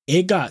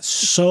 it got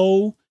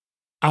so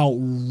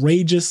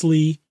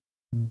outrageously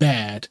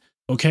bad.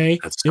 Okay.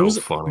 That's so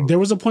funny. There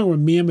was a point where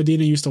me and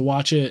Medina used to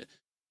watch it.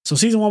 So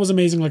season 1 was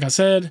amazing. Like I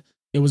said,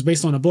 it was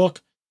based on a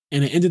book,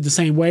 and it ended the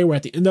same way where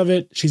at the end of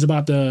it, she's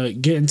about to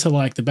get into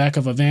like the back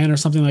of a van or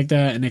something like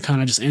that. And it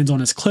kind of just ends on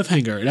this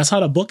cliffhanger. That's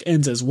how the book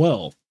ends as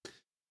well.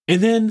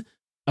 And then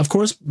of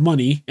course,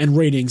 money and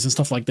ratings and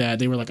stuff like that.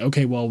 They were like,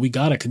 okay, well, we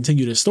got to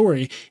continue this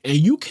story. And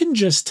you can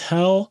just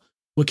tell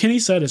what Kenny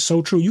said is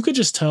so true. You could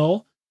just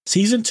tell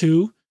season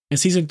 2 and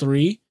season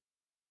 3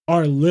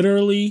 are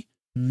literally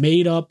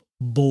made up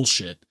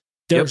bullshit.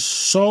 They're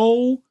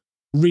so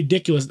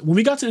ridiculous. When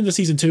we got to the end of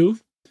season 2,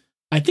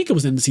 I think it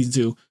was the end of season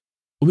 2.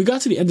 When we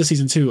got to the end of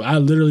season 2, I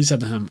literally said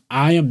to him,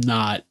 I am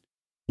not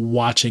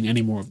watching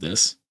any more of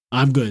this.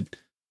 I'm good.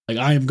 Like,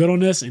 I am good on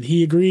this. And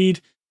he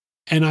agreed.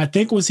 And I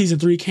think when season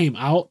 3 came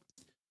out,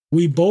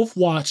 we both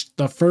watched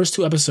the first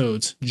 2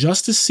 episodes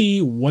just to see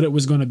what it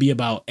was going to be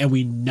about. And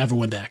we never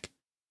went back.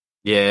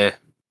 Yeah.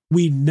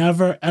 We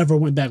never, ever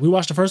went back. We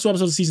watched the first 2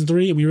 episodes of season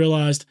 3 and we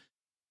realized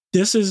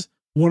this is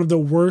one of the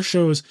worst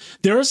shows.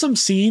 There are some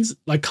scenes,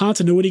 like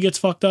continuity gets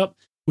fucked up,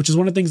 which is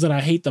one of the things that I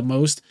hate the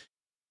most.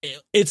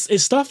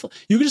 it's stuff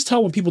you can just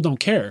tell when people don't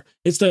care.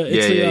 It's the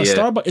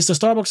Starbucks, it's the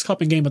Starbucks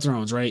cup in Game of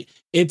Thrones, right?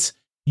 It's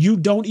you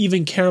don't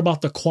even care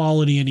about the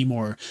quality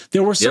anymore.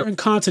 There were certain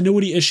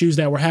continuity issues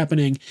that were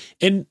happening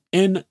in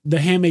The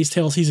Handmaid's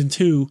Tale season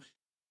 2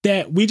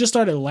 that we just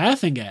started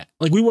laughing at.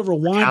 Like we would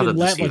rewind and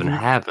laugh. Even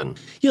happen?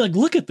 Yeah, like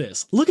look at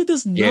this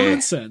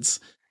nonsense.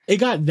 It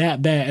got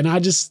that bad, and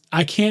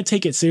I can't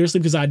take it seriously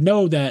because I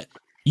know that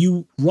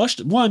you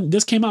rushed. One,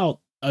 this came out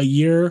a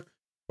year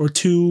or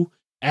two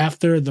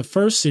after the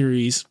first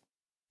series,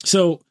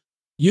 so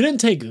you didn't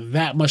take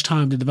that much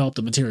time to develop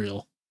the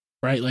material,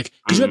 right? Like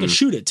because you have to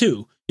shoot it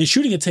too, and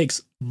shooting it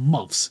takes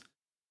months.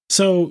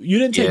 So you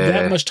didn't take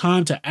that much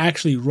time to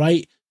actually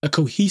write a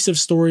cohesive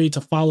story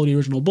to follow the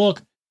original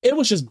book. It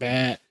was just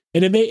bad,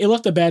 and it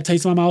left a bad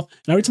taste in my mouth.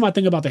 And every time I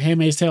think about The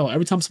Handmaid's Tale,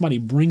 every time somebody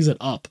brings it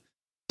up,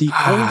 the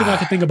only thing I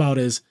can think about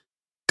is,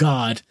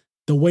 God,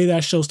 the way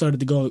that show started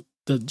to go,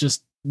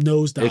 just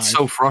nosedive. It's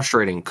so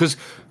frustrating because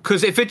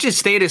if it just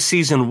stayed as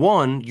season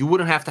 1, you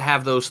wouldn't have to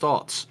have those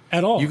thoughts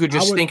at all. You could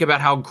just think about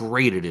how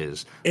great it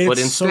is. But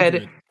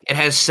instead, it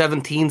has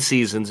 17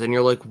 seasons, and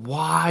you're like,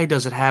 why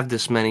does it have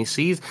this many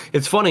seasons?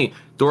 It's funny,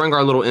 during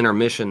our little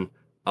intermission,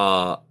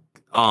 I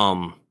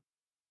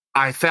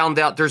found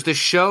out there's this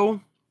show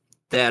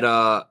that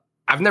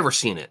I've never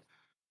seen it,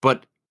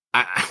 but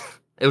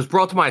it was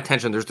brought to my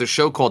attention. There's this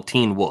show called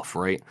Teen Wolf,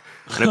 right?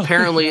 And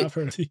apparently,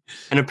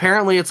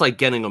 it's like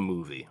getting a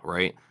movie,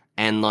 right?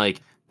 And like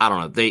I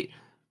don't know,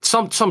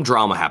 some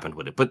drama happened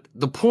with it. But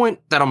the point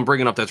that I'm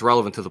bringing up that's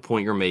relevant to the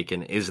point you're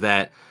making is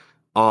that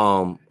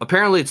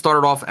apparently it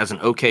started off as an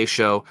okay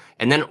show,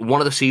 and then one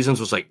of the seasons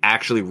was like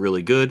actually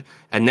really good,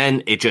 and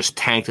then it just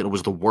tanked and it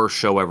was the worst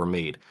show ever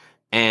made.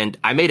 And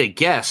I made a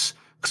guess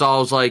because I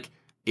was like,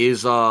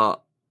 are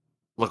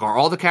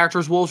all the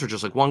characters wolves or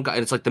just like one guy?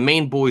 And it's like the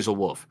main boy's a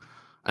wolf.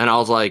 And I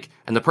was like,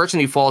 and the person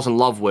he falls in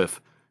love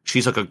with,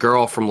 she's like a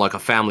girl from like a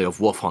family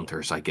of wolf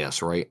hunters, I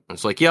guess, right? And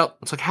it's like, yep.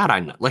 It's like, how'd I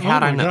know? Like,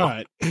 how'd I know?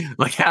 God.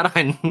 Like, how'd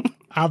I know?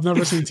 I've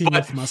never seen Teen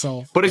Wolf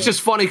myself. But it's just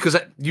funny because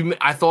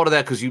I thought of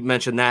that because you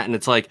mentioned that, and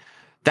it's like,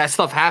 that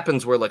stuff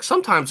happens where like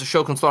sometimes the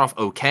show can start off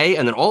okay,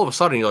 and then all of a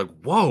sudden you're like,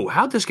 whoa,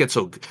 how'd this get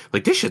so good?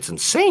 Like, this shit's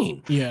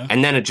insane. Yeah.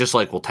 And then it just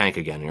like will tank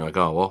again, and you're like,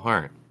 oh, well, all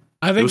right.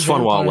 I think it was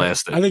fun while it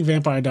lasted. I think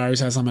Vampire Diaries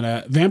has some of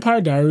that.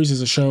 Vampire Diaries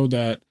is a show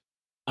that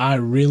I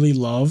really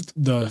loved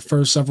the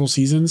first several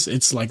seasons.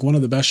 It's like one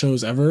of the best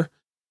shows ever.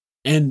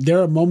 And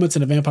there are moments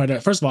in the Vampire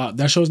Diaries. First of all,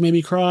 that show's made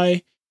me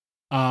cry.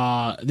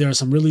 There are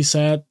some really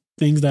sad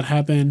things that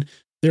happen.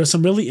 There are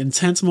some really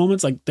intense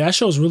moments. Like that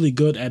show's really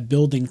good at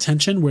building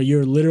tension where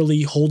you're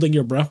literally holding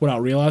your breath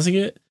without realizing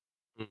it.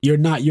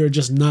 You're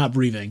just not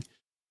breathing.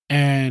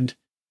 And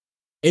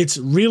it's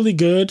really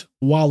good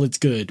while it's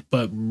good.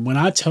 But when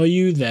I tell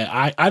you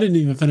that I didn't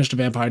even finish the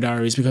Vampire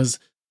Diaries because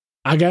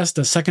I guess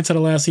the second to the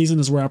last season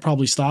is where I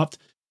probably stopped.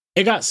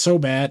 It got so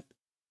bad.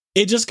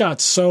 It just got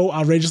so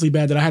outrageously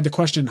bad that I had to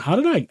question, how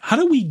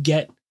did we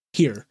get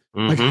here?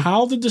 Mm-hmm. Like,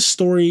 how did the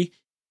story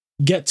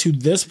get to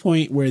this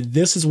point where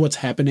this is what's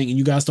happening and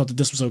you guys thought that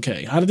this was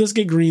okay? How did this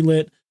get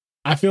greenlit?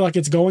 I feel like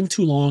it's going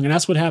too long, and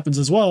that's what happens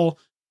as well.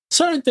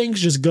 Certain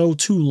things just go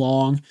too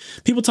long.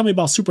 People tell me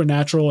about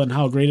Supernatural and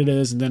how great it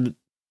is,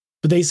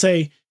 but they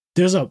say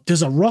there's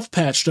a rough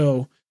patch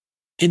though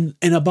in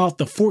about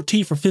the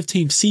 14th or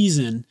 15th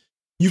season.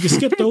 You can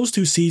skip those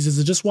 2 seasons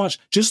and just watch.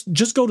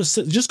 Just go to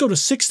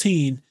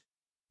 16,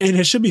 and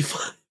it should be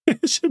fun.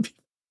 It should be.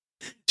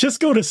 Just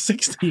go to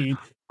 16.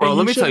 Bro,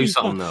 let me tell you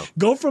something though.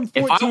 Go from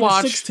 14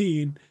 to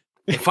 16.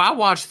 If I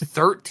watch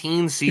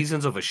 13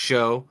 seasons of a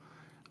show,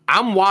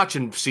 I'm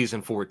watching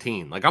season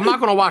 14. Like I'm not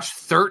going to watch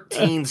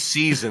 13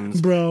 seasons,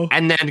 bro,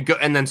 and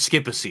then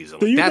skip a season.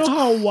 Do you That's know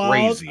how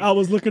crazy. Wild I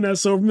was looking at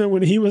Silverman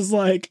when he was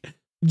like,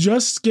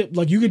 just skip.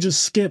 Like you could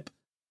just skip.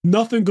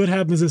 Nothing good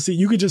happens this season.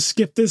 You could just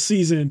skip this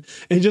season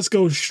and just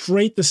go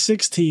straight to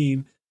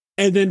 16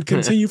 and then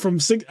continue from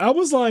 6. I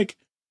was like,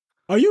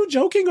 are you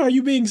joking or are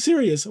you being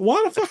serious?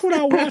 Why the fuck would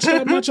I watch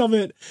that much of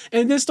it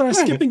and then start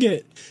skipping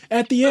it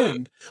at the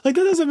end? Like,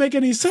 that doesn't make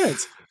any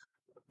sense.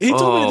 He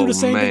told me to do the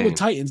same thing with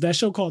Titans. That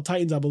show called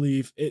Titans, I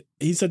believe.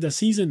 He said that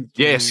season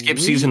 3. Yeah, skip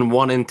season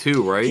 1 and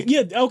 2, right?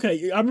 Yeah,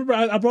 okay. I remember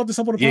I brought this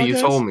up on the podcast. Yeah, you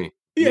told me.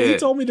 Yeah, he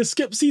told me to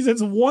skip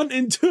seasons 1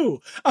 and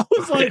 2. I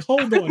was like,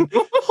 hold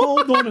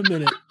on a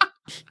minute.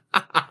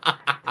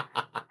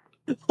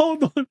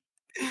 Hold on.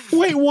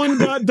 Wait one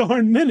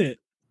goddamn minute.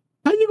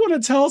 How you going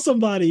to tell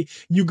somebody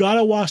you got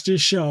to watch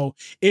this show?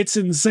 It's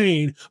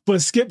insane,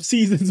 but skip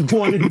seasons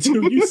 1 and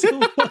 2. You so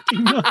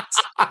fucking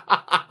nuts.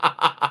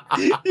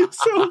 You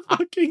so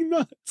fucking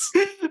nuts.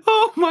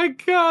 Oh my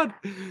God.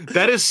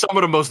 That is some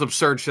of the most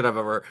absurd shit I've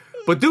ever.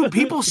 But dude,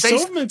 people say,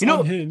 you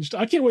know, unhinged.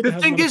 I can't wait. The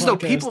thing is, though,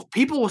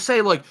 people will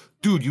say like,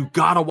 "Dude, you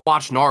gotta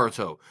watch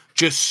Naruto.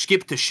 Just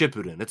skip to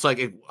Shippuden." It's like,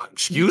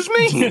 excuse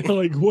me? Yeah,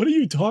 like, what are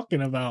you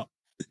talking about?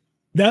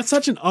 That's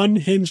such an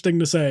unhinged thing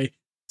to say.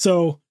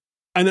 So,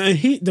 and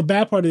the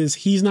bad part is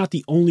he's not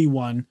the only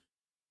one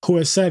who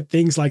has said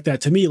things like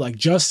that to me. Like,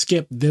 just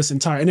skip this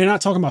entire. And they're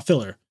not talking about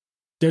filler.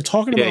 They're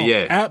talking about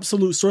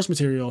absolute source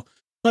material.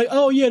 Like,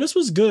 oh yeah, this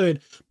was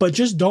good, but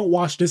just don't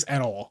watch this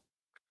at all.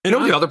 And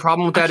the other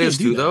problem with that is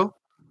too, that. though,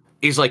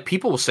 is like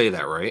people will say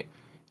that, right?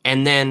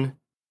 And then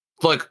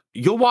like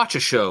you'll watch a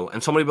show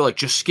and somebody will be like,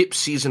 just skip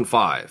season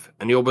 5,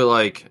 and you'll be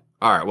like,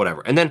 all right,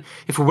 whatever. And then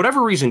if for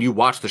whatever reason you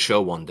watch the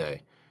show one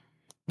day,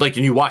 like,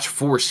 and you watch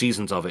 4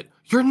 seasons of it,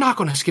 you're not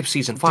going to skip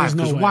season 5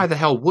 because why the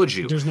hell would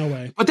you? There's no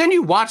way. But then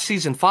you watch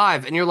season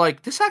 5 and you're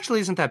like, this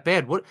actually isn't that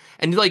bad. What?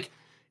 And like,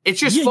 it's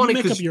just funny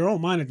because you make up your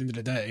own mind at the end of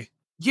the day.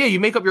 Yeah,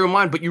 you make up your own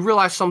mind, but you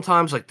realize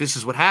sometimes like this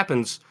is what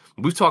happens.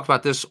 We've talked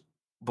about this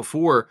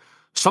before.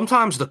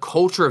 Sometimes the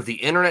culture of the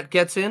internet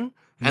gets in,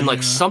 and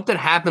like something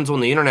happens on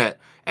the internet,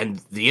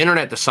 and the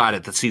internet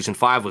decided that season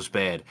 5 was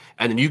bad,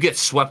 and then you get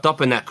swept up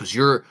in that because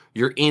you're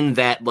in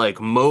that like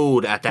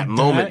mode at that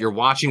moment. You're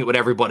watching it with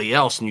everybody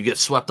else, and you get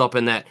swept up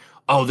in that.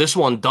 Oh, this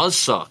one does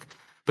suck.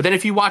 But then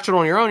if you watch it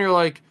on your own, you're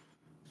like,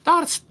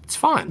 no, it's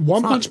fine.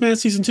 One Punch Man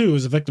season 2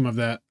 is a victim of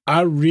that.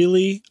 I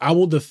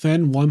will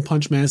defend One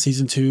Punch Man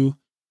season 2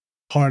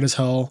 hard as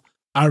hell.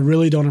 I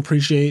really don't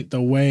appreciate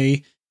the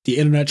way the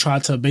internet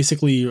tried to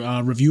basically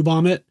review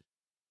bomb it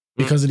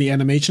because of the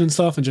animation and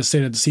stuff, and just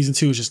say that the season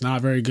 2 is just not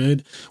very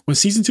good. When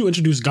season 2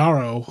 introduced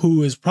Garo,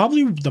 who is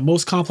probably the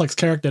most complex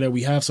character that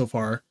we have so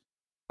far.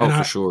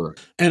 For sure.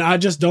 And I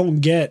just don't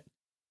get.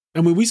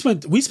 I mean, we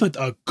spent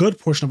a good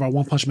portion of our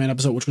One Punch Man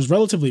episode, which was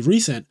relatively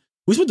recent.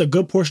 We spent a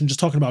good portion just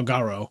talking about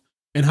Garo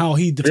and how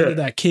he defeated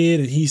that kid,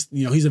 and he's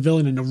a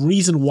villain, and the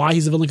reason why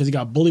he's a villain because he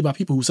got bullied by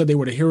people who said they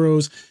were the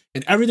heroes,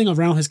 and everything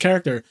around his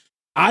character.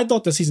 I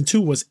thought that season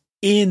 2 was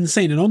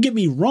insane. And don't get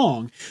me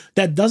wrong,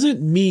 that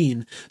doesn't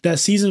mean that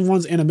season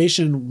 1's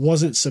animation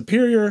wasn't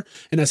superior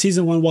and that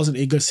season 1 wasn't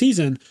a good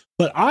season.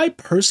 But I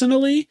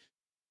personally,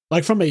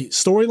 like from a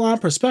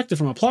storyline perspective,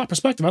 from a plot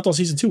perspective, I thought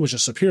season 2 was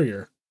just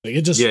superior. Like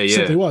it just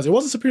simply was. It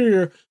wasn't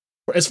superior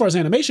as far as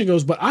animation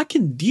goes, but I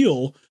can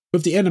deal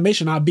with the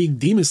animation not being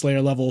Demon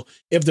Slayer level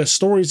if the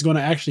story's going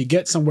to actually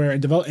get somewhere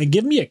and develop and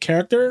give me a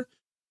character.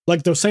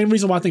 Like the same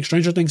reason why I think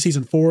Stranger Things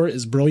season 4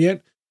 is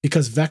brilliant,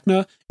 because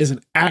Vecna is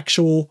an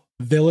actual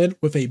villain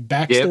with a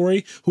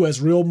backstory who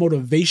has real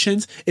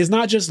motivations. It's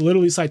not just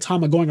literally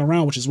Saitama going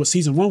around, which is what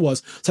season 1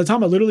 was.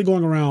 Saitama literally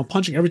going around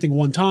punching everything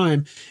one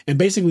time and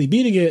basically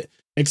beating it,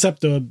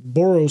 except the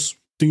Boros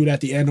dude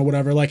at the end or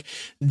whatever. Like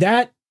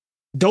that,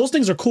 those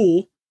things are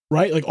cool,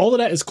 right? Like all of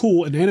that is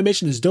cool, and the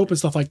animation is dope and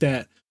stuff like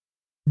that.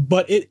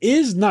 But it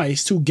is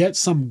nice to get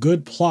some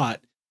good plot,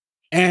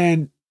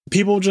 and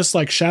people just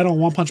like shadow on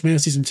One Punch Man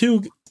season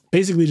 2,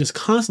 basically just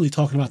constantly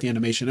talking about the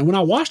animation. And when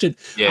I watched it,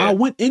 I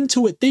went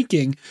into it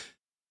thinking,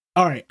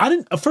 all right, I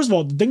didn't, first of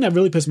all, the thing that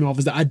really pissed me off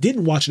is that I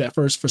didn't watch it at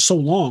first for so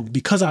long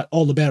because of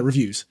all the bad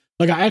reviews.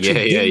 Like I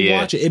actually didn't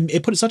watch it.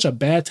 It put such a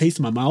bad taste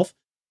in my mouth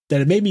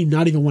that it made me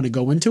not even want to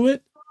go into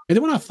it. And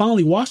then when I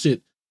finally watched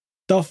it,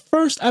 the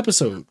first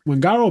episode,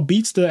 when Garo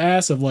beats the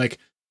ass of like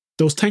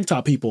those tank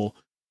top people,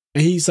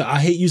 and he said, I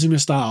hate using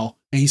this style,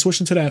 and he switched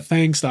into that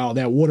Fang style,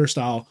 that water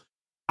style,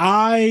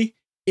 I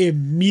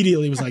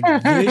immediately was like,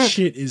 this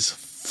shit is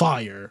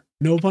fire.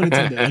 No pun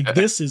intended. Like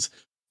this is,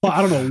 I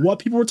don't know what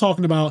people were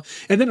talking about.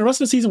 And then the rest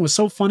of the season was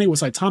so funny. It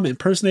was like Saitama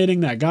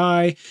impersonating that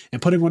guy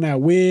and putting on that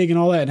wig and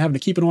all that and having to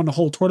keep it on the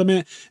whole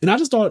tournament. And I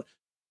just thought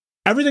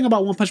everything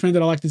about One Punch Man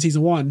that I liked in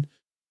season 1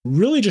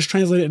 really just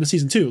translated into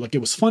season 2. Like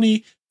it was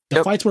funny.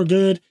 The fights were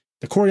good.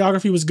 The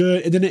choreography was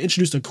good. And then it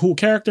introduced a cool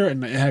character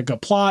and it had a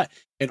good plot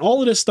and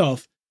all of this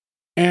stuff.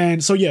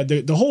 And so, yeah,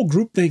 the whole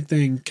groupthink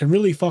thing can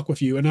really fuck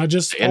with you. And I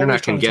just, the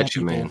internet can get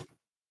you, man.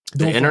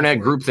 The internet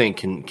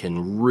groupthink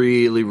can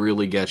really,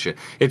 really get you.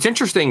 It's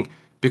interesting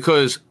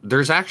because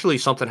there's actually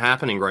something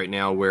happening right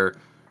now where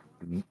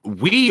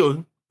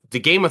the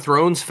Game of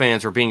Thrones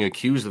fans are being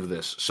accused of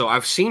this. So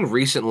I've seen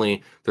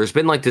recently, there's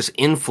been like this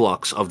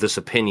influx of this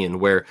opinion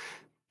where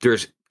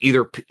there's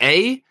either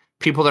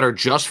people that are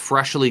just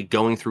freshly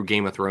going through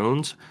Game of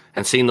Thrones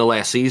and seeing the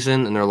last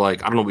season, and they're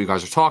like, I don't know what you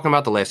guys are talking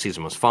about. The last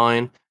season was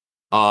fine.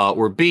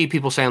 Or B,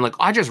 people saying like,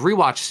 I just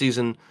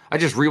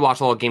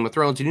rewatched all of Game of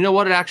Thrones, and you know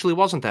what? It actually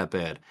wasn't that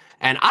bad.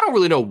 And I don't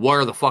really know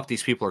where the fuck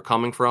these people are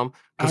coming from,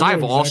 because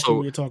I've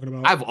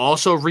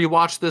also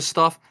rewatched this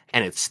stuff,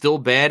 and it's still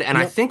bad. And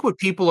I think what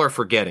people are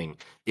forgetting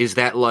is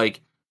that like,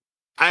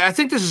 I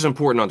think this is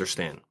important to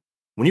understand.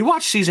 When you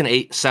watch season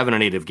 8, 7,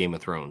 and 8 of Game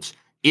of Thrones,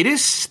 it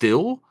is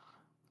still.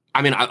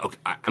 I mean,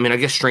 I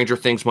guess Stranger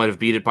Things might have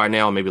beat it by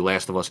now, maybe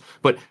Last of Us,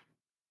 but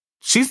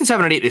season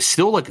 7 and 8 is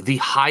still like the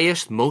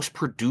highest, most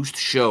produced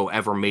show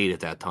ever made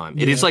at that time.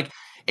 It is like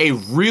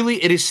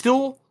it is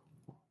still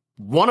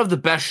one of the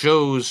best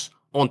shows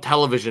on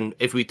television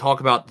if we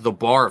talk about the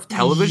bar of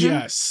television.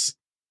 Yes.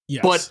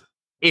 But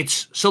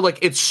it's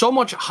so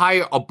much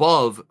higher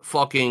above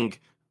fucking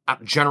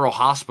General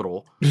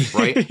Hospital,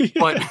 right?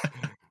 But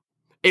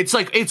it's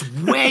like, it's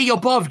way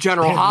above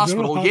General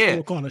Hospital.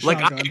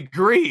 Like, I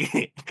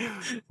agree.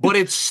 But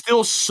it's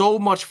still so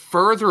much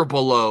further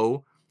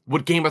below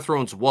what Game of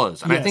Thrones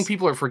was. And I think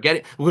people are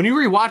forgetting. When you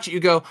rewatch it, you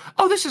go,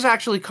 oh, this is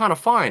actually kind of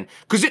fine.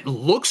 Because it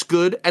looks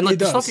good. And like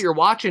the stuff that you're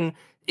watching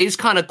is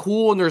kind of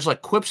cool. And there's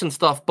like quips and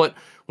stuff. But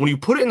when you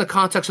put it in the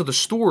context of the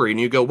story and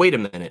you go, wait a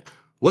minute,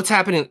 what's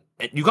happening?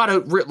 You got to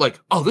like,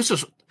 oh, this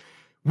is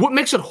what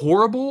makes it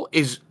horrible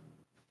is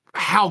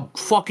how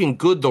fucking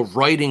good the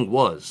writing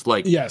was.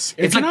 Like, yes.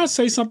 And can I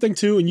say something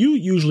too? And you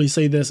usually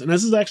say this, and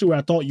this is actually where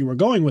I thought you were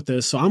going with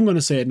this. So I'm going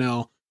to say it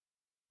now.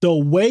 The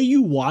way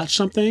you watch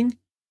something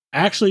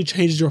actually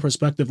changes your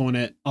perspective on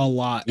it a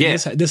lot. Yeah,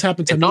 this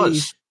happened to me.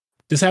 Does.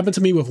 This happened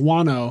to me with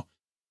Wano,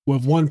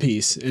 with One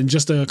Piece. And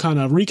just to kind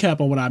of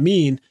recap on what I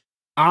mean,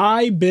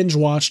 I binge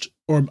watched,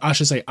 or I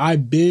should say, I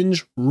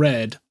binge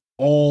read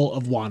all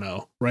of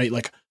Wano, right?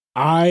 Like,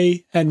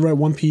 I hadn't read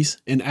One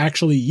Piece in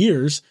actually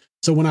years.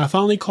 So when I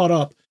finally caught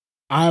up,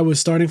 I was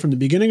starting from the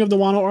beginning of the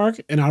Wano arc,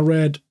 and I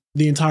read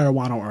the entire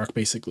Wano arc,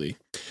 basically.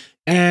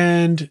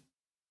 And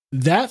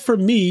that, for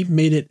me,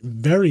 made it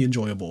very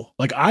enjoyable.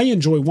 Like, I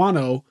enjoy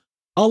Wano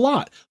a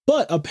lot.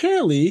 But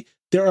apparently,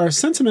 there are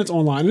sentiments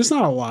online, and it's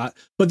not a lot,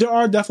 but there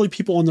are definitely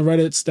people on the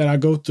Reddits that I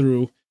go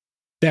through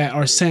that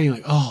are saying,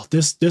 like, oh,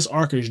 this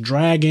arc is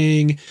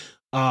dragging,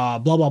 blah,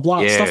 blah,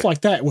 blah, stuff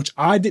like that, which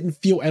I didn't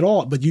feel at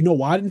all. But you know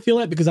why I didn't feel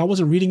it? Because I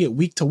wasn't reading it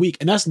week to week.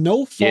 And that's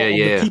no fault of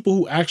the people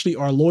who actually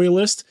are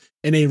loyalists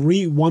and they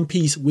read One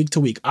Piece week to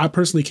week. I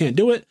personally can't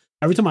do it.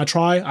 Every time I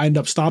try, I end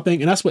up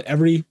stopping. And that's what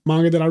every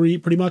manga that I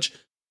read, pretty much.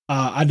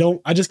 I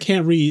just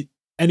can't read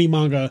any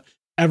manga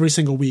every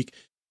single week.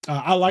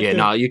 I like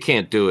no, you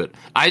can't do it.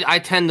 I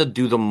tend to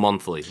do them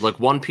monthly. Like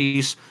One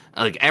Piece,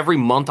 like every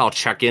month I'll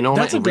check in on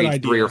it and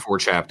read 3 or 4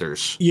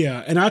 chapters.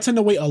 Yeah, and I tend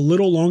to wait a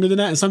little longer than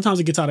that, and sometimes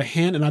it gets out of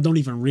hand and I don't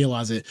even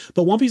realize it.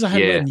 But One Piece I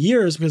haven't read in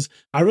years because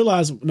I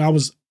realized when I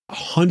was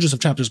hundreds of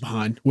chapters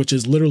behind, which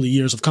is literally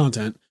years of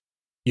content.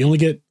 You only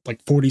get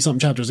like 40-something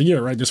chapters a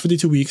year, right? There's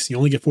 52 weeks. You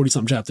only get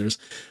 40-something chapters.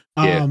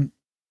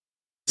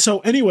 So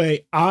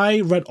anyway,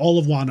 I read all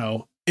of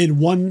Wano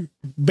in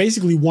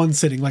basically one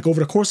sitting. Like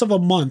over the course of a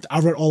month, I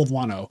read all of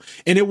Wano,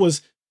 and it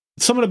was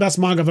some of the best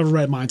manga I've ever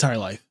read in my entire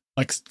life.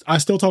 Like, I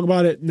still talk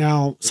about it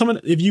now.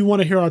 If you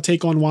want to hear our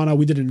take on Wano,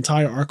 we did an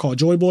entire arc called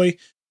Joy Boy,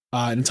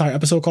 an entire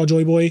episode called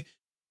Joy Boy.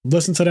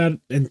 Listen to that,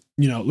 and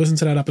listen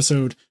to that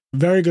episode.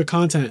 Very good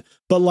content,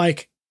 but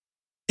like,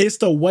 it's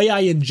the way I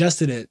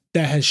ingested it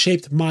that has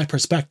shaped my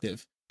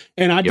perspective.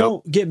 And I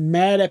don't get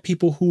mad at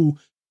people who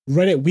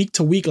read it week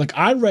to week. Like,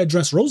 I read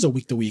Dressrosa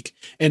week to week,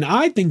 and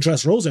I think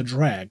Dressrosa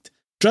dragged.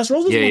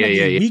 Dressrosa is one of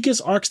the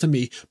weakest arcs to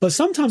me. But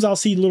sometimes I'll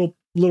see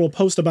little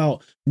posts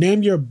about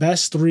name your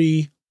best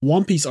 3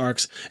 One Piece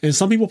arcs, and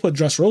some people put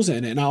Dressrosa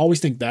in it, and I always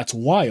think that's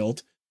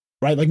wild,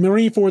 right? Like,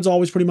 Marineford's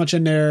always pretty much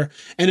in there,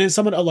 and then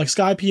some of the, like,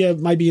 Skypiea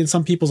might be in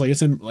some people's, like,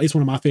 it's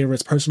one of my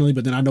favorites personally,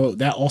 but then I know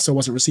that also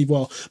wasn't received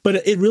well.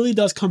 But it really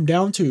does come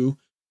down to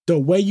the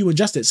way you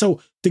ingest it.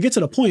 So to get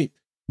to the point,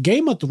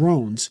 Game of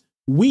Thrones,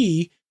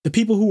 the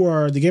people who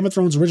are the Game of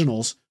Thrones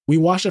originals, we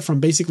watched it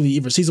from basically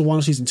either season 1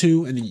 or season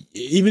 2. And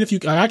even if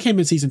I came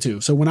in season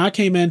 2. So when I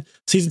came in,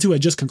 season 2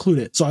 had just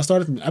concluded. So I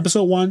started from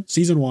episode 1,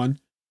 season 1,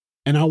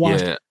 and I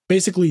watched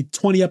basically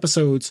 20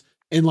 episodes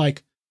in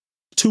like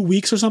 2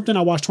 weeks or something.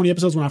 I watched 20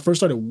 episodes when I first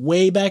started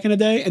way back in the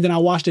day. And then I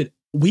watched it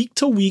week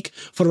to week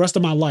for the rest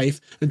of my life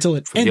until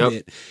it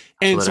ended.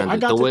 And so I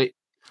got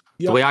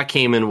the way I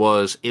came in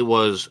was, it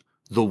was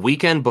the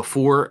weekend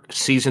before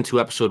season 2,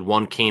 episode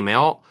 1 came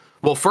out.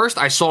 Well, first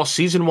I saw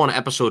season 1,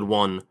 episode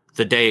 1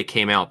 the day it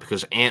came out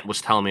because Ant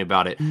was telling me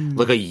about it.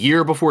 Like a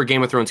year before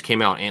Game of Thrones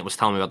came out, Ant was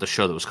telling me about the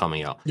show that was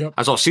coming out.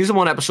 I saw season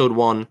 1, episode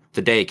 1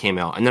 the day it came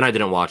out, and then I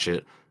didn't watch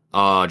it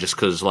just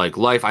because, like,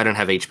 life, I didn't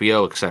have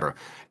HBO, etc.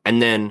 And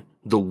then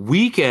the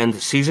weekend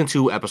season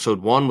 2,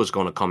 episode 1 was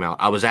going to come out.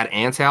 I was at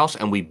Ant's house,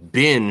 and we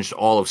binged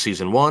all of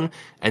season 1,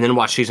 and then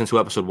watched season 2,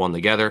 episode 1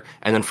 together.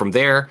 And then from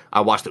there, I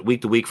watched it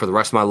week to week for the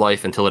rest of my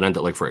life until it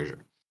ended like Frasier.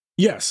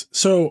 Yes.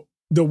 So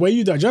the way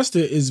you digest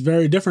it is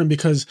very different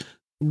because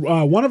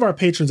one of our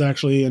patrons,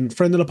 actually, and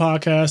friend of the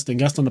podcast and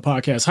guest on the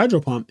podcast,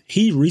 Hydro Pump,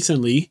 he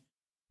recently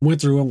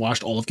went through and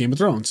watched all of Game of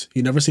Thrones.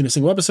 He'd never seen a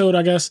single episode,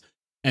 I guess,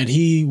 and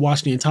he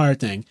watched the entire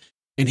thing.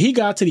 And he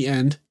got to the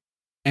end,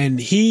 and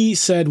he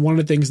said one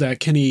of the things that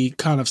Kenny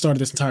kind of started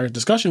this entire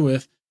discussion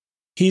with.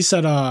 He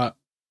said, I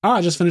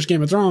just finished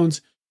Game of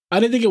Thrones. I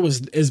didn't think it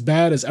was as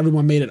bad as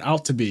everyone made it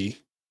out to be.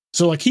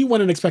 So, like, he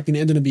went in expecting the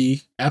ending to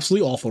be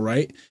absolutely awful,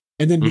 right?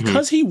 And then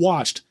because he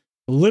watched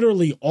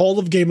literally all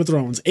of Game of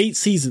Thrones, 8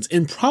 seasons,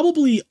 in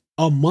probably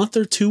a month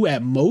or 2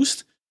 at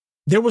most,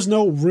 there was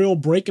no real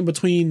break in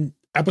between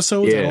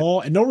episodes at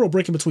all, and no real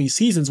break in between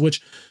seasons,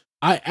 which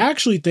I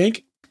actually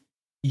think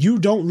you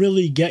don't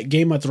really get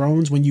Game of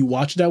Thrones when you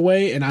watch it that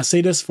way. And I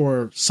say this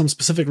for some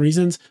specific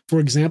reasons. For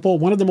example,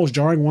 one of the most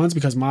jarring ones,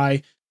 because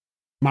my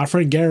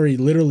friend Gary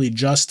literally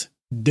just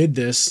did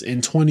this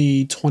in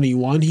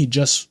 2021. He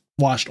just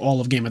watched all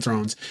of Game of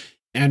Thrones.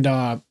 And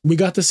we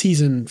got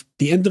the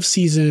end of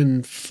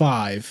season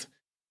 5.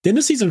 The end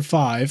of season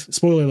 5,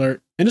 spoiler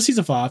alert, end of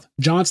season 5,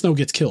 Jon Snow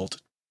gets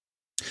killed.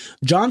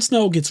 Jon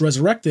Snow gets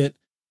resurrected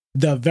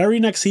the very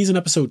next season,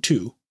 episode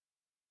 2.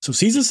 So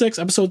season 6,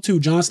 episode 2,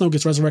 Jon Snow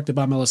gets resurrected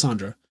by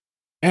Melisandre.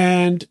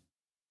 And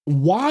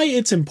why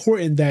it's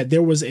important that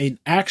there was an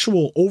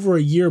actual over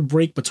a year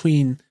break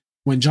between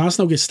when Jon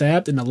Snow gets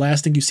stabbed and the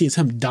last thing you see is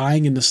him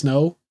dying in the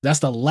snow. That's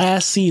the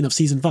last scene of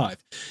season 5.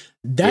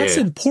 That's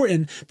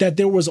important that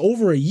there was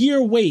over a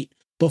year wait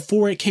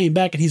before it came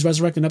back and he's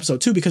resurrecting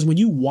episode 2, because when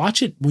you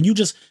watch it, when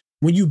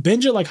you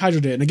binge it like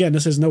Hydra did, and again,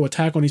 this is no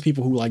attack on these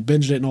people who like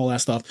binged it and all that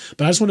stuff,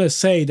 but I just want to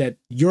say that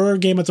your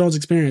Game of Thrones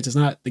experience is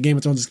not the Game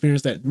of Thrones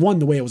experience that, one,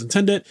 the way it was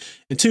intended,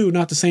 and two,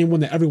 not the same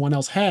one that everyone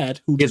else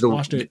had who just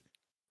watched it.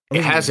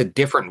 It has a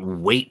different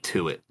weight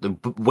to it. The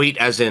weight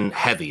as in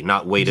heavy,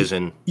 not weight as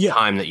in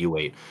time that you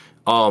wait.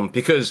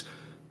 Because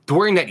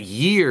during that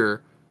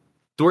year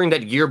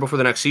before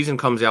the next season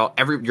comes out,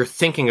 you're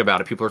thinking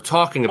about it. People are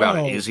talking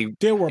about it. Is he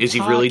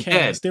really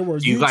dead? Do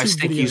you guys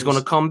think he's going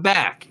to come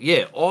back?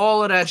 Yeah,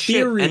 all of that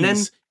theories. Shit. And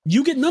then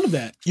you get none of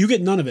that. You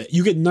get none of it.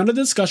 You get none of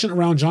the discussion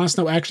around Jon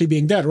Snow actually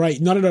being dead, right?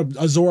 None of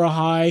the Azor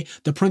Ahai,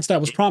 the prince that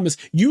was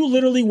promised. You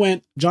literally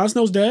went, Jon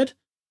Snow's dead.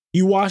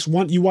 You watch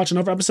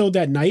another episode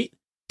that night.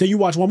 Then you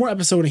watch one more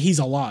episode and he's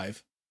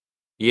alive.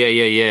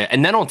 Yeah.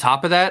 And then on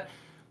top of that,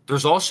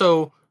 there's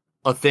also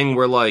a thing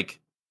where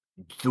like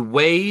the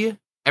way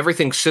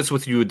everything sits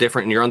with you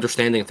different and your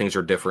understanding of things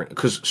are different.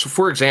 Because, so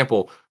for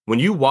example, when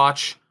you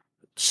watch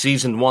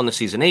season 1 to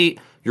season 8,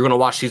 you're going to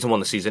watch season 1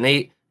 to season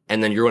 8,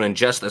 and then you're going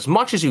to ingest as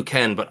much as you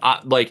can.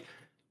 But like,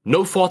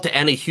 no fault to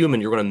any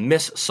human, you're going to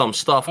miss some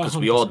stuff because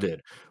we all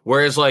did.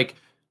 Whereas like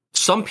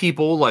some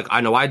people, like I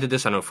know I did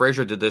this, I know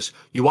Fraser did this.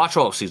 You watch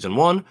all of season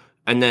 1,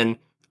 and then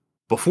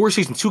before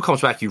season 2 comes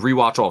back, you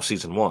rewatch all of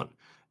season 1.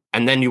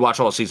 And then you watch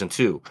all of season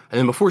 2. And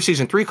then before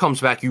season 3 comes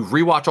back, you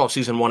rewatch all of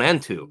season 1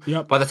 and 2.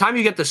 Yep. By the time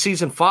you get to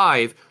season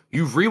 5,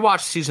 you've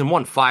rewatched season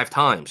 1 5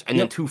 times, and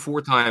then 2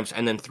 4 times,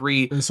 and then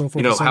 3, and so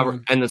forth,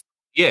 and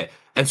then,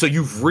 and so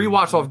you've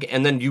rewatched all of,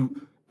 and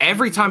then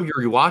every time you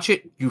rewatch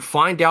it, you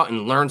find out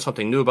and learn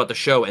something new about the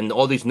show and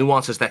all these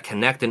nuances that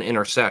connect and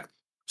intersect.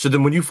 So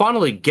then when you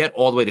finally get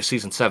all the way to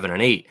season 7 and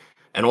 8,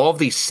 and all of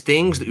these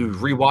things that you've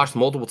rewatched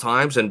multiple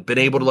times and been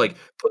able to like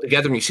put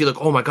together, and you see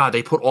like, oh my God,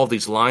 they put all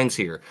these lines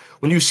here.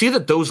 When you see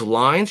that those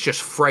lines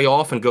just fray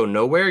off and go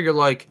nowhere, you're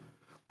like,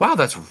 wow,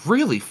 that's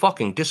really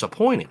fucking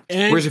disappointing.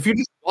 Whereas if you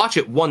just watch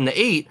it 1 to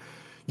 8,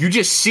 you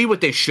just see what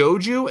they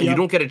showed you, and you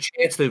don't get a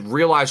chance to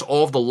realize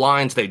all of the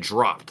lines they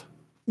dropped.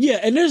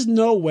 Yeah, and there's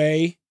no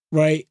way,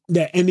 right,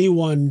 that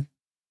anyone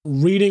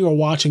reading or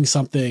watching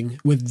something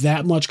with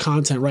that much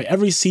content, right?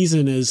 Every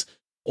season is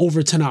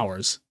over 10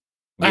 hours.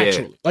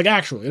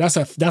 Actually, that's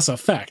a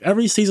fact.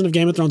 Every season of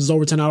Game of Thrones is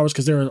over 10 hours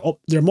because there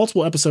are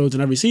multiple episodes in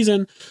every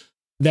season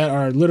that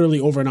are literally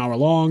over an hour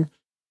long.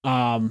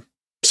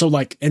 So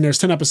like, and there's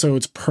 10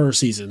 episodes per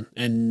season,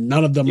 and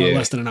none of them are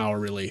less than an hour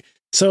really.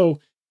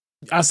 So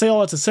I say all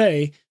that to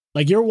say,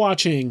 like, you're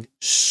watching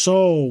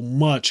so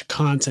much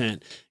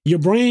content. Your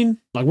brain,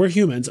 like, we're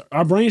humans,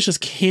 our brains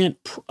just can't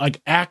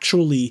like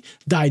actually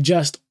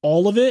digest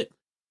all of it.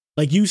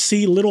 Like, you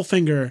see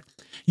Littlefinger,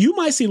 you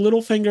might see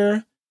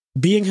Littlefinger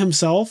being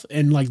himself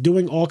and like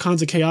doing all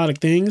kinds of chaotic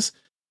things,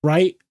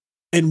 right?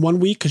 In 1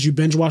 week, because you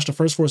binge watched the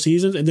first 4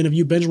 seasons, and then if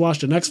you binge watch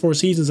the next 4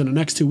 seasons in the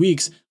next 2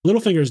 weeks,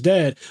 Littlefinger's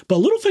dead. But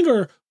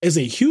Littlefinger is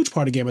a huge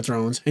part of Game of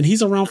Thrones, and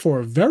he's around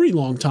for a very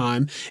long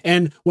time.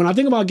 And when I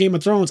think about Game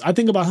of Thrones, I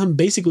think about him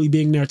basically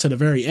being there to the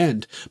very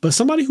end. But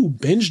somebody who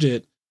binged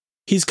it,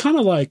 he's kind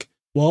of like,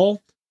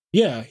 well,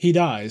 yeah, he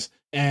dies,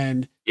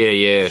 and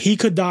he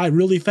could die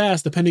really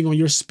fast depending on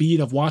your speed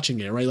of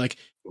watching it, right? Like,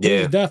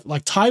 his death,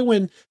 like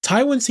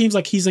Tywin seems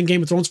like he's in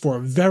Game of Thrones for a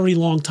very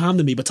long time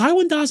to me, but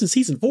Tywin dies in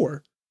season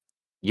 4.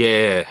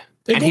 Yeah.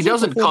 And he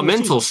doesn't come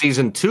in until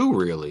season 2,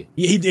 really.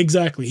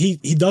 Exactly.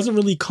 He doesn't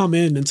really come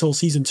in until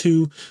season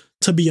 2,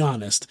 to be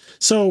honest.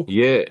 So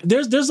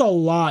there's a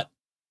lot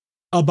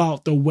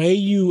about the way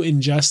you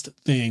ingest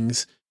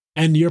things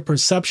and your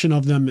perception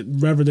of them,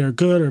 whether they're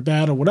good or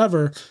bad or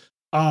whatever.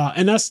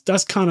 And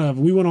that's kind of,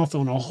 we went off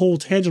on a whole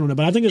tangent on it,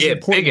 but I think it's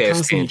important. Big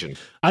ass tangent.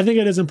 I think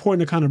it is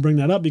important to kind of bring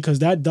that up because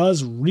that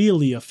does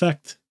really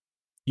affect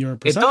your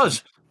perception. It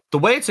does. The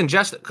way it's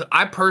ingested,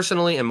 I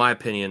personally, in my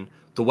opinion,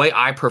 the way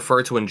I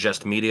prefer to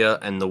ingest media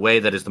and the way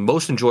that is the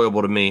most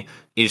enjoyable to me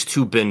is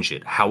to binge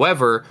it.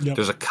 However,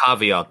 there's a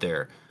caveat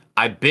there.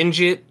 I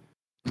binge it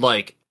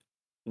like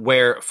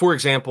where, for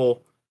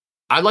example,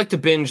 I like to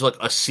binge like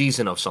a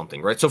season of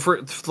something, right? So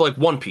for like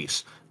One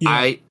Piece,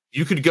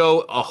 you could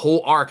go a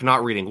whole arc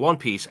not reading One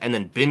Piece and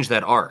then binge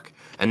that arc.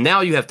 And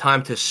now you have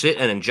time to sit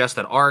and ingest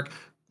that arc,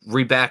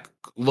 read back,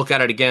 look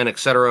at it again,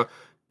 etc.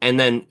 And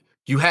then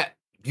you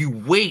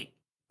wait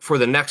for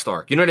the next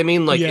arc. You know what I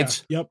mean? Like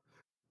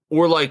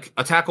or like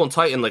Attack on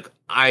Titan, like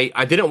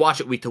I didn't watch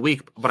it week to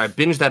week, but I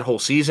binged that whole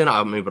season.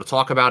 I'm able to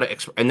talk about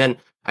it. And then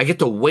I get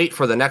to wait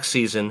for the next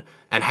season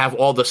and have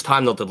all this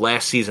time that the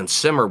last season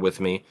simmer with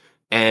me.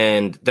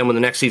 And then when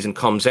the next season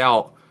comes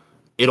out,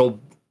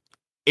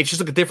 it's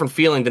just like a different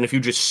feeling than if you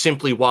just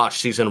simply watch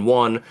season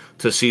 1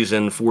 to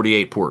season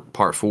 48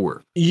 part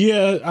 4.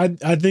 Yeah,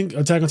 I think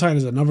Attack on Titan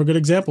is another good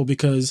example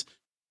because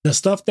the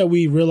stuff that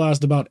we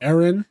realized about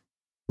Eren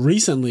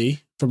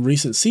recently from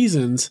recent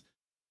seasons,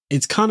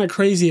 it's kind of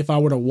crazy if I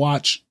were to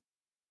watch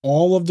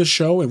all of the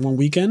show in one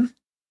weekend,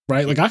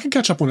 right? Like I could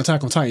catch up on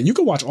Attack on Titan. You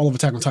could watch all of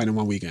Attack on Titan in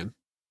one weekend.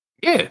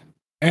 Yeah.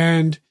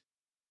 And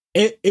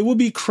it would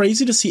be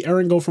crazy to see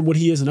Eren go from what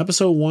he is in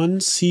episode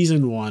 1,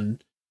 season 1,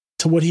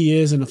 to what he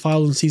is in the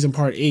following season,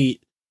 part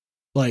 8.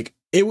 Like,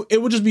 it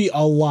would just be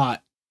a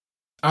lot,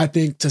 I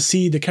think, to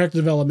see the character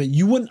development.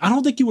 I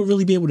don't think you would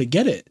really be able to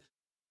get it.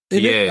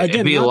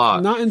 It'd be a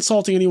lot. Not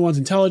insulting anyone's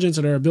intelligence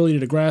or their ability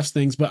to grasp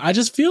things, but I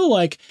just feel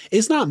like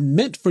it's not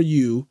meant for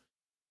you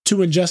to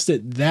ingest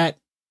it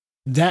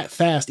that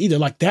fast either.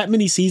 Like, that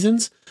many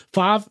seasons,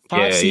 five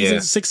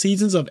seasons, 6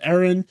 seasons of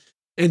Eren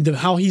and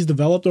how he's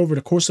developed over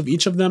the course of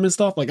each of them and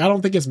stuff. Like, I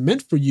don't think it's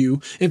meant for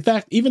you. In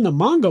fact, even the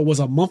manga was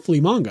a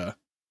monthly manga.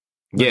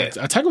 Yeah.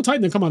 Attack on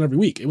Titan didn't come out every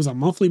week. It was a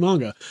monthly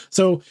manga.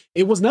 So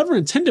it was never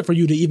intended for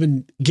you to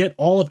even get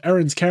all of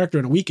Eren's character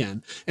in a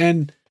weekend.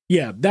 And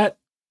yeah,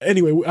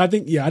 anyway, I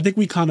think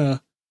we kind of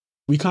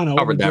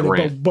covered that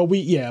rant. But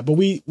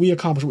we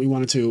accomplished what we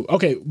wanted to.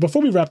 Okay,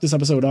 before we wrap this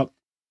episode up,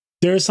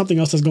 there is something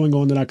else that's going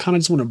on that I kind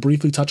of just want to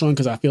briefly touch on,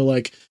 because I feel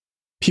like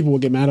people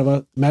would get mad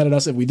at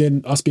us if we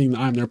didn't, us being the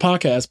I'm There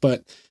podcast.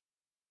 But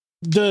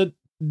the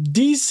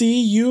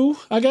DCU,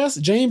 I guess,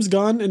 James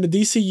Gunn and the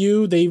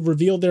DCU, they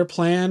revealed their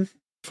plan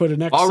for the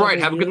next. All right,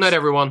 have a good night,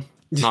 everyone.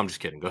 No, I'm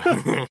just kidding. Go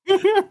ahead.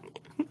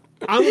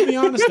 I'm gonna be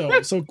honest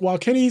though. So while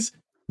Kenny's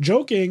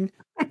joking,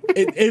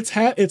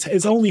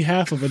 it's only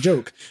half of a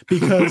joke,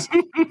 because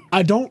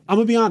I'm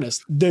gonna be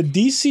honest. The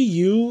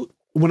DCU,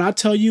 when I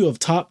tell you of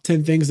top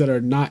 10 things that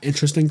are not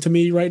interesting to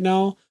me right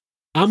now,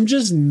 I'm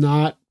just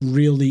not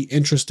really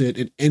interested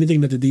in anything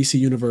that the DC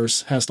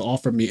universe has to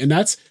offer me. And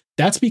that's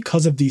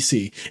because of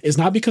DC. It's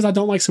not because I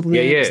don't like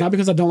Superman. It's not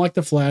because I don't like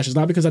The Flash. It's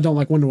not because I don't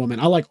like Wonder Woman.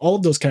 I like all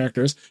of those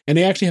characters, and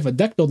they actually have a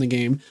deck building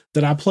game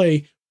that I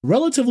play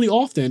relatively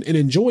often and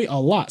enjoy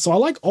a lot. So I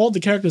like all the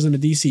characters in the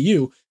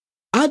DCU.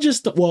 I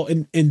just, well,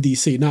 in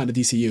DC, not in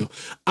the DCU.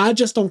 I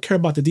just don't care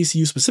about the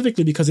DCU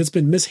specifically because it's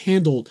been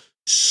mishandled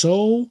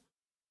so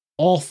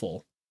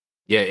awful.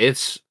 Yeah,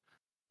 it's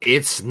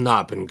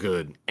not been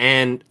good.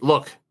 And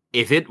look,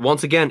 if it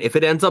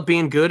ends up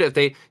being good,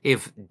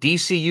 if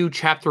DCU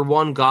Chapter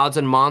 1 Gods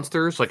and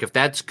Monsters, like, if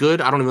that's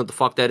good, I don't even know what the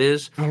fuck that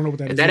is. I don't know what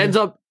that is.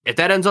 If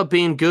that ends up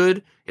being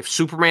good, if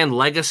Superman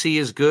Legacy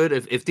is good,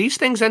 if these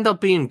things end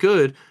up being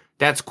good,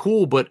 that's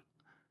cool. But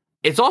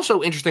it's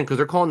also interesting because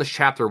they're calling this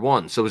Chapter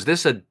 1. So is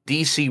this another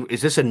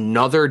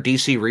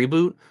DC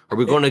reboot? Are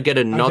we going to get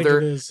another?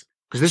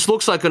 Because this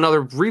looks like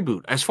another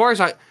reboot.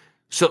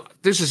 So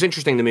this is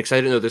interesting to me because I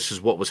didn't know this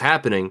is what was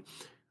happening.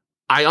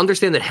 I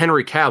understand that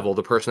Henry Cavill,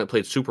 the person that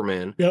played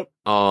Superman,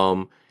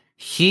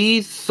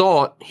 he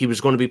thought he was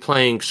going to be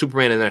playing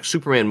Superman in the next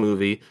Superman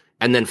movie,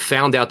 and then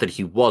found out that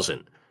he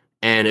wasn't.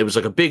 And it was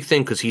like a big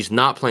thing because he's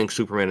not playing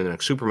Superman in the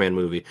next Superman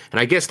movie. And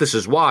I guess this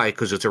is why,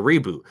 because it's a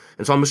reboot.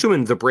 And so I'm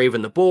assuming The Brave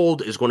and the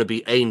Bold is going to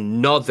be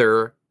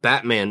another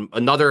Batman,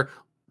 another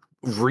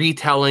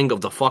retelling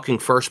of the fucking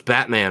first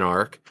Batman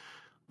arc.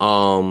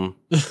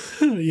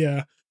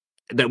 Yeah.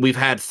 That we've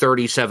had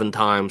 37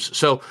 times.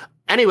 So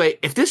anyway,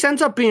 if this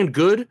ends up being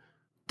good,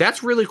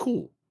 that's really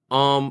cool.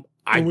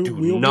 I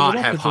do not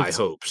have high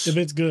hopes. If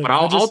it's good. But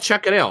I'll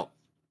check it out.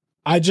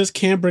 I just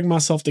can't bring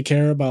myself to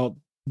care about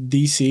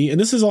DC. And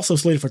this is also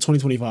slated for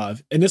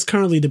 2025. And it's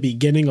currently the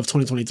beginning of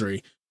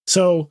 2023.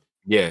 So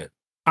yeah,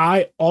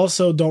 I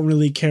also don't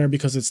really care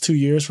because it's 2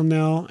 years from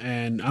now.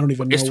 And I don't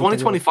even know. Is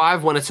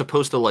 2025 when it's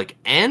supposed to like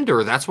end,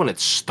 or that's when it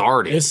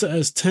started? It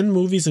says 10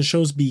 movies and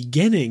shows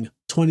beginning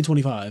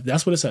 2025.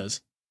 That's what it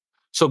says.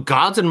 So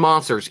Gods and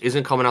Monsters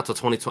isn't coming out till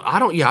 2020.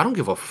 I don't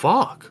give a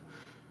fuck.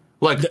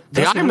 Like,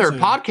 the I'm There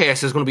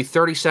podcast is going to be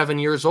 37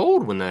 years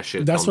old when that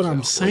shit That's comes what I'm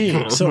out.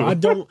 saying.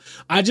 So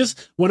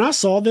when I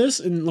saw this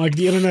and like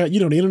the internet,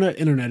 the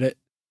internet it,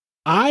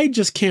 I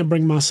just can't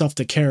bring myself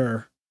to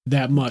care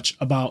that much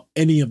about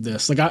any of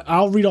this. Like,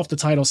 I'll read off the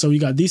title. So you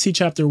got DC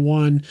Chapter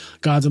 1,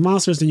 Gods and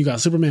Monsters, then you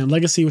got Superman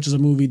Legacy, which is a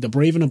movie, The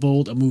Brave and the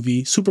Bold, a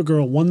movie,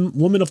 Supergirl,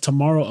 Woman of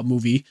Tomorrow, a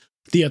movie,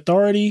 The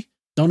Authority,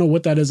 don't know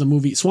what that is, a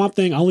movie, Swamp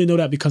Thing, I only know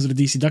that because of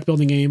the DC deck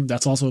building game,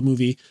 that's also a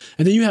movie.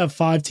 And then you have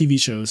 5 TV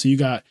shows. So you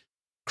got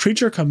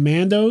Creature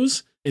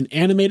Commandos, an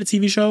animated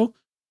TV show,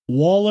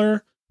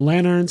 Waller,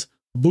 Lanterns,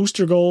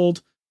 Booster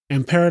Gold,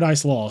 and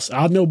Paradise Lost.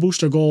 I know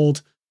Booster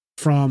Gold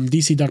from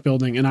DC deck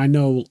building, and I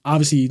know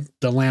obviously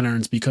the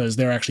Lanterns because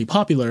they're actually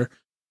popular.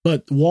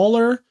 But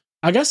Waller,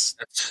 I guess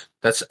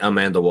that's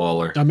Amanda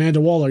Waller. Amanda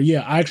Waller,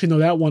 yeah, I actually know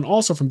that one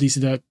also from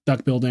DC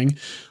deck building.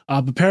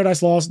 But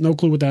Paradise Lost, no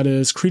clue what that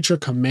is. Creature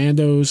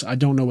Commandos, I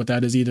don't know what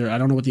that is either. I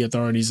don't know what the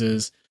Authorities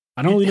is.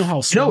 I don't really know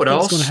how Swamp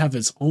Thing's going to have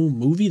its own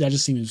movie. That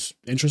just seems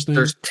interesting.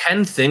 There's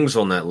 10 things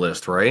on that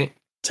list, right?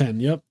 10,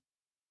 yep.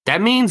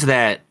 That means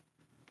that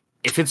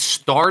if it's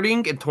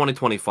starting in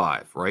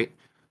 2025, right?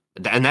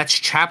 And that's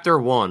Chapter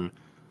 1,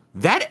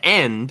 that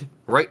end,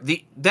 right?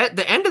 The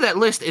end of that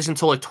list is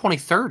until like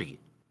 2030.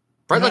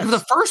 Right? Yes. Like if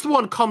the first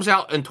one comes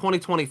out in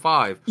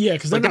 2025, yeah,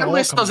 because like that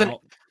list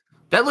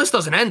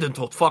doesn't end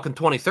until fucking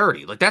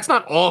 2030. Like that's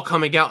not all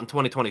coming out in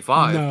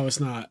 2025. No, it's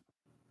not.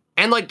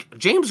 And like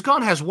James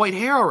Gunn has white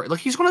hair already.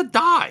 Like he's gonna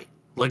die.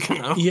 Like, you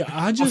know, yeah,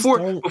 I just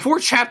before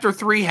Chapter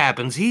 3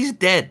 happens, he's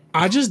dead.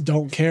 I just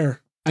don't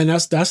care. And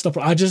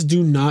I just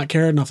do not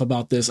care enough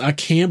about this. I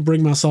can't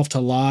bring myself to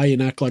lie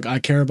and act like I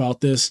care about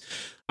this.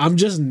 I'm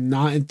just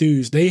not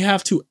enthused. They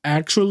have to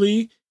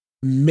actually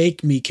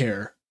make me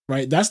care,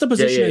 right? That's the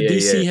position that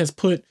DC has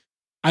put,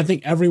 I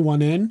think,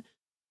 everyone in.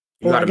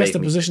 Or I guess the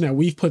position that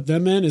we've put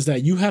them in is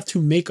that you have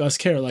to make us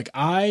care. Like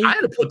I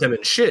had to put them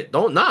in shit.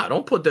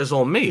 Don't put this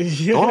on me.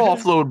 Yeah. Don't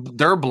offload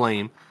their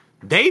blame.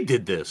 They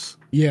did this.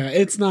 Yeah,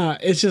 it's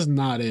just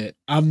not it.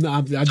 I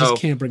just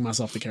can't bring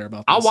myself to care about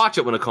this. I'll watch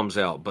it when it comes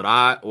out, but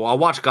I'll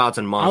watch Gods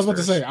and Monsters. I was about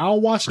to say, I'll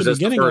watch the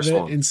beginning of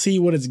it and see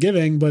what it's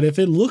giving, but if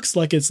it looks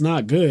like it's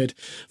not good,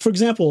 for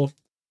example,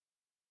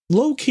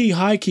 low key,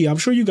 high key, I'm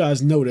sure you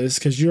guys noticed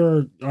because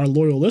you're our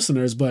loyal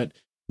listeners, but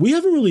we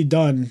haven't really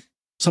done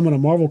some of the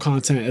Marvel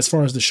content as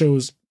far as the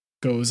shows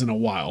goes in a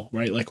while,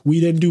 right? Like we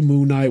didn't do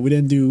Moon Knight, we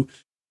didn't do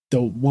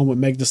the one with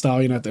Meg Thee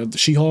Stallion at the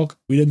She-Hulk,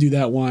 we didn't do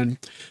that one.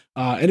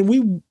 And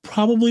we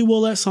probably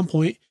will at some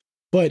point,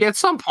 but at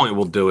some point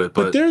we'll do it.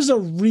 But there's a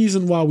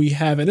reason why we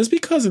haven't. It's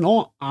because, in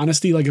all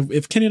honesty, like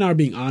if Kenny and I are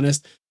being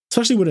honest,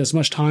 especially with as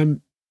much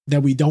time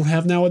that we don't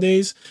have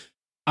nowadays,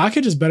 I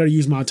could just better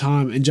use my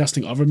time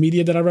ingesting other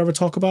media that I'd rather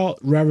talk about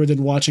rather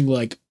than watching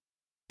like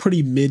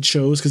pretty mid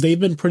shows because they've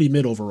been pretty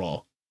mid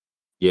overall.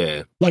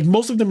 Yeah, like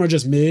most of them are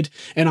just mid,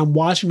 and I'm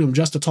watching them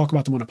just to talk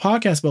about them on a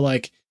podcast. But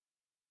like,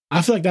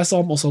 I feel like that's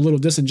almost a little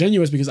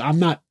disingenuous because I'm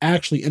not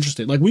actually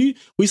interested. Like we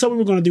said we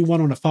were going to do one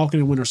on the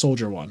Falcon and Winter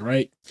Soldier one,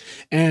 right?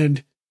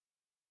 And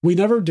we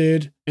never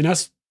did. And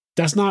that's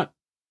not.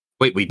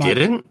 Wait, we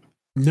didn't?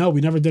 No, we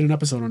never did an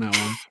episode on that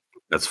one.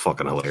 That's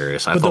fucking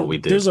hilarious. I thought we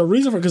did. There's a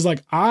reason for it because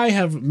like I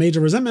have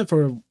major resentment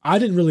for. I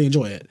didn't really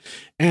enjoy it.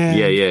 And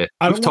yeah.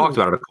 We've talked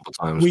about it a couple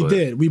times. We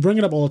did. We bring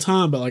it up all the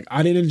time, but like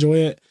I didn't enjoy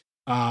it.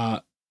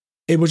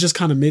 It was just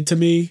kind of mid to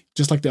me,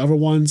 just like the other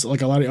ones.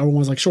 Like a lot of the other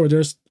ones, like sure,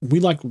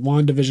 we like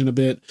WandaVision a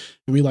bit,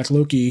 and we like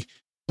Loki,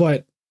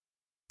 but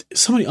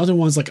some of the other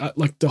ones, like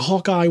the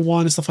Hawkeye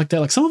one and stuff like that,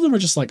 like some of them are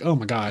just like, oh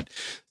my god.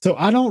 So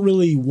I don't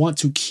really want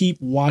to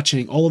keep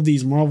watching all of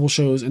these Marvel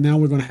shows, and now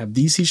we're going to have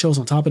DC shows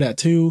on top of that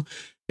too.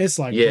 It's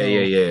like,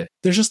 yeah.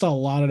 There's just a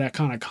lot of that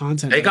kind of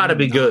content. They got to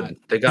be good.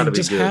 They got to be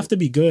just have to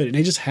be good, and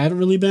they just haven't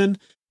really been.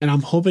 And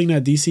I'm hoping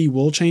that DC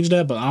will change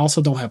that, but I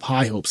also don't have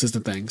high hopes. Is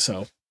the thing.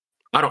 So.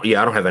 I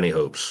don't have any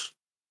hopes.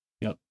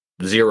 Yep.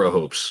 0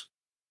 hopes.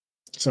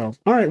 So,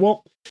 all right.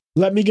 Well,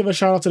 let me give a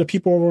shout out to the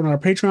people over on our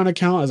Patreon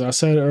account. As I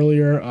said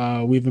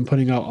earlier, we've been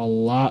putting out a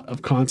lot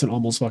of content,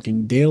 almost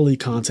fucking daily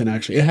content,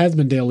 actually. It has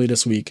been daily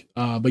this week.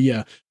 But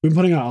yeah, we've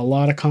been putting out a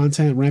lot of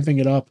content, ramping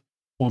it up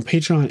on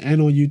Patreon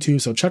and on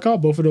YouTube. So check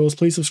out both of those.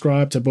 Please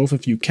subscribe to both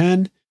if you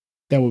can.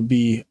 That would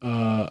be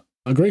a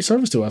great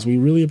service to us. We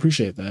really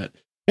appreciate that.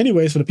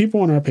 Anyways, for the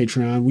people on our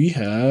Patreon, we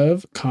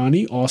have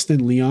Connie,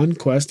 Austin, Leon,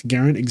 Quest,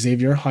 Garen,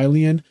 Xavier,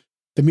 Hylian,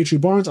 Dimitri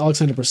Barnes,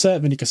 Alexander Brissett,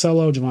 Vinny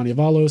Casello, Giovanni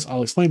Avalos,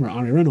 Alex Flamer,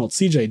 Andre Reynolds,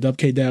 CJ,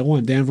 Dubk Dad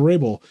 1, Dan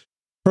Varable,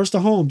 First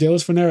to Home,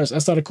 Dallas Ferneris,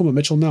 S. Akuma,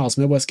 Mitchell Niles,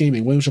 Midwest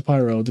Gaming, William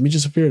Shapiro, Dimitri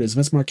Safiridis,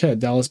 Vince Marquette,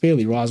 Dallas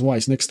Bailey, Roz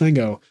Weiss, Nick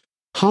Stengo,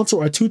 Hansel,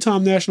 our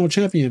 2-time national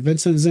champion,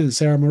 Vincent Zinn,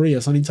 Sarah Maria,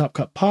 Sunny Top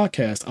Cup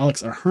Podcast,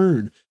 Alex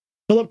Ahern,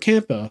 Philip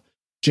Campa,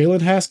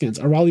 Jalen Haskins,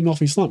 Arali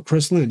Melfi Slump,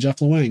 Chris Lynn,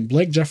 Jeff Luang,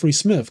 Blake Jeffrey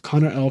Smith,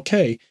 Connor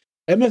LK,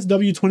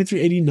 MSW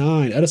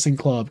 2389, Edison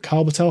Club,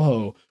 Kyle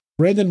Batelho,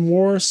 Brandon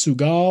Moore,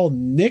 Sugal,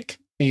 Nick,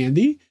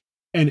 Andy,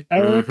 and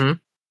Eric. Mm-hmm.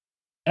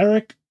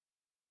 Eric.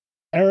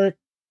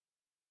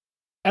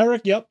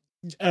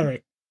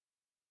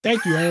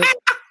 Thank you, Eric.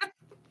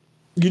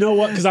 You know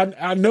what? Because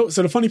I know.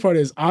 So the funny part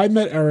is, I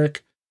met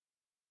Eric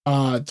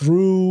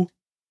through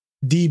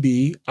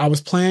DB. I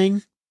was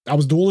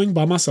dueling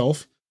by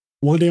myself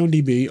one day on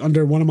DB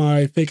under one of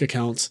my fake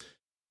accounts,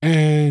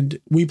 and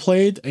we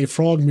played a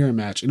frog mirror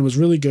match, and it was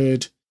really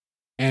good.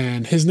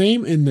 And his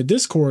name in the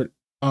Discord,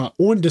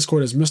 on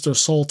Discord, is Mr.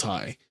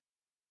 Sultai.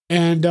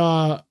 And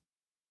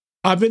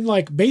I've been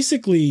like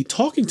basically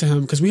talking to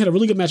him because we had a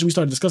really good match and we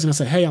started discussing. I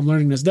said, hey, I'm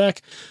learning this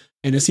deck.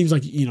 And it seems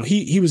like,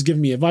 he was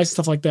giving me advice and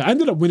stuff like that. I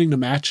ended up winning the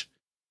match,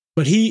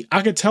 but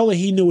I could tell that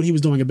he knew what he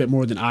was doing a bit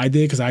more than I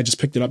did because I just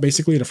picked it up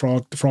basically,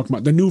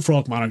 the new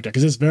Frog Monarch deck,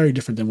 because it's very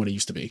different than what it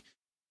used to be.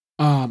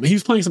 He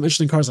was playing some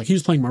interesting cards, like he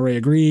was playing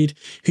Maria Greed,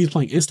 he was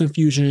playing Instant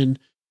Fusion,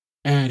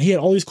 and he had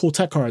all these cool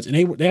tech cards,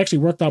 and they actually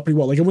worked out pretty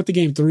well. Like it went to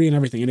game 3 and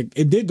everything, and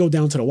it did go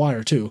down to the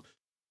wire too.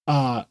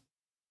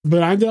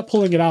 But I ended up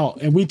pulling it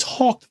out, and we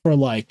talked for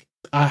like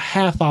a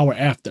half hour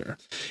after,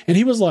 and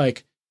he was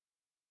like,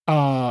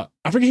 I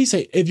forget, he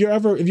said, if you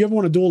ever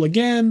want to duel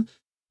again,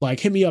 like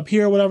hit me up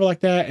here or whatever like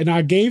that. And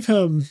I think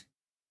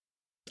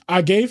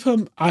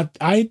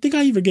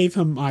I either gave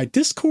him my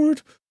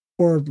Discord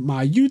or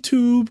my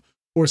YouTube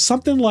or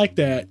something like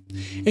that.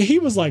 And he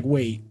was like,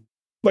 wait,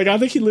 like, I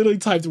think he literally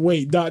typed,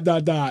 wait, ... wait, ...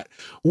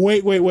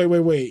 like,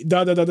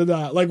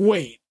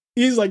 wait.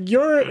 He's like,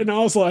 and I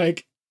was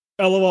like,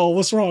 LOL,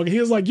 what's wrong? He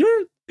was like,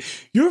 you're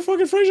you're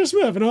fucking Fraser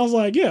Smith. And I was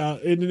like, yeah.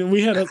 And then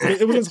we had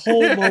it was this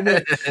whole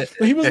moment. And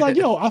he was like,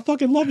 yo, I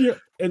fucking love you.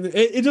 And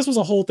it just was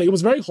a whole thing. It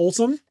was very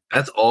wholesome.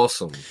 That's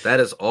awesome. That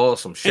is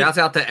awesome. Shouts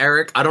out to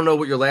Eric. I don't know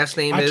what your last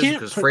name is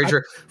because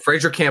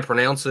Fraser can't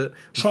pronounce it.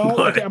 Charles,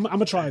 okay, I'm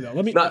gonna try though.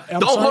 Let me.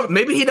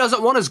 Maybe he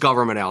doesn't want his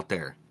government out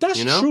there.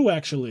 That's true.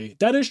 Actually,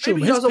 that is true.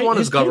 Maybe he doesn't want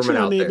his government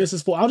out there.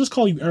 I'll just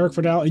call you Eric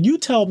for now, and you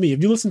tell me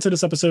if you listen to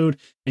this episode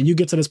and you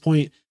get to this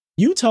point.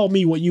 You tell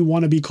me what you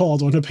want to be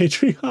called on the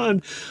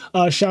Patreon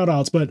shout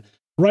outs, but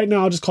right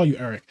now I'll just call you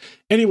Eric.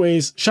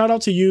 Anyways, shout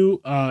out to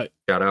you. Shout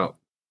out.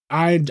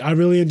 I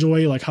really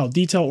enjoy like how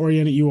detail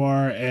oriented you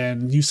are,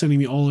 and you sending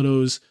me all of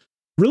those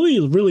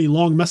really, really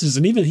long messages.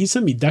 And even he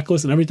sent me deck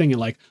lists and everything, and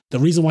like the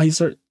reason why he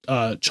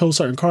chose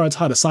certain cards,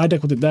 how to side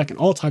deck with the deck, and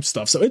all types of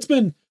stuff. So it's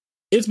been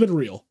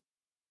real.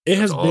 It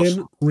has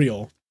been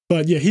real.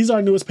 But yeah, he's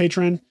our newest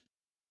patron.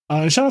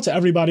 And shout out to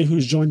everybody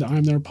who's joined the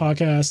I'm There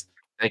podcast.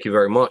 Thank you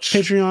very much.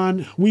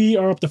 Patreon, we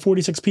are up to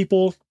 46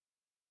 people.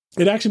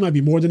 It actually might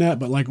be more than that,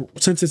 but like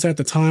since it's at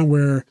the time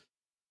where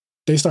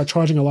they start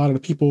charging a lot of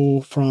the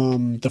people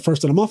from the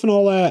first of the month and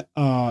all that,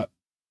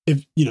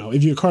 if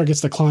your card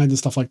gets declined and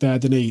stuff like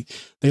that, then they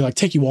like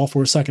take you off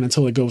for a second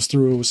until it goes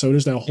through. So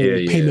there's that whole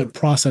payment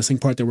processing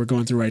part that we're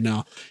going through right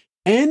now.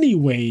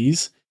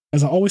 Anyways,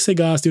 as I always say,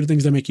 guys, do the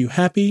things that make you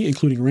happy,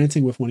 including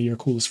ranting with one of your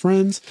coolest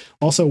friends.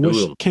 Also,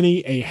 wish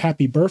Kenny a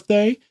happy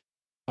birthday.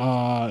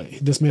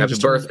 This man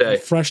just turned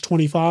fresh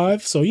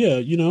 25. So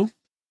yeah,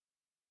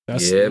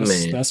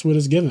 that's what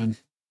it's given.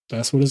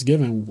 That's what it's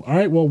given. All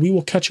right. Well, we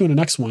will catch you in the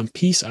next one.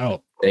 Peace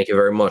out. Thank you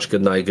very much.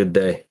 Good night. Good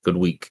day. Good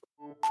week.